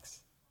contacts,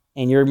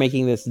 and you're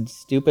making this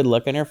stupid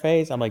look on your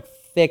face? I'm like,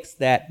 fix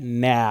that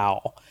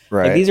now.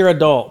 Right. Like, these are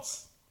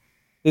adults.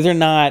 These are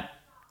not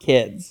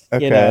kids.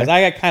 Okay. You know, and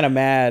I got kind of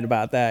mad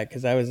about that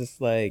because I was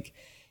just like,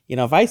 you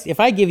know, if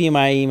I give you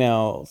my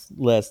email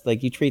list,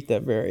 like, you treat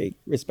that very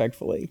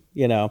respectfully,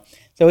 you know.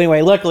 So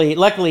anyway, luckily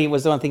it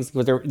was one of the things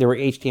because there were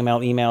HTML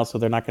emails, so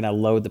they're not going to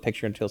load the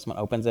picture until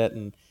someone opens it,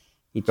 and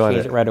you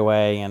change it right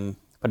away and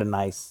put a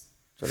nice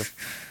sort of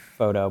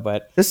photo.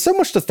 But there's so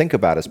much to think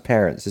about as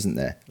parents, isn't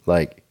there?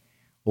 Like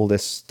all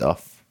this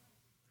stuff.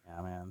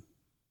 Yeah, man,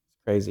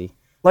 it's crazy.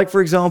 Like, for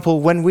example,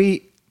 when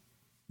we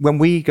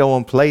go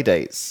on play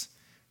dates,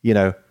 you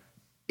know,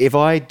 if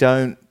I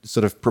don't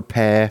sort of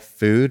prepare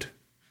food,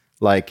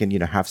 like, and, you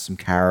know, have some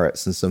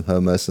carrots and some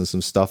hummus and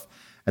some stuff,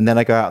 and then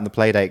I go out on the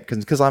play date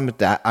because I'm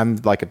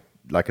like a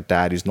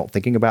dad who's not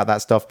thinking about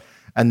that stuff,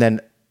 and then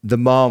the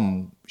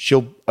mom,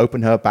 she'll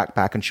open her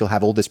backpack and she'll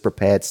have all this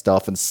prepared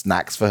stuff and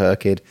snacks for her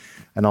kid,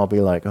 and I'll be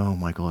like, oh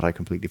my God, I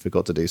completely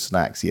forgot to do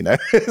snacks, you know.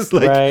 It's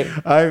like, right.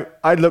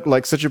 I look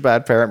like such a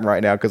bad parent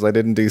right now because I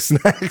didn't do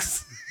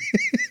snacks.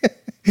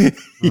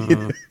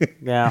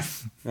 Yeah.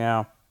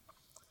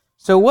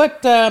 So what,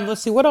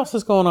 let's see, what else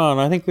is going on?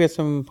 I think we have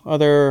some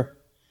other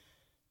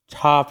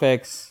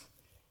topics.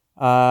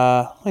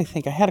 Let me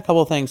think. I had a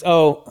couple of things.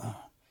 Oh,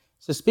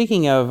 so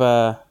speaking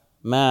of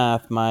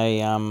math,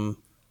 our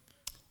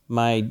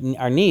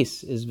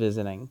niece is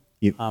visiting.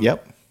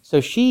 Yep.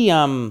 So she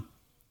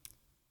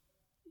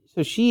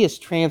is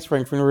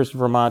transferring from University of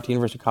Vermont to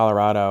University of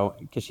Colorado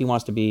because she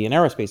wants to be an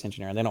aerospace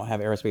engineer, and they don't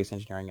have aerospace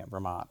engineering at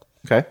Vermont.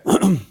 Okay.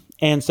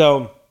 And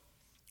so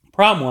the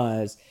problem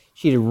was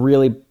she did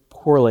really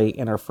poorly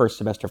in her first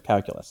semester of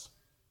calculus.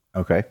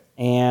 Okay.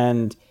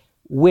 And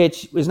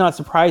which was not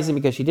surprising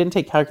because she didn't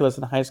take calculus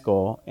in high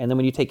school. And then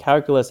when you take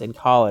calculus in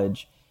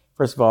college,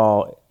 first of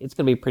all, it's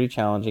going to be a pretty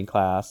challenging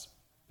class,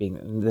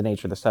 being the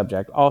nature of the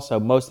subject.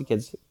 Also, most of the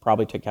kids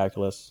probably took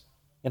calculus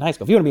in high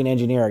school. If you want to be an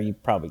engineer, you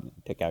probably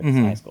took calculus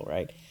in high school,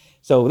 right?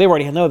 So they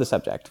already know the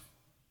subject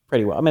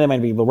pretty well. I mean, they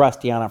might be a little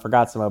rusty on it,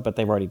 forgot some of it, but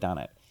they've already done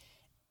it.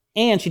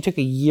 And she took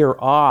a year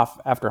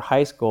off after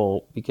high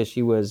school because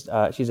she's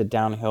a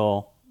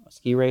downhill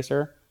ski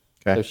racer.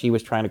 Okay. So she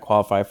was trying to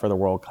qualify for the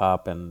World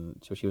Cup, and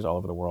so she was all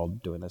over the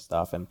world doing this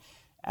stuff. And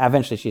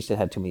eventually she still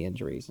had too many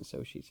injuries, and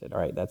so she said, all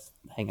right, it's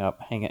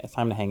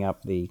time to hang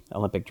up the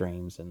Olympic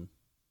dreams and,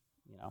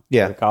 you know,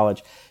 go to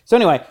college. So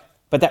anyway,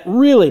 but that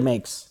really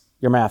makes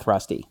your math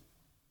rusty.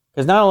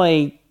 Because not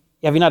only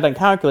have you not done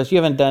calculus, you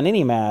haven't done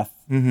any math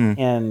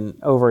in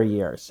over a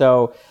year.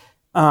 So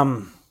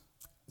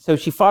so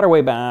she fought her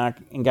way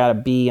back and got a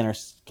B in her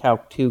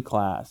Calc 2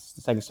 class,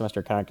 the second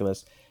semester of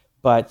calculus,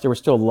 but there were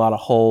still a lot of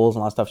holes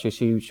and a lot of stuff.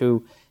 She's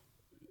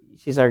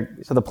like,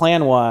 so the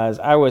plan was,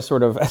 I was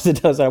sort of, as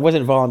it does, I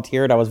wasn't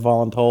volunteered, I was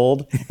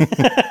voluntold.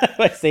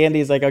 But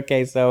Sandy's like,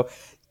 okay, so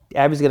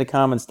Abby's going to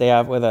come and stay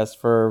out with us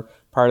for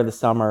part of the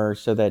summer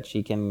so that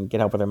she can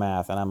get help with her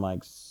math. And I'm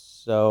like,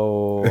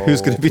 so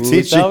who's going to be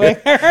teaching her?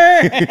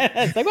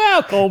 It's like,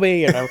 well,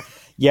 Colby. And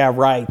yeah,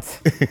 right.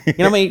 You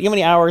know how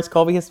many hours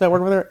Colby has spent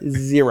working with her?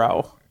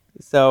 0.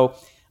 So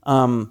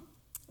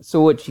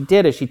what she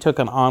did is she took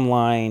an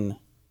online,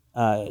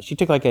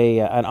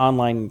 an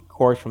online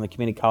course from the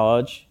community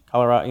college,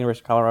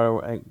 University of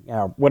Colorado,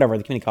 whatever,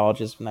 the community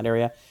colleges from that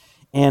area.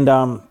 And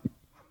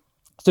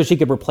so she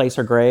could replace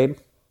her grade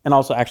and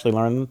also actually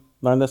learn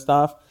this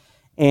stuff.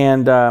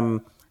 And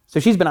so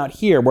she's been out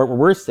here where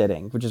we're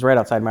sitting, which is right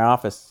outside my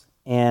office.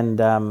 And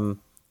so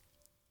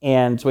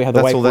we have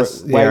the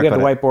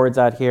whiteboards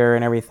out here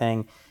and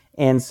everything.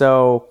 And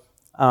so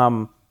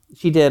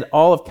she did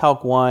all of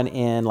Calc 1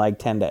 in like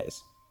 10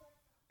 days.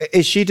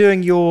 Is she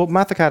doing your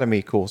Math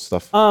Academy course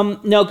stuff?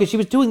 No, because she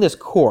was doing this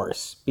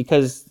course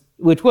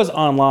which was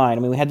online.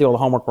 I mean, we had to do all the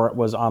homework where it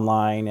was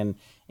online,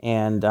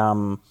 and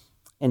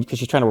because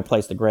she's trying to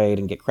replace the grade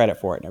and get credit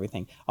for it and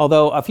everything.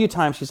 Although a few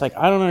times she's like,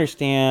 I don't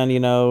understand,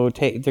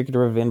 take the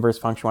derivative inverse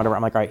function, whatever.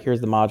 I'm like, all right,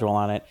 here's the module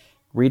on it.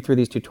 Read through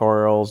these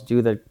tutorials,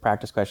 do the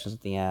practice questions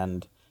at the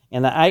end.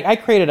 And I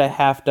created a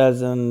half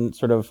dozen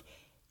sort of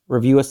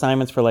review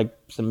assignments for like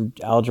some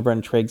algebra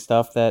and trig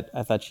stuff that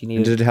I thought she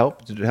needed. Did it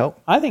help?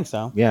 I think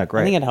so. Yeah,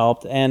 great. I think it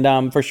helped.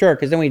 And for sure,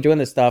 because then we were doing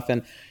this stuff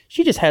and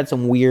she just had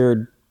some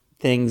weird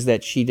things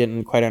that she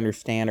didn't quite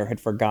understand or had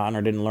forgotten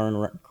or didn't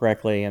learn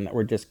correctly and that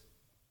were just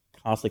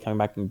constantly coming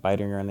back and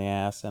biting her in the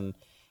ass. And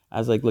I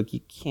was like, look, you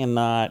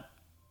cannot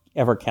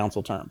ever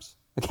cancel terms.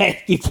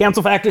 Okay, you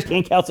cancel factors,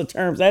 can't cancel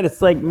terms. That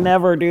is like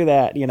never do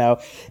that,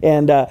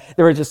 And there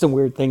were just some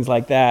weird things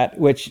like that,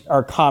 which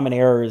are common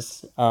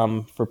errors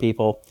for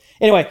people.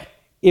 Anyway,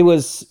 it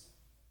was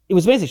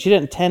amazing. She did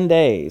it in 10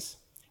 days,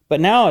 but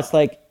now it's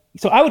like,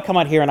 so I would come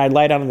out here and I'd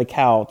lie down on the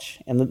couch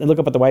and look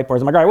up at the whiteboards.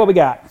 I'm like, all right, what we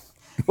got?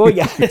 Well,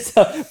 yeah.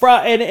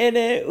 And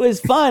it was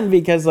fun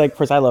because, like, of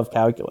course, I love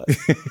calculus.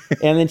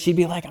 And then she'd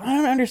be like, I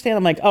don't understand.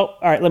 I'm like, oh, all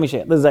right, let me show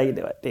you. This is how you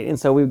do it. And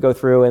so we would go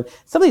through, and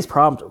some of these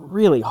problems were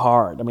really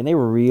hard. I mean, they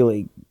were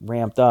really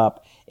ramped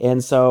up.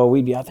 And so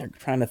we'd be out there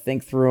trying to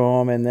think through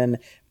them. And then,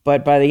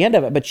 but by the end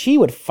of it, but she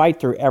would fight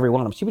through every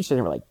one of them. She would sit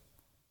there like,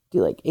 do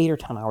like 8 or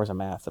 10 hours of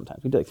math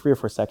sometimes. We did like 3 or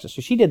 4 sections.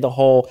 So she did the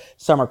whole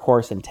summer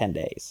course in 10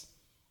 days.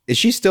 Is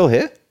she still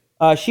here?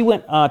 She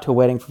went to a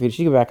wedding for Peter.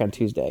 She got back on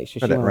Tuesday. So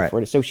she went right.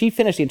 for it. So she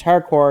finished the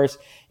entire course,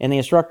 and the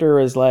instructor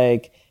was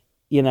like,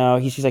 you know,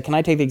 she's like, can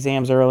I take the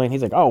exams early? And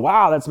he's like, oh,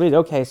 wow, that's amazing.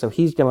 Okay, so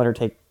he's going to let her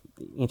take,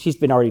 and she's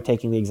been already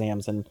taking the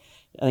exams, and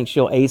I think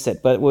she'll ace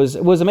it. But it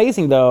was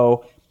amazing,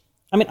 though.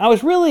 I mean, I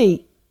was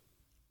really,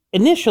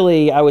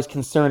 initially, I was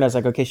concerned. I was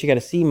like, okay, she got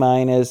a C-,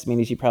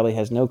 meaning she probably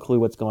has no clue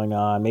what's going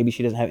on. Maybe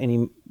she doesn't have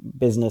any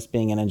business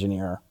being an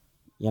engineer,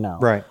 you know.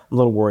 Right. I'm a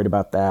little worried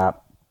about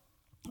that.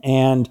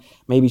 And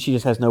maybe she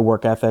just has no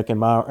work ethic,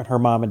 and her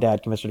mom and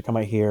dad convinced her to come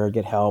out here,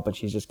 get help, and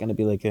she's just going to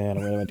be like, what am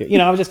I going to do? You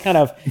know, I was just kind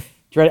of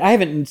dreading. I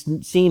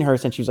haven't seen her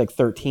since she was like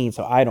 13,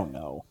 so I don't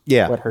know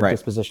what her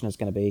disposition is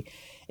going to be.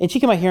 And she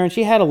came out here, and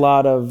she had a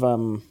lot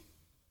of,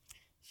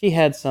 she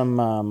had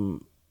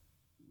some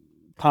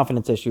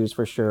confidence issues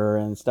for sure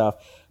and stuff.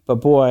 But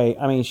boy,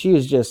 I mean, she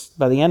was just,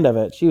 by the end of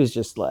it, she was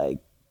just like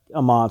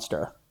a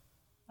monster.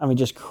 I mean,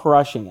 just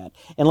crushing it.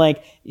 And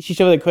like, she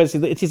showed me the quiz.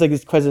 She's like,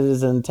 these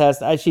quizzes and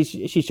tests.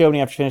 She showed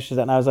me after she finished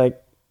that, and I was like,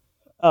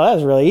 oh, that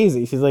was really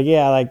easy. She's like,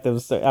 yeah, like, there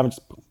was, I'm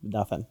just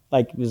nothing.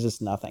 Like, it was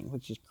just nothing.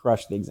 Like, she just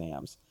crushed the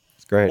exams.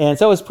 It's great. And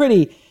so it was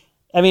pretty,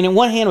 I mean, in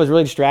one hand, it was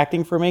really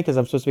distracting for me because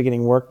I'm supposed to be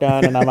getting work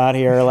done, and I'm out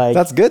here like.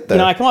 That's good, though. You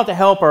know, I come out to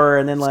help her,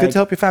 and then it's like. good to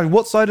help your family.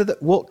 What side of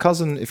what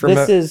cousin? If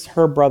this is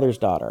her brother's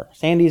daughter,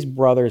 Sandy's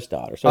brother's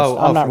daughter. So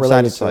I'm not from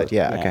related side to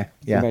to her. side. Yeah, okay.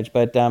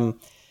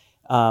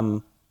 Yeah.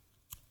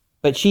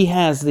 But she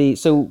has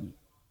so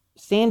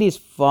Sandy's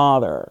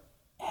father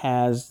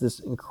has this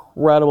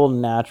incredible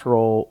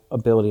natural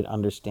ability to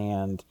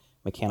understand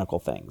mechanical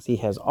things. He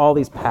has all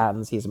these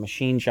patents. He has a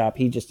machine shop.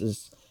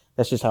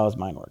 That's just how his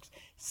mind works.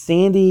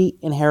 Sandy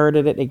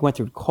inherited it. It went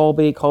through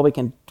Colby. Colby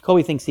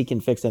thinks he can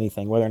fix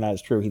anything, whether or not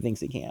it's true. He thinks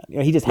he can. You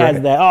know, he just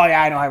has that. Oh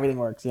yeah, I know how everything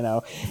works. You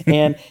know,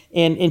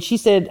 and she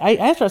said, I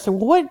asked her. I said,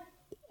 well, what?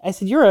 I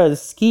said, you're a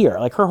skier.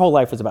 Like, her whole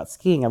life was about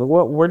skiing. I mean,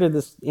 where did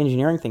this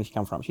engineering thing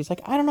come from? She's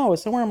like, I don't know. It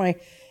was somewhere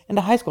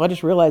into high school. I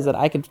just realized that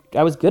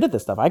I was good at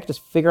this stuff. I could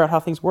just figure out how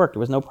things worked. It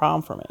was no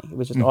problem for me. It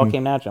was just all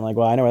came natural. I'm like,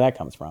 well, I know where that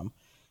comes from.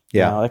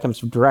 Yeah. You know, that comes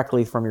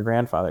directly from your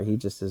grandfather. He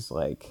just is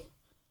like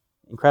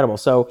incredible.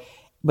 So,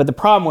 but the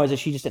problem was that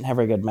she just didn't have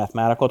very good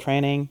mathematical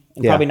training,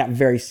 and probably not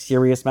very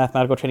serious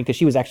mathematical training, because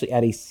she was actually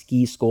at a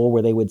ski school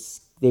where they would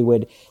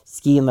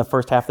ski in the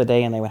first half of the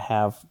day, and they would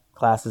have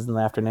classes in the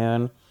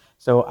afternoon.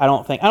 So I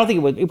don't think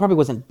it probably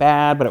wasn't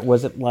bad, but it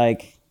wasn't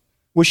like.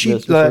 Was she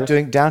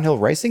doing downhill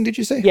racing, did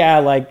you say? Yeah,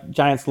 like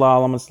giant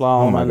slalom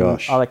and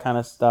gosh. all that kind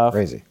of stuff.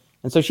 Crazy.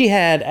 And so she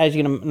had, as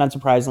you know, not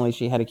surprisingly,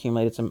 she had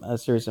accumulated a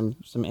series of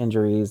some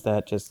injuries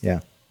that just. Yeah.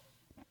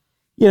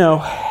 You know,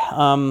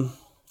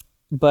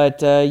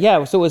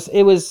 yeah. So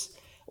it was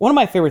one of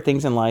my favorite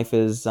things in life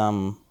is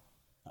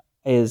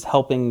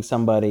helping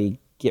somebody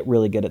get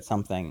really good at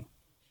something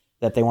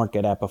that they weren't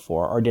good at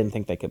before or didn't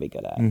think they could be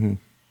good at,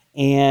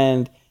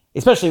 and.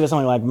 Especially with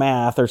something like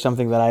math or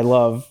something that I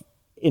love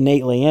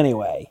innately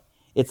anyway.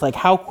 It's like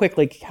so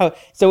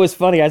it was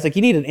funny. I was like,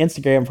 you need an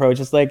Instagram approach.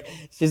 It's like,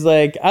 she's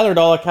like, I learned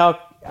all of Calc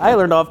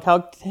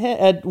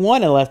at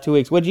 1 in the last 2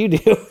 weeks. What'd you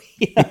do?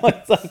 You know,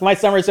 it's like my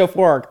summer so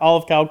far, all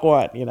of Calc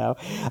 1, you know.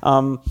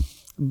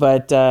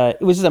 But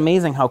it was just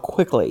amazing how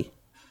quickly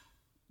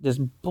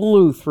just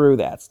blew through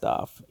that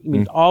stuff. I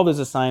mean, all those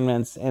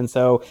assignments. And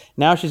so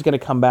now she's going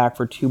to come back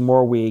for 2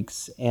 more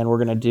weeks, and we're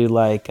going to do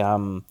like,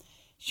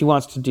 she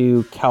wants to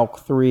do Calc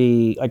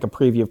 3, like a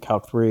preview of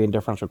Calc 3 and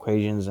differential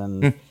equations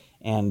and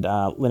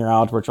linear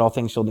algebra, which are all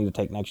things she'll need to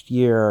take next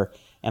year.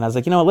 And I was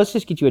like, let's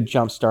just get you a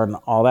jump start on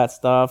all that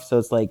stuff. So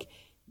it's like,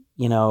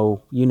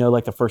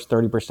 like the first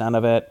 30%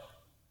 of it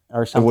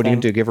or something. So what do you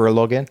do? Give her a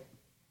login?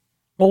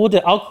 Well,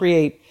 I'll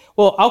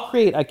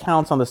create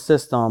accounts on the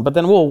system, but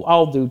then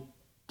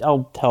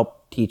I'll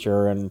help teach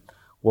her and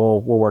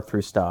we'll work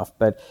through stuff.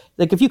 But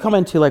like, if you come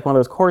into like one of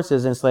those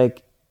courses and it's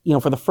like,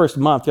 for the first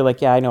month, you're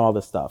like, yeah, I know all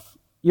this stuff.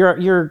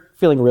 You're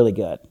feeling really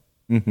good,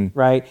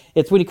 right?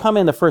 It's when you come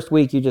in the first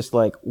week, you just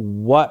like,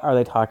 what are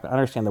they talking about? I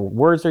understand the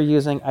words they're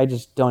using. I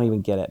just don't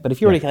even get it. But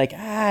if you're already like,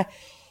 and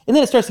then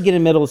it starts to get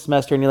in the middle of the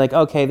semester and you're like,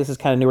 okay, this is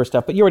kind of newer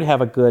stuff, but you already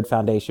have a good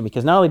foundation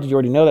because not only did you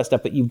already know that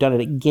stuff, but you've done it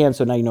again,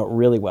 so now you know it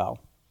really well.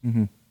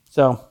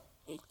 So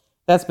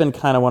that's been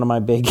kind of one of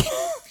my big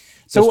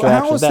So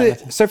how was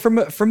it? So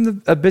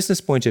from a business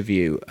point of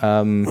view,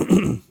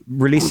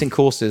 releasing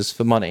courses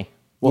for money,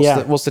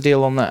 what's the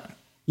deal on that?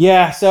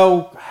 Yeah,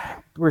 so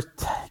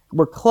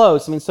we're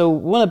close. I mean, so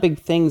one of the big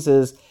things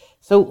is,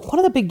 one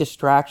of the big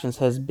distractions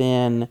has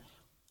been,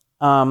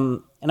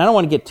 and I don't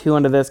want to get too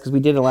into this because we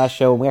did the last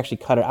show and we actually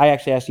cut it. I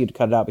actually asked you to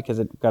cut it out because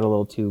it got a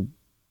little too,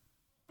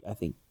 I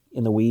think,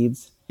 in the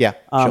weeds. Yeah,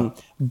 sure.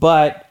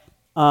 But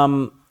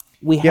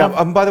we Yeah.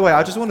 have. By the way,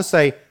 I just want to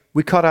say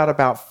we cut out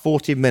about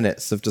 40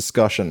 minutes of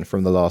discussion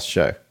from the last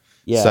show.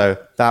 Yeah. So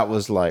that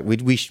was like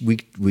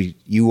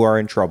you are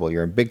in trouble.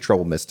 You're in big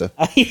trouble, mister.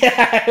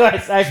 Yeah,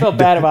 I felt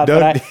bad about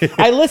it. But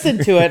I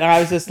listened to it and I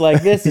was just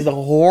like, this is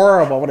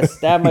horrible. I want to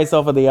stab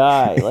myself in the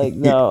eye. Like,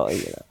 no.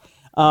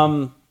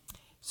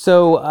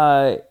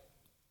 So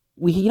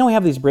we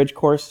have these bridge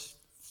course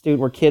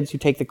where kids who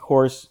take the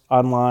course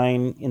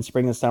online in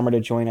spring and summer to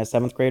join as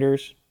 7th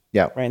graders.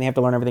 Yeah. Right. And they have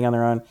to learn everything on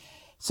their own.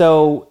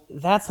 So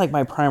that's like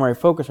my primary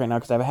focus right now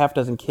because I have a half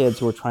dozen kids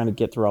who are trying to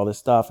get through all this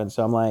stuff. And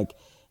so I'm like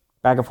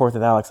back and forth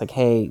with Alex, like,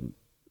 hey,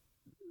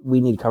 we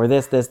need to cover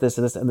this,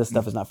 and this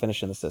stuff is not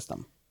finished in the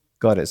system.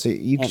 Got it. So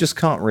you just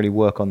can't really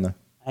work on the...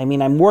 I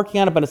mean, I'm working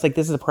on it, but it's like,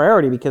 this is a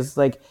priority because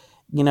like,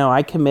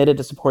 I committed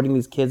to supporting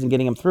these kids and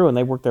getting them through and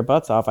they worked their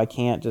butts off. I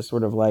can't just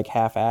sort of like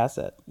half-ass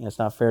it. It's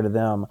not fair to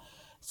them.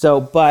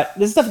 So, but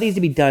this stuff needs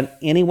to be done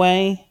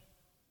anyway,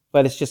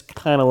 but it's just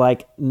kind of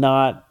like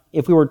not,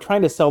 if we were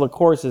trying to sell the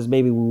courses,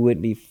 maybe we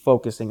wouldn't be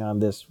focusing on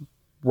this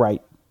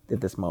right at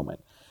this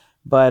moment.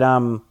 But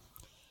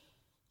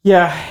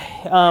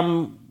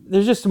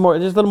there's just there's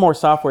a little more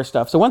software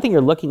stuff. So one thing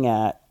you're looking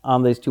at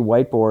on these two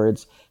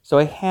whiteboards, so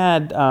I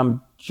had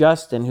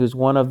Justin, who's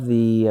one of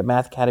the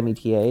Math Academy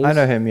TAs. I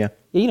know him, yeah.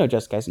 Yeah, you know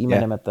Justin, guys. You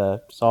met him at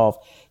the Solve.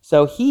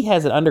 So he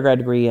has an undergrad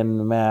degree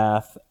in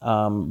math,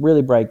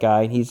 really bright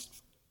guy. He's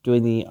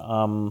doing the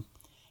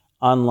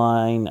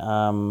online...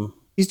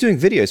 He's doing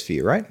videos for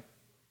you, right?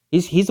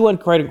 He's the one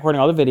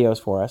recording all the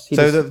videos for us. He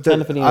So does 10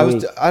 to 15 a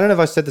week. I don't know if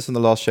I said this on the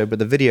last show, but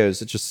the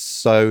videos are just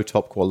so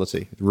top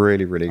quality.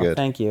 Really, really good.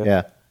 Thank you.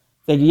 Yeah.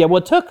 Thank you. Yeah,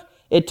 well,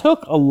 it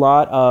took a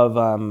lot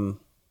of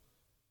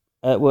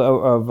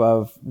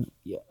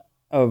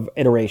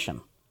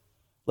iteration.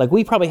 Like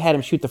we probably had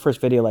him shoot the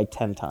first video like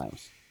 10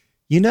 times.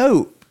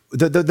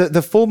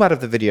 The format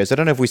of the videos, I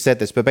don't know if we said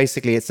this, but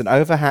basically it's an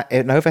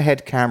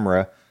overhead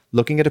camera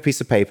looking at a piece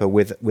of paper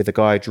with a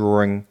guy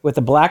drawing With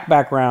a black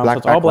background, so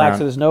it's all black, so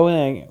there's no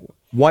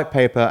white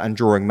paper and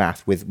drawing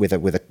math with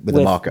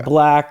a marker.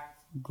 Black,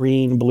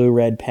 green, blue,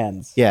 red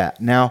pens. Yeah.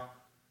 Now,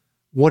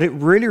 what it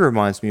really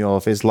reminds me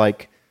of is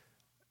like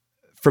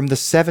from the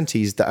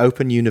 70s, the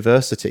Open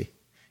University.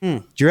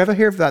 Do you ever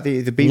hear of that?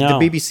 The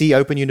BBC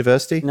Open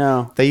University?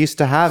 No. They used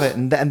to have it,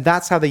 and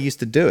that's how they used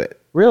to do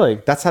it.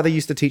 Really? That's how they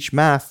used to teach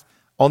math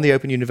on the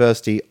Open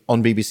University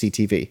on BBC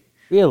TV.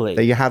 Really?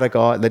 That you had a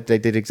guy that they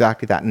did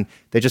exactly that, and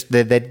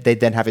they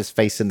then have his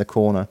face in the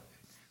corner.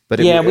 But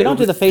we don't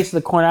do the face in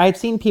the corner. I had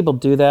seen people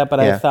do that, but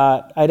I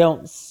thought I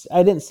didn't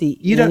see.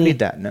 You don't need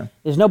that, no.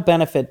 There's no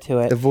benefit to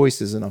it. The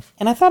voice is enough.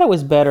 And I thought it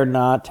was better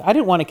not. I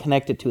didn't want to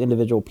connect it to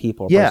individual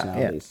people or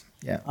personalities.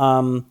 Yeah.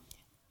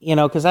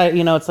 Because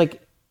it's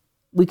like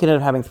we could end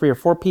up having 3 or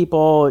 4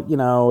 people.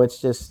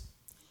 It's just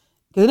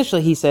because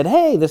initially he said,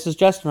 "Hey, this is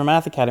Justin from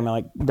Math Academy." I'm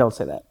like, don't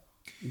say that.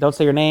 Don't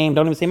say your name.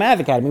 Don't even say Math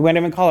Academy. We won't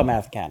even call it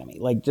Math Academy.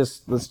 Like,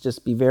 let's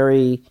just be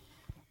very...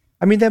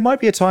 I mean, there might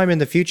be a time in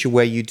the future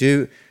where you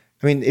do...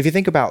 I mean, if you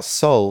think about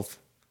Solve,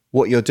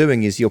 what you're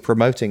doing is you're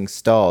promoting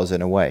stars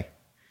in a way.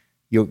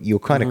 You're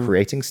kind of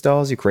creating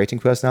stars. You're creating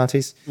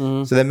personalities.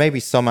 So there may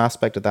be some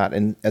aspect of that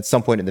at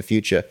some point in the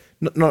future.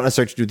 Not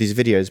necessarily to do with these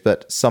videos,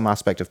 but some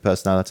aspect of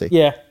personality.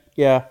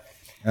 Yeah.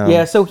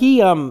 So he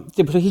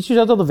shoots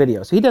out all the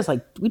videos. So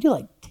we do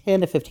like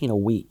 10 to 15 a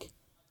week.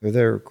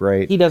 They're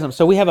great. He doesn't.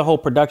 So we have a whole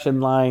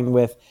production line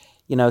with,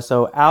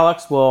 so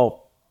Alex,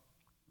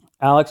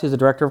 who's the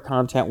director of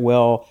content,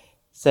 will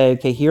say,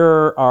 okay,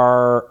 here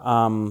are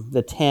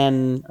the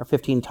 10 or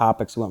 15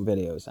 topics we want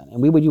videos in.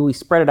 And we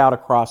spread it out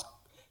across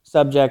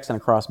subjects and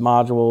across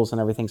modules and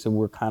everything. So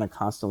we're kind of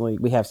constantly,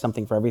 we have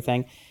something for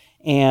everything.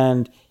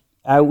 And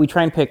we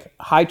try and pick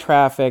high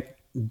traffic,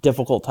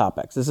 difficult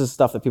topics. This is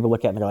stuff that people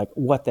look at and they're like,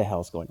 what the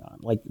hell's going on?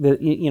 Like,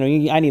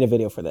 I need a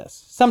video for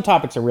this. Some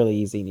topics are really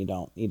easy and you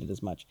don't need it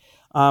as much.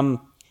 And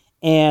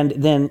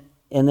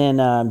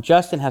then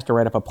Justin has to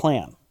write up a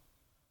plan,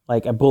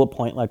 like a bullet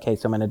point. Like, okay,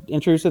 so I'm going to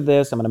introduce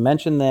this. I'm going to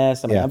mention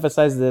this. I'm going to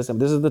emphasize this. And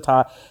this is the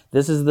top.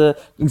 This is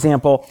the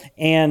example.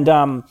 And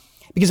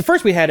because at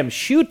first we had him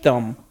shoot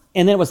them,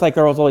 and then it was like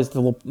there was always the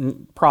little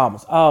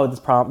problems. Oh,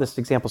 this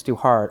example's too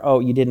hard. Oh,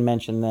 you didn't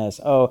mention this.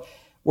 Oh.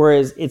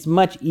 Whereas it's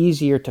much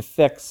easier to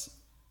fix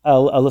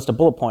a list of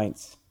bullet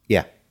points.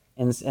 Yeah.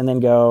 And then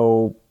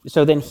go.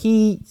 So then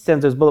he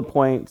sends those bullet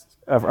points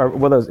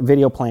or those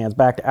video plans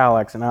back to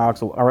Alex, and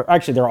Alex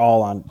actually they're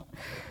all on,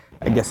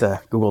 I guess,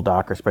 a Google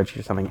Doc or spreadsheet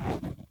or something.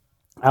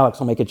 Alex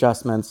will make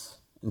adjustments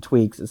and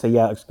tweaks and say,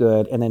 yeah, it looks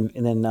good. And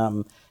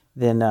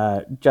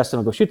then Justin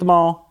will go shoot them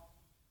all.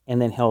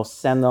 And then he'll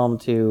send them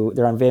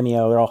they're on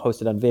Vimeo, they're all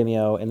hosted on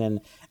Vimeo, and then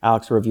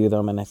Alex will review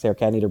them, and I say,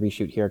 okay, I need to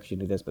reshoot here because you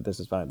do this, but this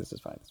is fine, this is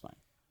fine, this is fine.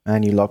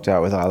 And you locked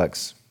out with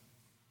Alex.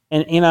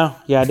 And,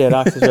 I did.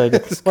 Alex is really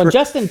good. Well,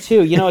 Justin,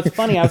 too, it's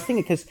funny, I was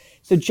thinking, because,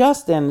 so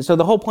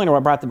the whole point of why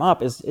I brought them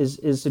up is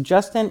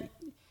Justin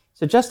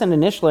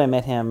initially I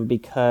met him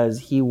because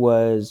he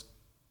was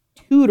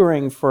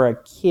tutoring for a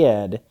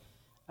kid,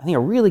 I think a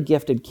really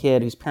gifted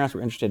kid whose parents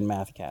were interested in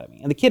Math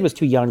Academy. And the kid was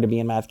too young to be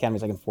in Math Academy,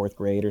 he was like in 4th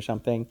grade or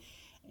something.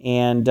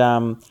 And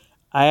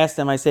I asked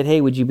him, I said,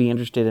 hey, would you be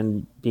interested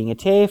in being a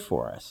TA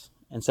for us?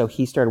 And so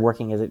he started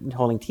working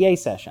holding TA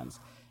sessions.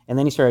 And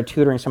then he started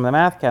tutoring some of the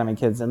Math Academy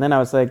kids. And then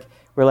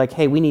we're like,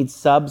 hey, we need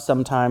subs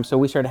sometimes. So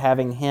we started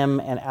having him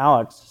and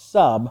Alex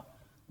sub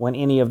when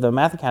any of the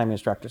Math Academy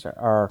instructors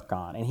are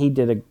gone. And he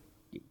did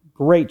a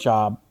great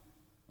job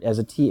as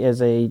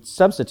a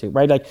substitute,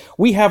 right? Like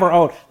we have our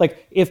own,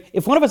 like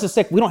if one of us is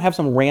sick, we don't have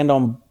some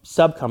random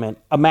sub come in.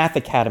 A Math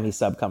Academy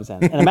sub comes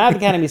in. And the Math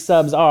Academy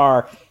subs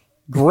are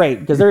great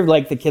because they're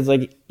like the kids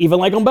even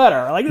like them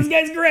better. Like this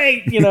guy's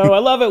great, I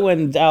love it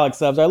when Alex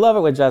subs. I love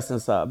it when Justin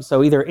subs.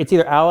 So it's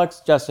either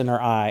Alex, Justin,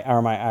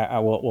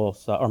 or we'll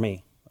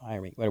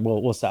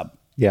sub.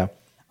 Yeah.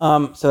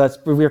 So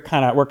we're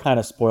kind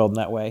of spoiled in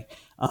that way.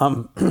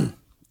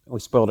 We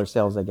spoiled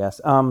ourselves, I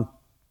guess.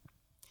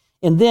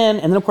 And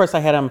then of course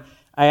I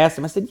asked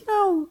him. I said,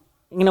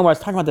 when I was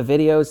talking about the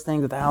videos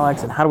thing with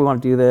Alex and how do we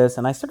want to do this,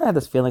 and I sort of had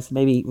this feeling that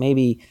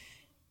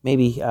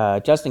maybe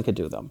Justin could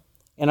do them.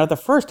 And at the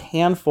first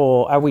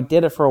handful, we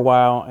did it for a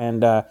while,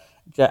 and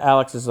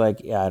Alex is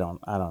like, "Yeah, I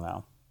don't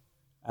know,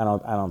 I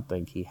don't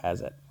think he has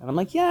it." And I'm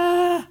like,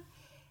 "Yeah,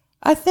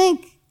 I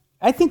think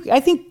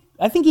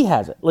he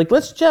has it. Like,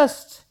 let's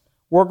just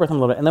work with him a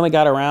little bit." And then we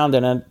got around,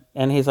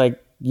 and he's like,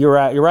 "You're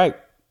right.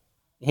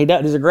 He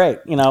does. These are great,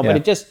 Yeah. But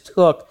it just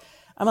took.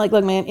 I'm like,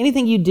 look, man,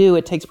 anything you do,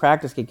 it takes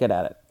practice to get good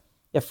at it.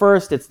 At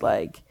first, it's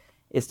like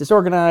it's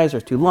disorganized, or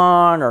it's too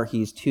long, or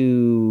he's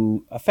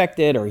too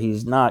affected, or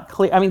he's not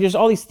clear. I mean, there's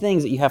all these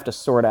things that you have to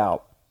sort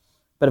out.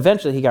 But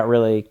eventually, he got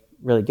really,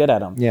 really good at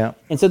them. Yeah.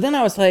 And so then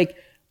I was talking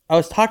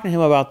to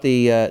him about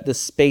the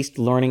spaced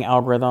learning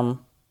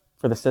algorithm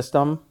for the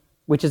system,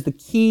 which is the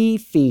key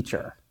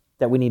feature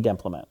that we need to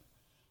implement,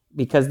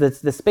 because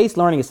the spaced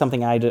learning is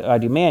something I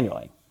do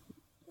manually.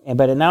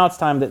 But now it's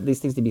time that these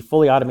things to be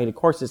fully automated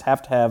courses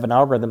have to have an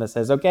algorithm that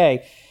says,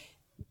 okay,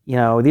 these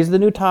are the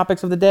new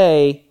topics of the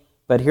day.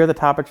 But here are the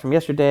topics from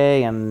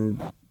yesterday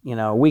and,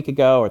 a week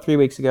ago or 3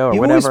 weeks ago or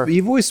whatever.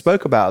 You've always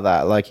spoke about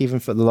that, like even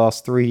for the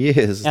last 3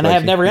 years. And I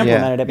have never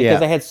implemented it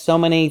because I had so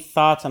many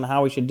thoughts on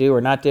how we should do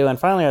or not do. And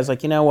finally I was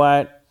like, you know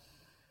what?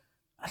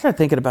 I started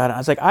thinking about it. I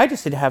was like, I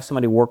just need to have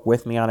somebody work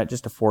with me on it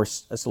just to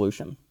force a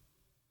solution.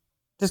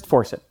 Just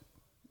force it.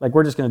 Like,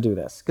 we're just going to do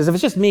this. Because if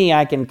it's just me,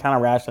 I can kind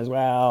of rationalize,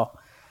 well.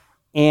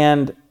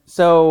 And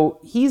so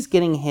he's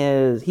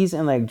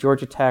in like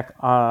Georgia Tech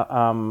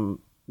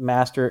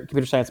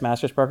computer science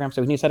master's program.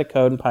 So he knows how to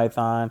code in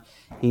Python.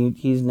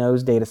 He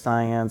knows data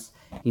science.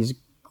 He's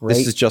great.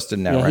 This is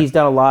Justin now,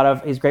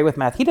 right? He's great with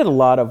math. He did a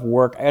lot of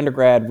work,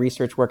 undergrad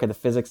research work at the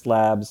physics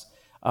labs,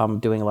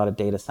 doing a lot of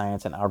data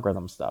science and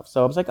algorithm stuff.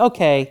 So I was like,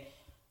 okay.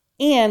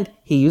 And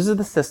he uses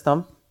the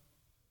system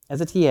as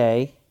a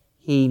TA.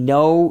 He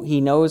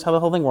knows how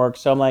the whole thing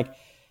works. So I'm like,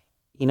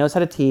 he knows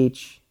how to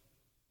teach.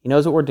 He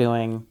knows what we're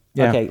doing.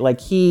 Yeah. Okay, like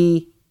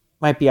he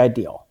might be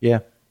ideal. Yeah.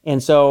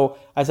 And so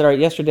I said, all right,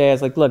 yesterday I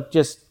was like, look,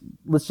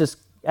 let's just,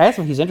 I asked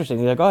him if he's interested.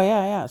 He's like, oh,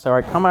 yeah. So all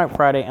right, come out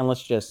Friday and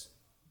let's just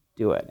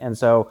do it. And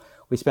so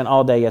we spent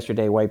all day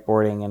yesterday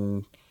whiteboarding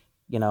and,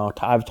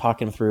 I've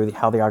talked him through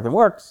how the algorithm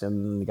works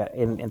and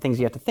things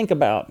you have to think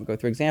about and go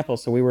through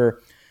examples. So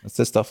That's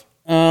this stuff.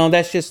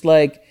 That's just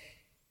like,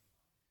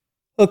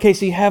 okay,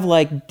 so you have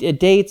like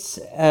dates,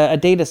 a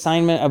date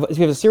assignment.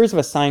 You have a series of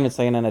assignments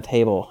laying on a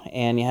table,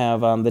 and you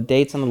have the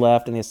dates on the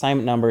left and the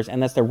assignment numbers,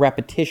 and that's the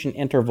repetition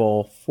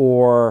interval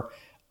for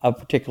a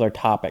particular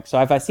topic. So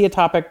if I see a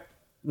topic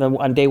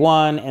on day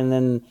one, and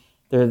then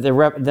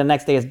the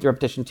next day is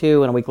repetition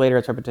 2, and a week later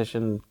it's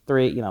repetition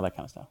 3, that kind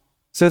of stuff.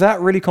 So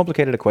that really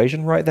complicated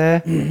equation right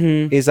there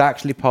is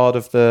actually part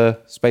of the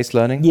spaced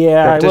learning?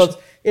 Yeah, repetition? well,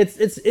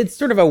 it's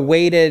sort of a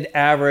weighted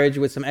average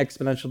with some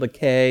exponential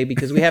decay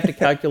because we have to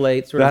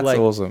calculate sort of That's like...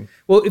 awesome.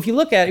 Well, if you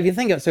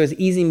think of it, so it's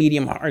easy,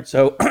 medium, hard.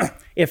 So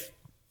if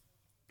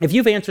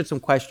you've answered some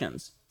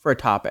questions for a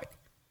topic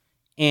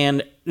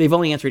and they've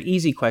only answered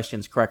easy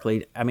questions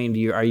correctly, I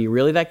mean, are you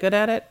really that good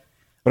at it?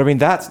 But I mean,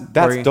 that's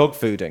dog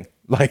fooding.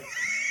 Like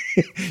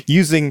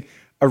using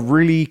a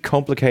really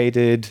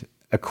complicated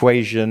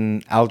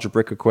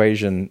algebraic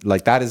equation,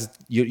 like that is,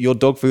 you're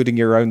dog fooding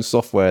your own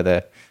software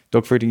there,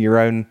 dog fooding your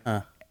own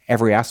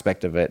every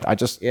aspect of it. I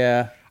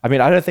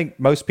don't think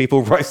most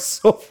people write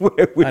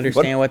software with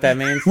understand what that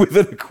means with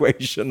an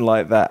equation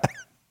like that.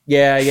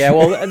 Yeah.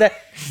 Well,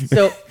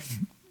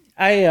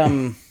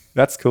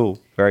 That's cool.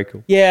 Very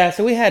cool. Yeah.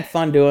 So we had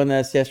fun doing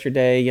this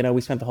yesterday.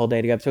 We spent the whole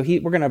day together. So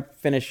we're gonna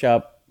finish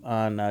up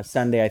on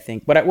Sunday, I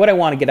think. What I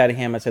want to get out of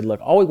him, I said,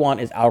 look, all we want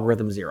is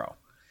algorithm 0.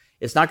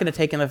 It's not going to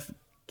take into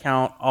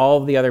account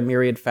all of the other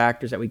myriad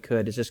factors that we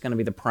could. It's just going to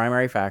be the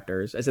primary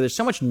factors. I said, there's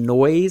so much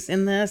noise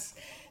in this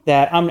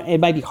that it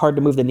might be hard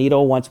to move the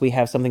needle once we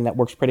have something that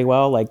works pretty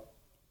well. Like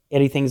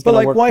anything's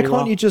going to work. But why pretty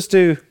can't well. you just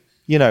do?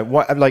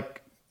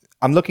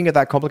 I'm looking at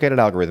that complicated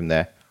algorithm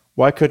there.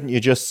 Why couldn't you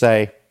just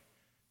say,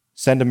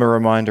 send them a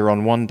reminder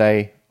on 1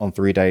 day, on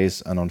 3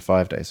 days, and on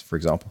 5 days, for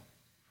example?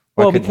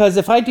 Because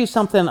if I do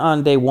something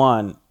on day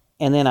 1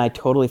 and then I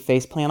totally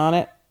face plan on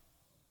it,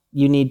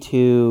 you need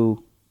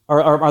to,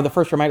 or the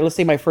first reminder, let's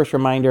say my first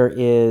reminder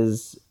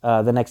is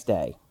the next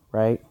day,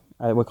 right?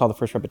 we call the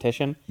first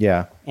repetition.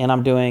 Yeah. And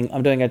I'm doing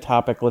a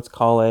topic, let's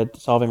call it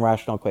solving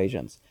rational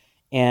equations.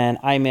 And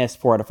I missed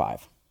 4 out of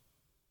 5.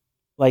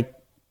 Like,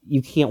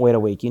 you can't wait a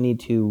week. You need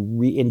to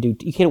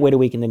you can't wait a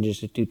week and then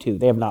just do 2.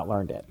 They have not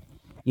learned it.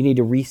 You need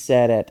to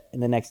reset it,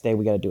 and the next day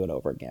we got to do it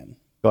over again.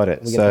 Got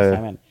it. We get the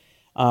time in.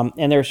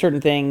 And there are certain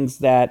things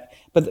that,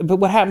 but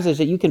what happens is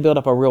that you can build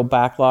up a real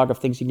backlog of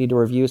things you need to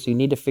review. So you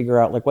need to figure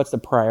out like what's the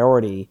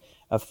priority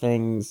of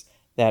things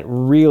that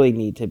really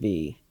need to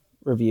be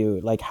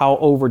reviewed. Like how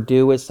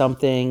overdue is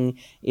something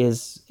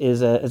is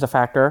a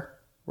factor,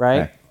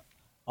 right? Okay.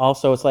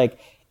 Also, it's like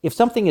if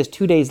something is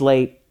 2 days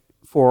late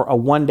for a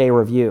 1-day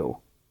review,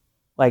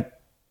 like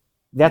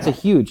that's a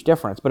huge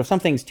difference. But if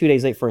something's 2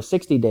 days late for a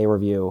 60-day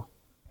review,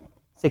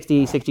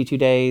 62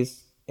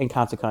 days,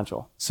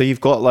 inconsequential. So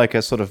you've got like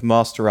a sort of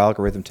master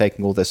algorithm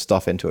taking all this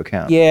stuff into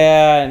account.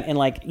 Yeah, and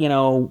like,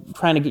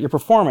 trying to get your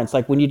performance.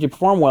 Like when you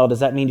perform well, does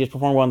that mean you just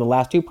perform well on the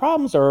last 2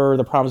 problems or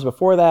the problems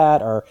before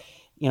that? Or,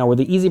 were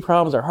the easy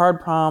problems or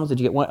hard problems? Did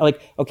you get one?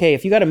 Like, okay,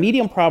 if you got a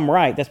medium problem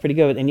right, that's pretty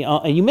good. And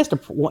you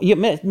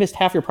missed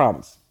half your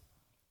problems.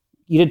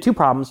 You did 2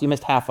 problems, you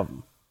missed half of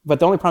them. But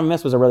the only problem you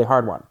missed was a really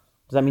hard one.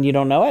 Does that mean you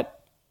don't know it?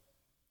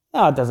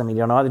 No, it doesn't mean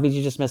you don't know it. It means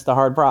you just missed the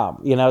hard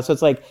problem. So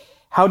it's like,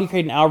 how do you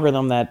create an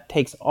algorithm that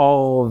takes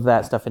all of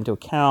that stuff into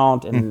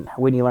account and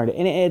when you learn it?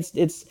 And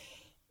it's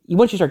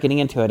once you start getting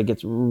into it, it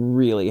gets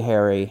really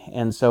hairy.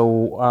 And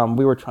so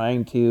we were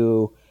trying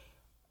to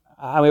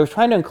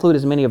include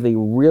as many of the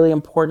really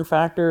important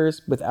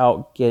factors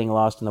without getting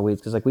lost in the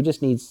weeds, because like we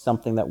just need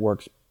something that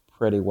works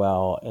pretty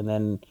well, and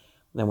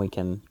then we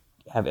can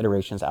have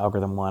iterations,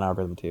 algorithm 1,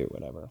 algorithm 2,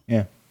 whatever.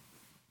 Yeah,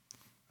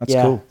 that's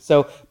cool.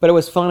 So, but it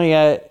was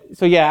funny.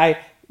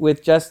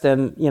 With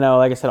Justin,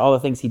 like I said, all the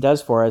things he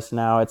does for us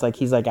now, it's like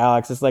he's like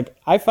Alex. It's like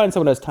I find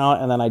someone who has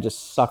talent, and then I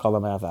just suck all the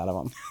math out of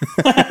them.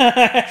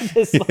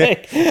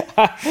 Like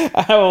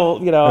I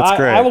will,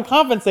 I will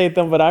compensate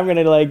them, but I'm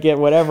gonna like get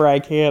whatever I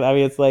can. I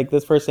mean, it's like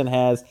this person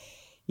has,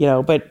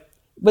 but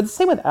the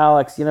same with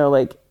Alex.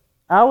 Like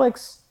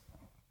Alex,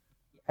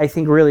 I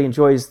think really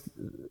enjoys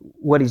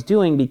what he's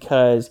doing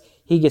because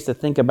he gets to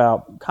think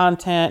about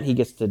content. He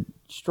gets to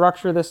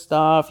structure this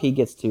stuff. He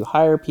gets to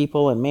hire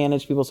people and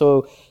manage people.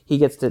 So he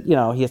gets to,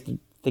 he has to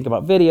think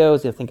about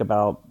videos. He has to think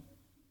about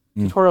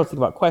tutorials, think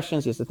about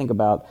questions. He has to think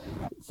about,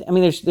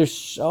 there's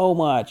so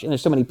much, and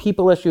there's so many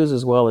people issues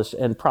as well as,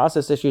 and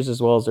process issues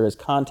as well as there is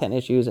content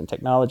issues and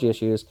technology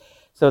issues.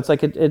 So it's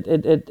like,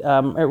 it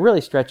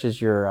really stretches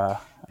your,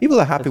 people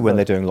are happy when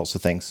they're doing lots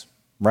of things,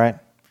 right?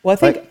 Well,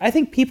 I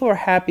think people are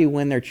happy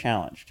when they're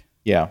challenged.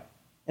 Yeah.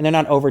 And they're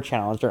not over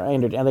challenged,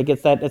 and like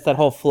it's that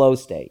whole flow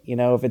state.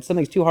 If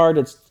something's too hard,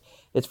 it's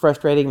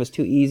frustrating. If it's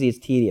too easy, it's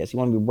tedious. You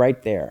want to be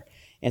right there.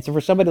 And so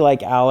for somebody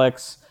like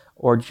Alex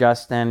or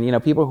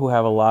Justin, people who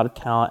have a lot of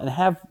talent and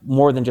have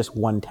more than just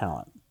one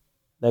talent,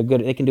 they're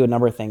good. They can do a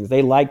number of things.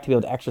 They like to be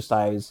able to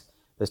exercise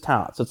this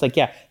talent. So it's like,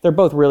 yeah, they're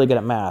both really good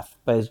at math,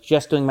 but is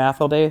just doing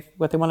math all day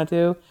what they want to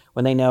do?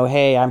 When they know,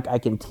 hey, I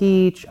can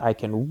teach, I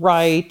can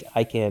write,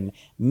 I can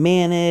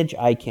manage,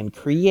 I can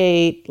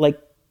create, like.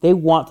 They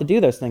want to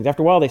do those things.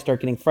 After a while, they start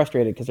getting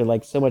frustrated because they're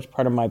like, so much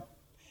part of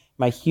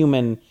my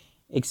human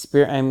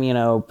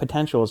experience,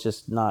 potential is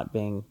just not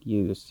being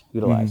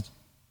utilized.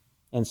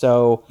 And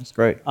so that's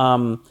great.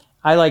 I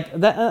like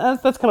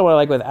that. That's kind of what I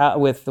like with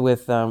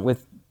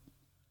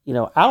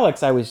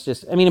Alex. I was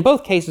just, in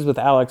both cases with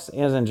Alex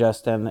and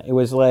Justin, it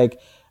was like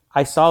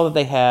I saw that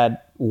they had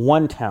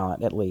one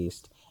talent at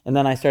least, and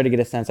then I started to get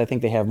a sense I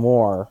think they have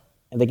more,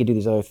 and they could do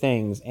these other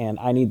things, and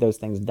I need those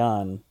things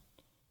done,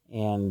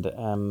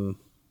 and.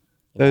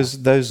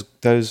 Those they're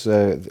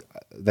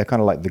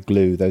kind of like the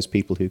glue. Those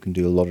people who can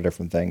do a lot of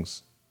different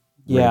things.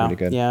 Really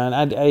good.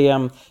 Yeah,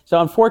 and so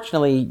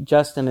unfortunately,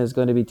 Justin is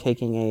going to be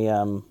taking he's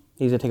going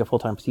to take a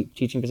full-time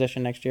teaching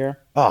position next year.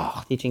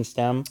 Teaching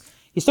STEM.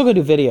 He's still going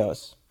to do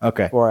videos.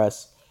 Okay. For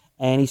us,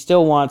 and he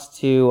still wants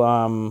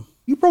to.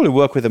 You probably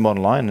work with him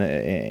online.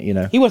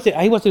 He wants to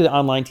do the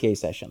online TA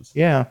sessions.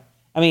 Yeah.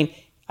 I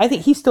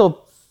think he's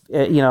still.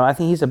 I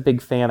think he's a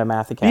big fan of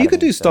Math Academy. You could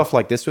do stuff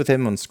like this with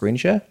him on screen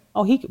share.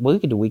 Oh, he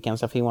could do weekend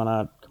stuff. He want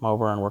to come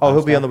over and work. Oh,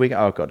 he'll be on the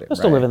weekend. Oh, got it. He'll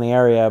still live in the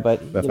area,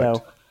 but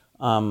Perfect.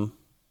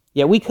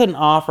 we couldn't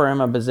offer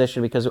him a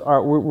position because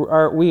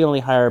we only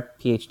hire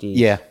PhDs.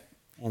 Yeah,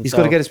 and he's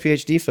got to get his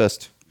PhD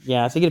first.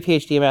 Yeah, so he get a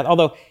PhD in math.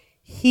 Although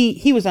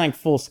he was on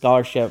full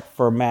scholarship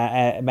for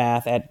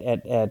math at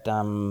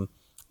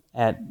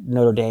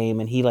Notre Dame,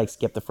 and he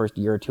skipped the first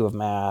year or two of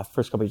math,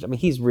 first couple of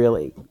years. He's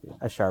really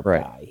a sharp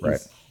guy.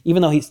 Right.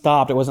 Even though he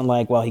stopped, it wasn't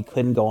like, well, he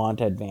couldn't go on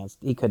to advanced.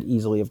 He could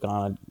easily have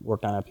gone and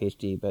worked on a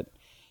PhD,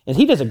 and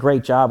he does a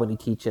great job when he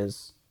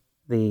teaches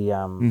the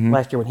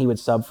last year when he would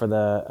sub for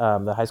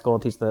the high school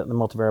and teach the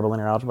multivariable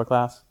linear algebra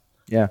class.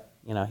 Yeah.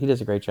 He does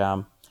a great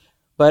job.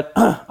 But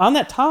on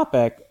that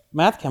topic,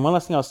 Math Chem, one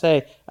last thing I'll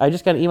say, I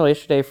just got an email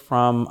yesterday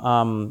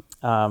from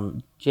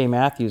Jay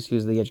Matthews,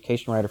 who's the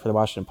education writer for the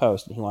Washington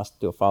Post, and he wants to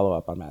do a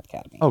follow-up on Math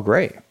Academy. Oh,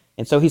 great.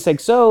 And so he's like,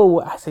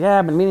 so I said, yeah,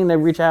 I've been meaning to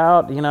reach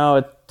out,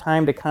 it's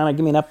time to kind of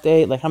give me an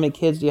update. Like, how many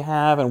kids do you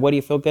have and what do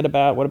you feel good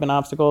about? What have been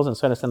obstacles? And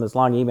so I sent this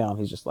long email and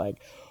he's just like,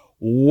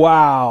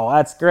 wow,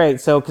 that's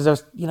great. So, cause I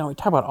was, we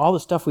talk about all the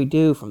stuff we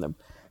do from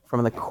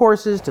the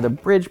courses to the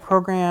bridge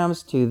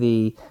programs to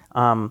the,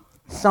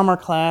 summer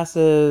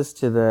classes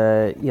to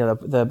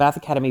the Bath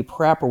Academy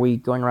prep where we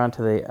going around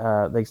to the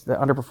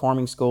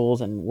underperforming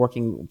schools and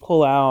working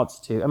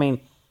pullouts to, I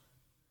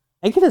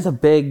think it is a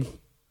big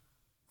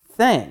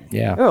thing.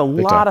 Yeah, there are a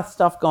big lot time. of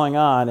stuff going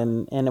on,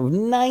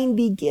 and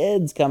 90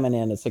 kids coming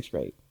in 6th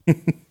grade.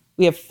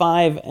 We have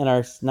 5 in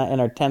our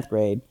 10th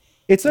grade.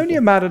 It's only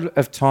a matter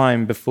of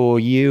time before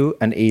you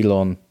and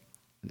Elon,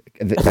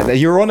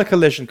 you're on a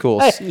collision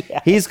course.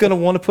 Yeah. He's going to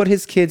want to put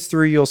his kids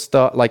through your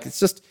start. Like, it's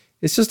just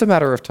a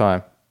matter of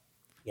time.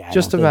 Yeah,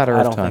 Just a matter of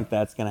I don't time. think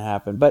that's going to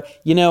happen. But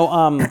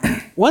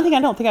one thing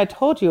I don't think I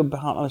told you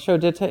about on the show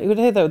that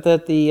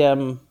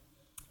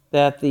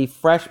the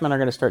freshmen are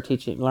going to start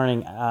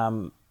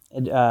learning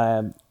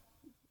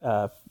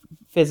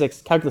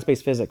physics,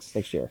 calculus-based physics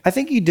next year. I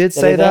think you did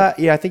say that.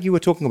 Yeah, I think you were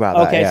talking about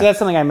that. Okay, yeah. so that's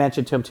something I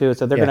mentioned to him too.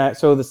 So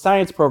so the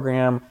science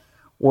program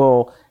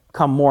will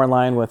come more in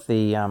line with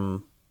the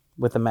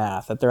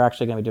math. That they're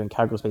actually going to be doing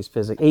calculus-based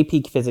physics.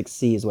 AP Physics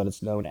C is what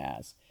it's known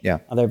as. Yeah.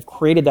 They've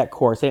created that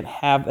course. They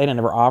didn't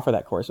ever offer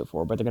that course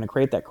before, but they're going to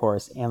create that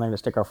course and they're going to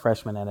stick our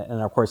freshmen in it.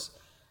 And of course,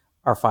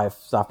 our 5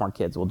 sophomore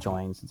kids will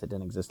join since it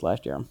didn't exist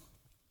last year,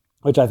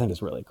 which I think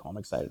is really cool. I'm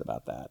excited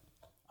about that.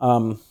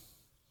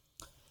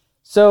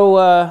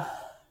 So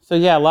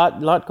yeah, a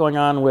lot going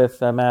on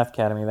with Math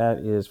Academy. That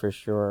is for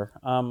sure.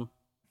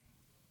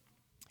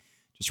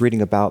 Just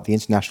reading about the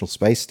International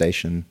Space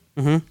Station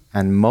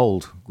and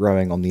mold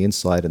growing on the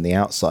inside and the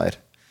outside,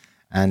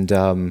 and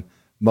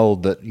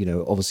mold that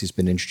obviously has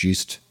been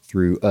introduced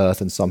through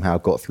Earth and somehow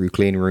got through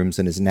clean rooms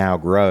and is now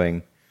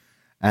growing,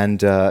 and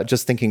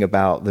just thinking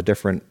about the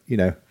different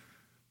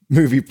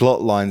movie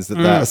plot lines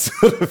that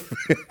sort of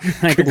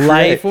like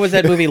Life. What was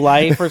that movie,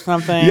 Life or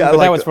something? Yeah, but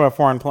like that was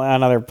from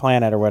another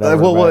planet or whatever.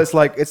 well, it's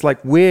like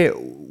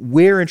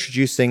we're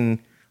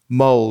introducing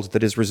mold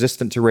that is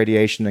resistant to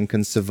radiation and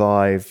can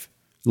survive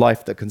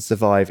life that can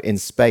survive in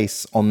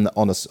space on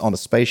a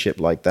spaceship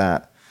like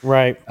that.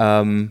 Right.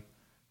 I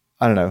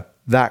don't know.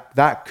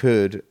 That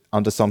could,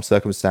 under some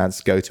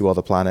circumstance, go to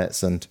other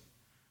planets and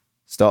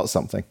start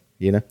something.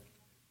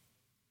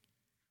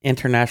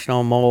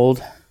 International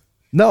mold.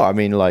 No, I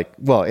mean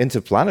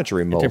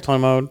interplanetary mold.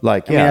 Interplanetary mode.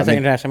 Like, I mean, that's not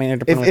international. I mean,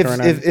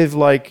 interplanetary. If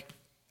like,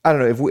 I don't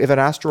know, if an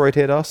asteroid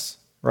hit us,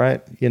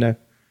 right?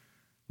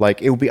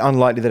 Like, it would be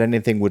unlikely that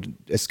anything would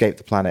escape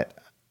the planet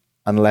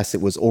unless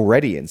it was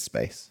already in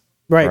space.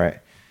 Right.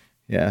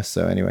 Yeah.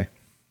 So anyway,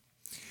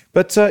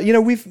 but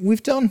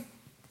we've done.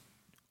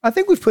 I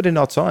think we've put in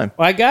our time.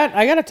 Well, I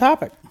got a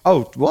topic.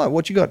 Oh,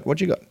 what you got?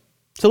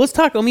 So let's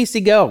talk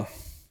Omisi Go.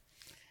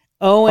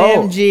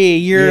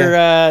 OMG,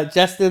 you're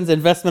Justin's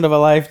investment of a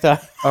lifetime.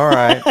 All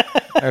right.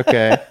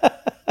 Okay.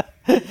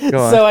 Go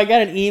on. So I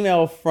got an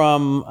email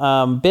from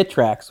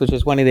Bittrex, which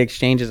is one of the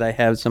exchanges I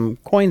have some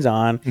coins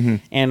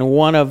on, and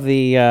one of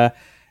the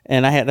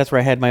that's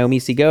where I had my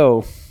Omisi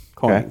Go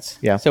coins.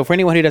 Okay. Yeah. So for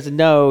anyone who doesn't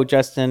know,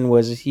 Justin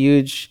was a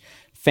huge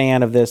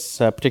fan of this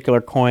particular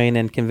coin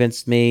and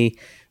convinced me,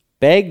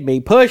 begged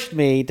me, pushed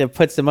me to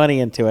put some money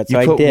into it. So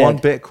I did. You put 1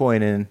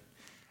 Bitcoin in.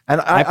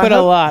 And I put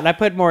a lot. I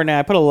put more now.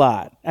 I put a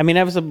lot. I mean,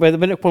 the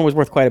Bitcoin was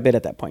worth quite a bit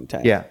at that point in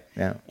time.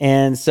 Yeah.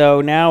 And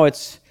so now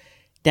it's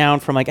down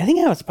from I think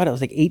it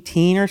was like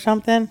 18 or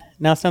something.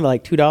 Now it's down to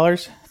like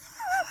 $2.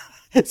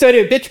 So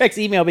anyway,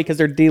 Bittrex emailed because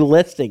they're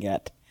delisting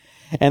it,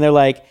 and they're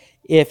like,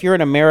 if you're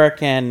an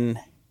American,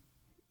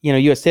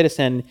 U.S.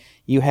 citizen,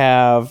 you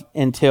have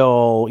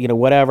until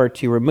whatever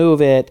to remove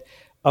it.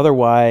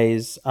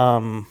 Otherwise,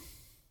 it's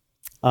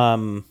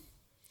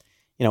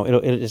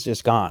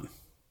just gone.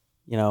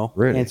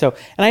 Really? And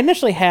I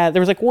initially there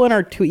was like 1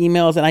 or 2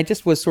 emails, and I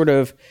just was sort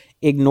of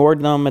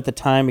ignored them at the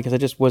time because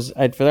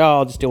I'd feel,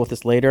 I'll just deal with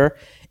this later.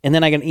 And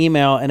then I got an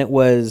email, and it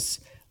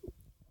was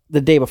the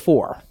day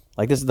before.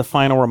 Like, this is the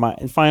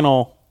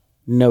final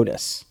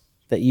notice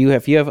that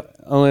if you have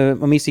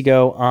Omisi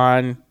Go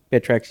on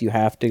Bittrex, you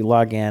have to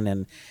log in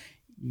and,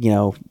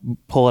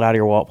 pull it out of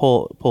your wallet,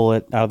 pull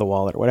it out of the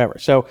wallet or whatever.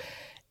 So,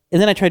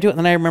 and then I tried to do it, and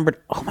then I remembered,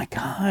 oh my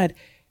God,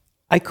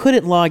 I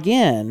couldn't log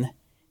in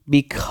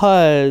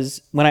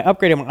because when I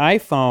upgraded my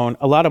iPhone,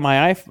 a lot of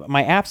my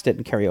apps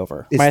didn't carry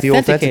over. It's the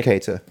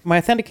authenticator. My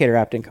authenticator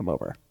app didn't come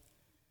over.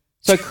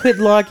 So I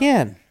couldn't log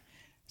in.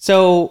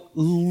 So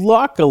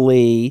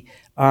luckily,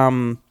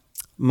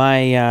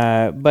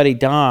 my buddy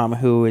Dom,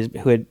 who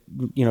had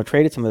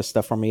traded some of this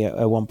stuff for me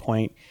at one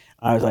point,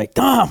 I was like,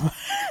 Dom,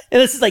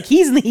 and this is like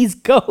he's in the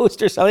East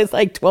Coast or something. It's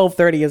like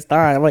 12:30 his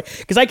time. I'm like,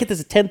 because I get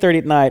this at 10:30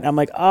 at night. I'm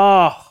like,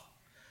 oh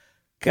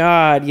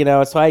God,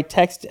 So I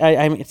text.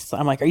 I'm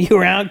like, are you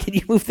around? Can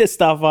you move this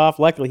stuff off?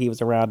 Luckily, he was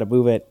around to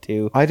move it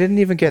to. I didn't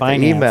even get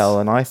finance. The email,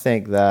 and I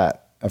think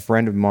that a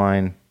friend of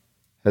mine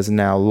has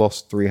now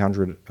lost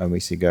 300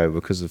 Omisi Go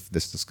because of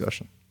this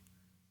discussion.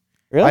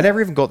 Really? I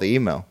never even got the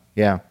email.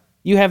 Yeah.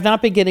 You have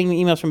not been getting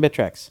emails from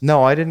Bittrex.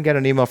 No, I didn't get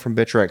an email from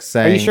Bittrex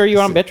saying. Are you sure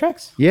you're on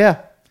Bittrex?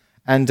 Yeah,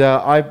 and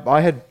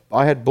I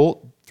had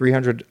bought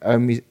 300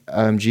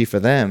 OMG for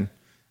them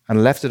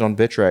and left it on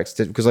Bittrex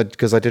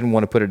because I didn't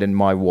want to put it in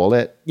my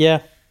wallet.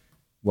 Yeah.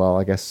 Well,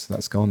 I guess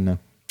that's gone now.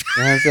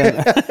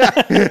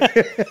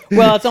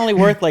 Well, it's only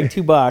worth like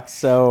 $2,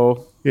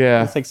 so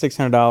Yeah, it's like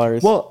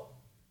 $600. Well,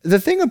 the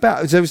thing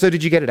about so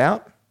did you get it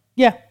out?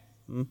 Yeah.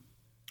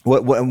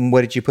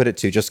 Where did you put it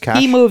to? Just cash?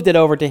 He moved it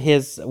over to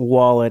his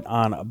wallet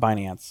on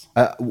Binance.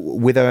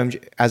 With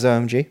OMG as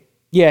OMG?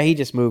 Yeah, he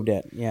just moved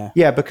it. Yeah.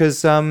 Yeah,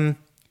 because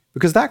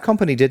that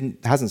company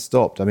hasn't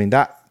stopped. I mean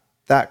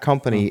that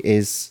company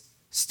is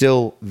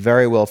still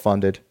very well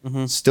funded,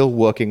 still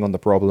working on the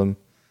problem,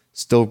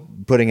 still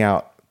putting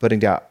out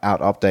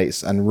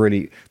updates and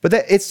really, but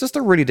it's just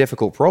a really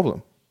difficult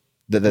problem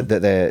that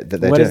they're What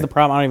doing. is the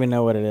problem? I don't even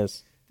know what it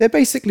is. They're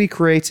basically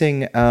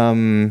creating.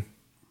 Have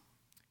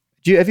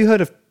you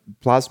heard of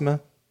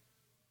Plasma?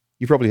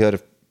 You probably heard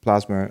of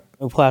Plasma.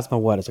 Oh, Plasma,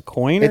 what is a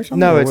coin or something?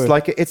 No, Or it's what?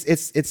 like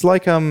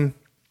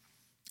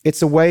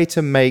it's a way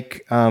to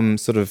make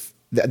sort of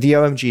the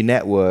OMG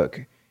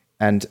network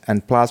and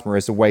Plasma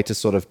is a way to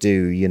sort of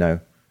do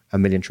 1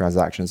 million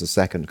transactions a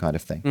second kind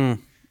of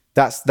thing.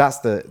 That's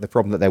the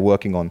problem that they're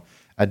working on,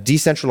 a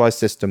decentralized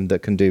system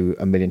that can do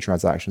 1 million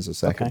transactions a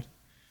second.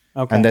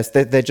 Okay. And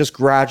they're just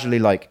gradually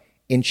like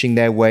inching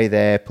their way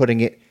there,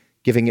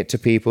 giving it to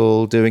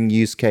people, doing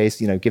use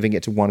case, giving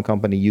it to one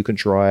company, you can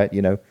try it,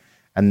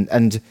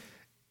 and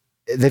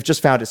they've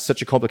just found it's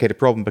such a complicated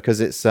problem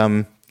because it's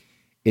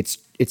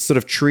sort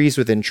of trees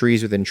within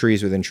trees within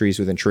trees within trees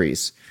within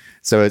trees.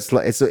 So it's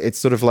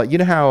sort of like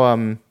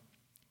how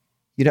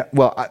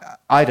well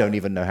I don't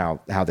even know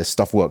how this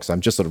stuff works.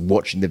 I'm just sort of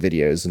watching the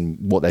videos and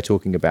what they're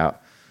talking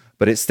about,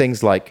 but it's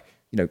things like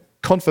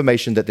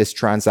confirmation that this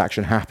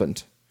transaction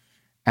happened,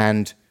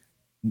 and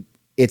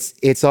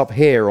it's up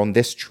here on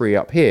this tree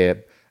up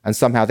here, and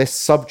somehow this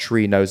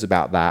subtree knows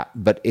about that,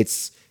 but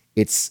it's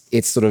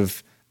sort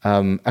of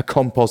a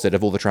composite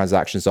of all the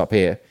transactions up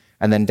here.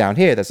 And then down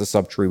here, there's a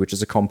subtree, which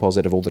is a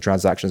composite of all the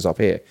transactions up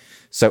here.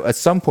 So at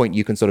some point,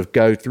 you can sort of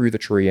go through the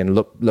tree and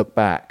look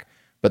back.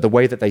 But the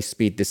way that they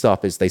speed this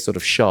up is they sort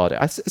of shard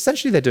it.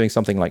 Essentially, they're doing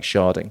something like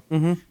sharding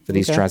for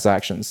these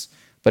transactions.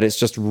 But it's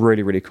just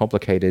really, really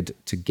complicated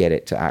to get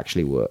it to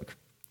actually work.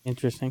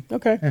 Interesting.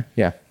 Okay.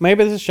 Yeah.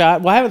 Maybe there's a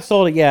shot. Well, I haven't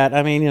sold it yet.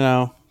 I mean,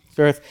 it's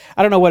worth,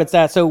 I don't know what it's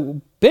at. So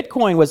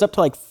Bitcoin was up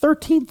to like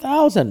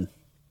 13,000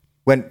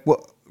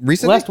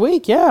 Recently? last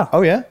week. Yeah.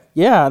 Oh, yeah?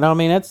 Yeah. No, I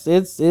mean, it's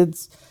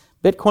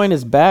Bitcoin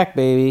is back,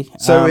 baby.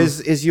 So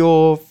is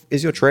your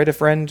trader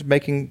friend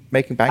making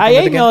bank on I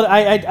it again? emailed,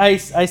 I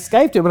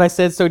Skyped him and I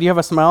said, so do you have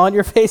a smile on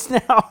your face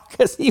now?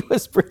 Because he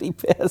was pretty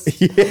pissed.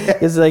 Yeah.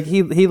 It's like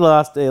he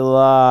lost a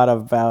lot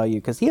of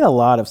value because he had a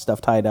lot of stuff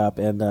tied up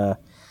and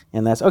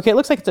that's okay. It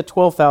looks like it's at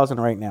 12,000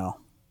 right now.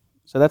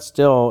 So that's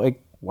still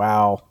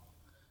wow.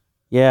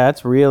 Yeah,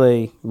 it's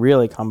really,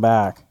 really come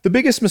back. The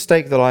biggest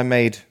mistake that I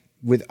made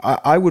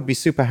I would be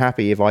super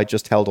happy if I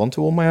just held on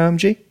to all my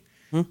OMG.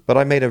 But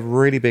I made a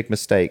really big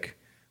mistake,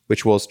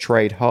 which was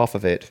trade half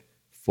of it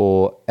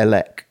for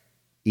ELEC,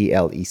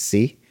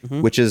 ELEC,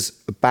 which is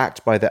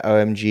backed by the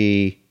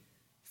OMG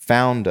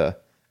founder.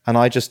 And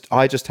I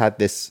just had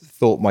this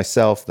thought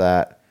myself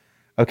that,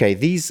 okay,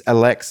 these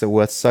ELECs are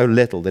worth so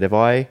little that if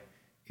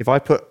I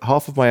put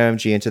half of my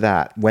OMG into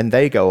that, when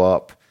they go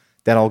up,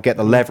 then I'll get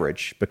the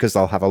leverage because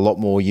I'll have a lot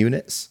more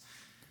units.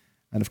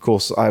 And of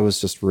course, I was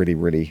just really,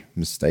 really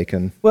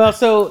mistaken. Well,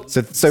 so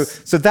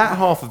that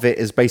half of it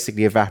is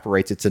basically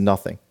evaporated to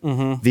nothing.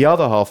 The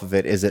other half of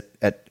it is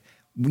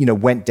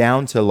went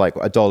down to like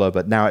 $1,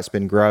 but now it's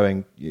been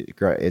growing.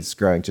 It's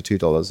growing to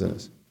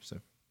 $2. So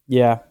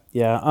yeah.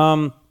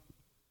 Well,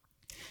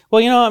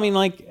 I mean,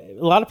 like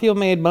a lot of people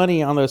made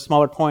money on those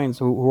smaller coins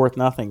who were worth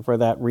nothing for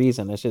that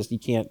reason. It's just you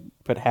can't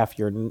put half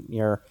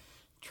your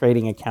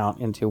trading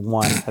account into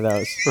one of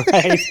those,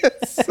 right?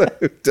 So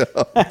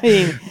dumb. I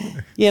mean,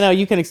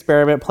 you can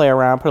experiment, play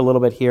around, put a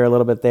little bit here, a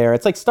little bit there.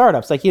 It's like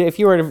startups. Like if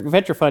you were a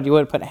venture fund, you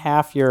wouldn't put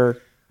half your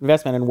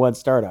investment in one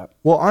startup.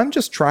 Well, I'm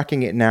just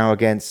tracking it now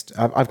against.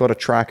 I've got a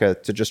tracker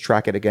to just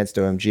track it against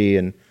OMG,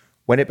 and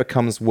when it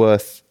becomes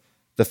worth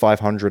the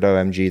 500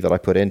 OMG that I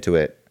put into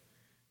it,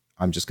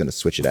 I'm just going to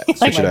switch it out.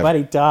 Like my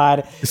buddy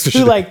Todd,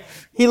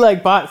 who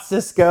bought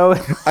Cisco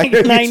in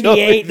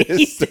 '98.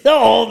 He's still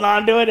holding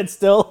on to it. It's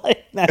still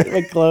not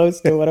even close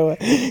to what it was.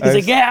 He's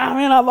like, yeah,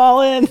 man, I'm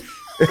all in.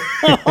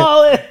 I'm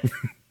all in.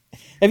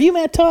 Have you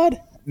met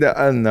Todd? No,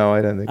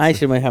 I don't think so. I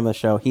should have him on the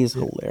show. He's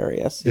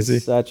hilarious.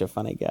 He's such a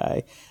funny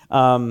guy.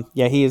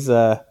 Yeah, he's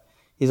a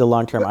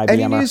long-term IBMer.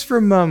 Any news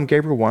from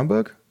Gabriel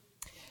Weinberg?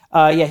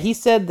 Yeah, he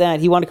said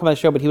that he wanted to come on the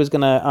show, but he was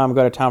gonna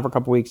go to town for a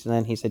couple weeks, and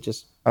then he said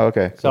just. Oh,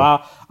 okay. Cool.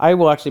 So I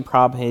will actually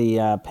probably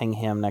ping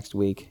him next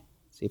week.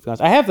 See if he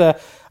wants. I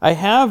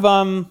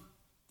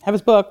have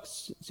his book,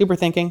 Super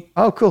Thinking.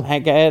 Oh, cool.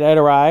 It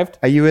arrived.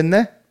 Are you in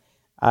there?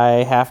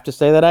 I have to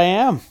say that I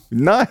am.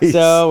 Nice.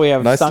 So we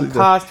have Nicely sunk done.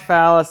 cost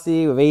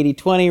fallacy, we have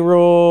 80-20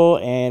 rule,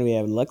 and we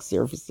have Lux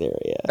surface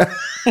area.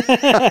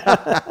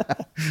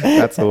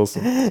 That's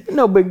awesome.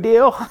 No big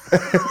deal.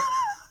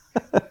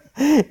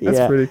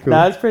 That's pretty cool.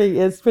 No,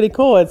 it's pretty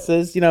cool. It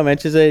says,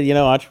 mentions a,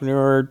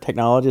 entrepreneur,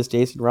 technologist,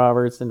 Jason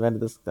Roberts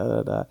invented this.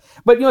 But,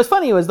 what's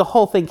funny was the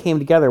whole thing came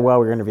together while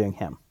we were interviewing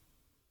him.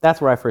 That's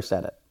where I first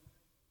said it.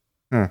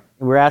 And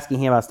we were asking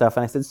him about stuff,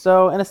 and I said,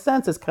 so in a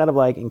sense, it's kind of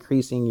like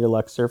increasing your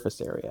Lux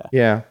surface area.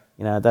 Yeah.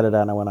 And I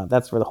went on.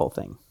 That's for the whole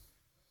thing.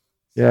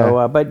 Yeah.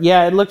 So, but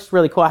yeah, it looks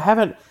really cool. I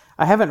haven't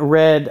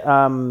read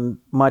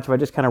much. I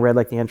just kind of read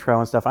like the intro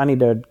and stuff. I need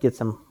to get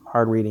some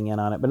hard reading in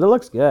on it, but it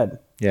looks good.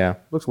 Yeah.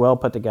 Looks well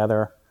put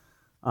together.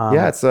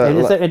 Yeah,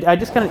 I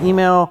just got an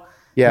email.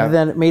 Yeah. And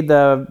then it made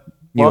the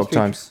New York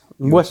Times.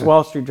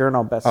 Wall Street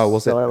Journal best. Oh,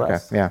 was it? seller Okay.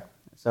 list. Yeah.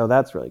 So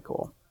that's really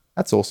cool.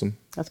 That's awesome.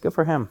 That's good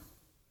for him.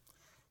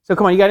 So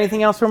come on, you got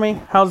anything else for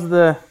me? How's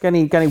got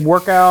any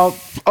workout?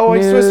 Oh,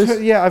 news?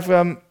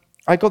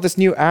 I got this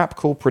new app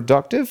called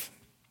Productive.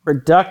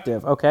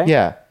 Productive. Okay.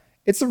 Yeah.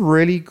 It's a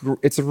really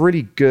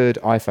good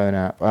iPhone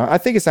app. I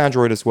think it's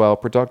Android as well.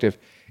 Productive.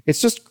 It's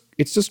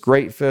just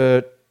great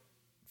for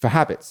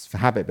habits, for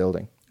habit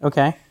building.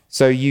 Okay.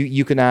 So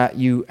you can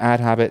add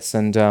habits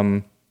and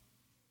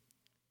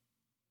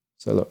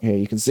so look here,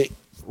 you can see.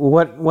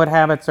 What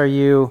habits are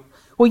you?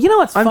 Well,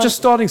 what's I'm fun? just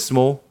starting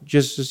small.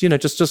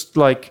 Just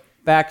like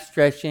back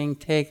stretching,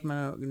 take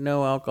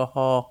no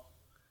alcohol.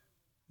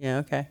 Yeah.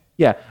 Okay.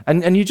 yeah,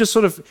 and you just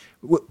sort of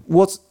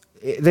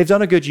they've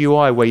done a good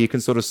UI where you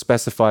can sort of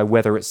specify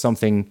whether it's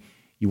something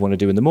you want to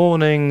do in the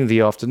morning,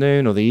 the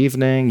afternoon, or the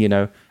evening,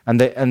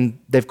 and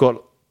they've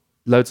got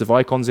loads of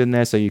icons in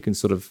there, so you can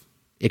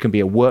it can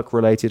be a work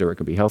related or it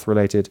can be health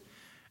related,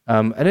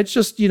 and it's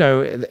just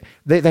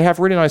they have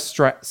really nice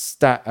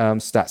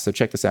stats. So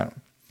check this out.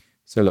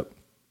 So look,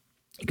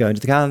 you go into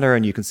the calendar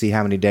and you can see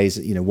how many days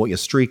what your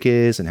streak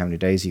is and how many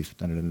days you've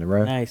done it in a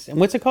row. Nice. And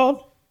what's it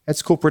called?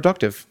 It's called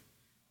Productive.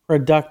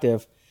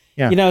 Productive.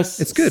 Yeah,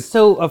 it's good.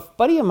 So a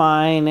buddy of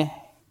mine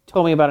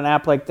told me about an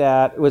app like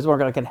that. It was more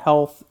like in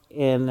health,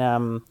 it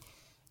kind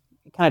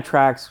of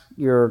tracks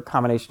your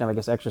combination of, I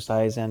guess,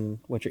 exercise and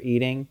what you're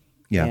eating.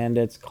 Yeah. And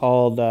it's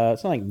called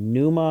something like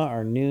Numa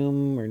or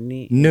Noom or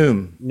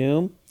Noom.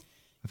 Noom.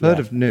 I've heard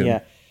of Noom. Yeah.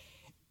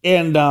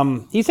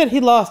 And he said he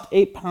lost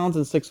 8 pounds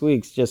in 6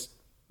 weeks just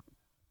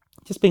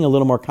being a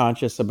little more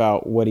conscious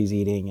about what he's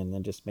eating, and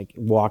then just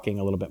walking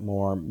a little bit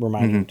more,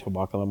 reminding him to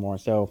walk a little more.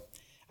 So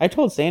I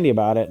told Sandy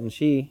about it, and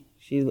she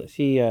I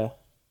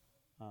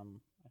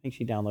think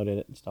she downloaded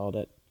it, installed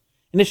it.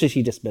 Initially,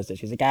 she dismissed it.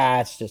 She's like,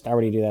 it's just, I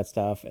already do that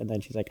stuff. And then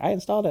she's like, I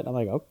installed it. I'm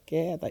like,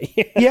 okay.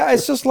 Yeah,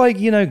 it's just like,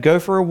 go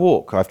for a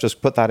walk. I've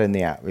just put that in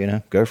the app,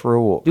 go for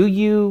a walk. Do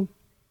you?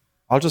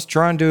 I'll just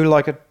try and do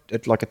like a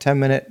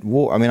 10-minute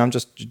walk. I mean,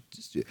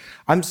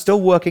 I'm still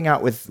working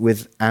out with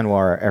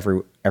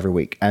Anwar every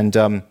week.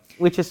 And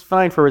which is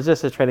fine for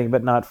resistance training,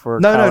 but not for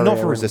no, not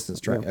for resistance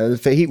training.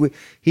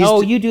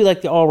 You do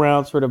like the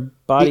all-round sort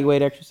of body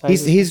weight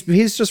exercises?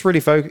 He's just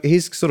really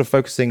he's sort of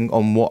focusing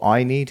on what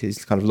I need.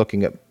 He's kind of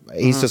looking at,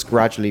 he's just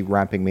gradually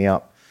ramping me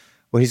up.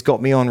 What he's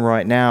got me on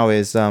right now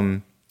is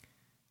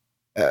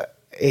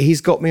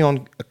he's got me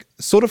on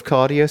sort of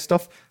cardio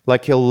stuff.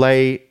 Like he'll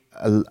lay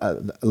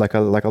like a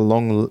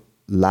long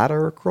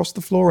ladder across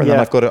the floor, and then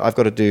I've got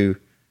to do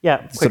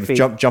sort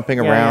of jumping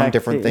around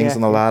different things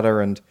on the ladder,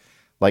 and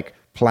like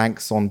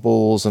planks on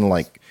balls, and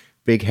like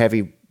big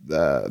heavy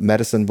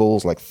medicine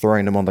balls, like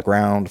throwing them on the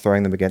ground,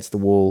 throwing them against the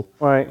wall,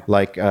 right?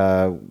 Like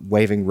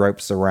waving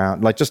ropes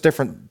around, like just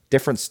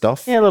different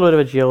stuff. Yeah, a little bit of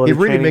agility. He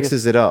really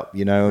mixes it up,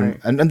 Right.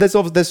 and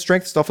there's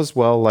strength stuff as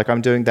well. Like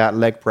I'm doing that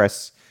leg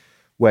press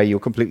where you're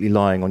completely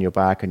lying on your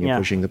back and you're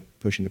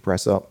pushing the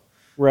press up,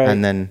 right?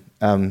 And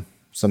then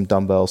some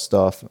dumbbell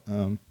stuff.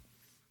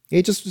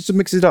 He just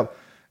mixes it up.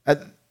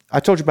 I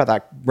told you about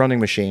that running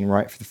machine,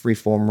 right? For the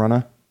freeform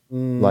runner.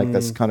 Like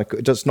that's kind of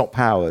good. Just not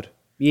powered.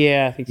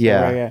 Yeah, I think so.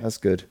 Yeah, right, yeah, that's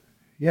good.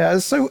 Yeah,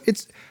 so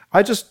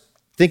I just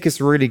think it's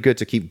really good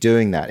to keep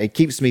doing that. It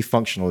keeps me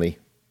functionally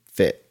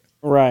fit.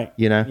 right.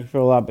 You You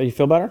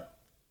feel better?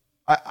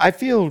 I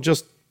feel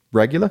just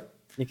regular.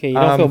 Okay, you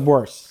don't feel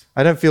worse.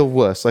 I don't feel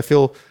worse.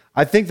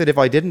 I think that if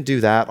I didn't do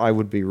that, I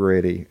would be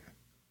really,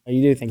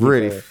 You do think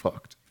really you feel it.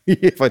 fucked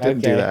if I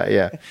didn't do Okay. that.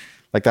 Yeah,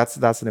 like that's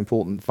an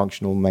important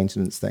functional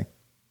maintenance thing.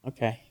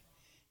 Okay.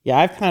 Yeah,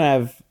 after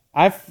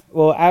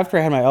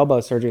I had my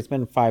elbow surgery, it's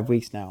been 5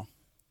 weeks now.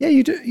 Yeah,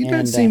 you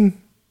don't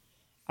seem.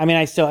 I mean,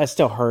 it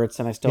still hurts,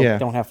 and I still Yeah.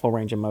 don't have full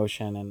range of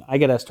motion, and I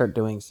got to start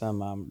doing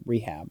some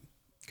rehab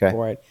Okay.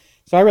 for it.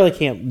 So I really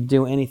can't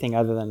do anything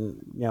other than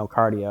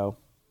cardio.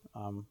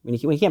 When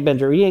you can't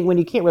bend when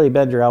you can't really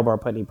bend your elbow or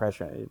put any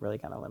pressure, it really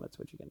kind of limits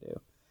what you can do.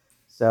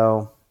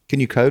 So Can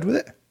you code with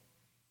it?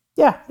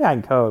 yeah, I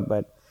can code,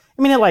 but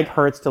I mean, it like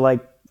hurts to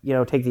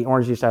take the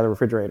orange juice out of the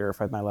refrigerator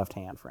with my left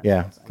hand, for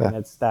Yeah, instance. I mean,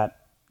 it's that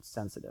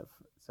sensitive.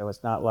 So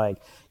it's not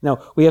like,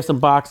 we have some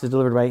boxes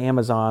delivered by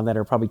Amazon that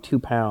are probably 2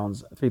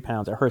 pounds, 3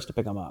 pounds. It hurts to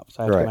pick them up.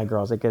 So I have to Right. tell my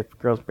girls,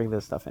 girls bring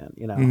this stuff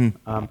in,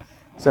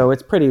 So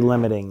it's pretty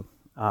limiting.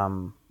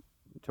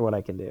 to what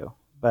I can do.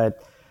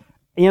 But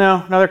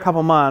another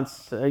couple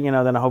months,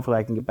 then hopefully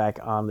I can get back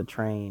on the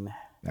train.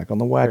 Back on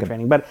the wagon.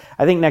 Training. But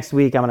I think next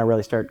week I'm gonna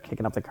really start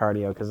kicking up the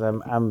cardio because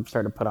I'm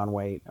starting to put on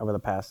weight over the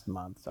past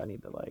month. So I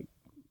need to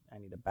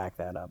back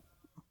that up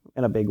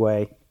in a big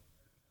way.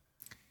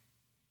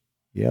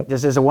 Yep.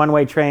 Just as a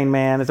one-way train,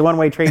 man. It's a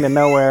one-way train to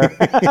nowhere.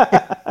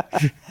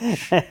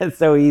 It's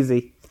so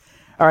easy.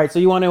 All right, so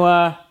you want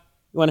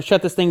to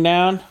shut this thing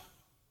down?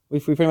 We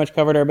pretty much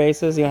covered our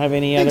bases. You don't have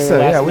any other? So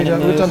last yeah, minute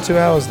we've news? done 2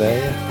 hours there.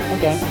 Yeah.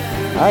 Okay.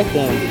 All right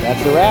then.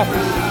 That's a wrap.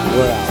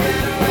 We're out.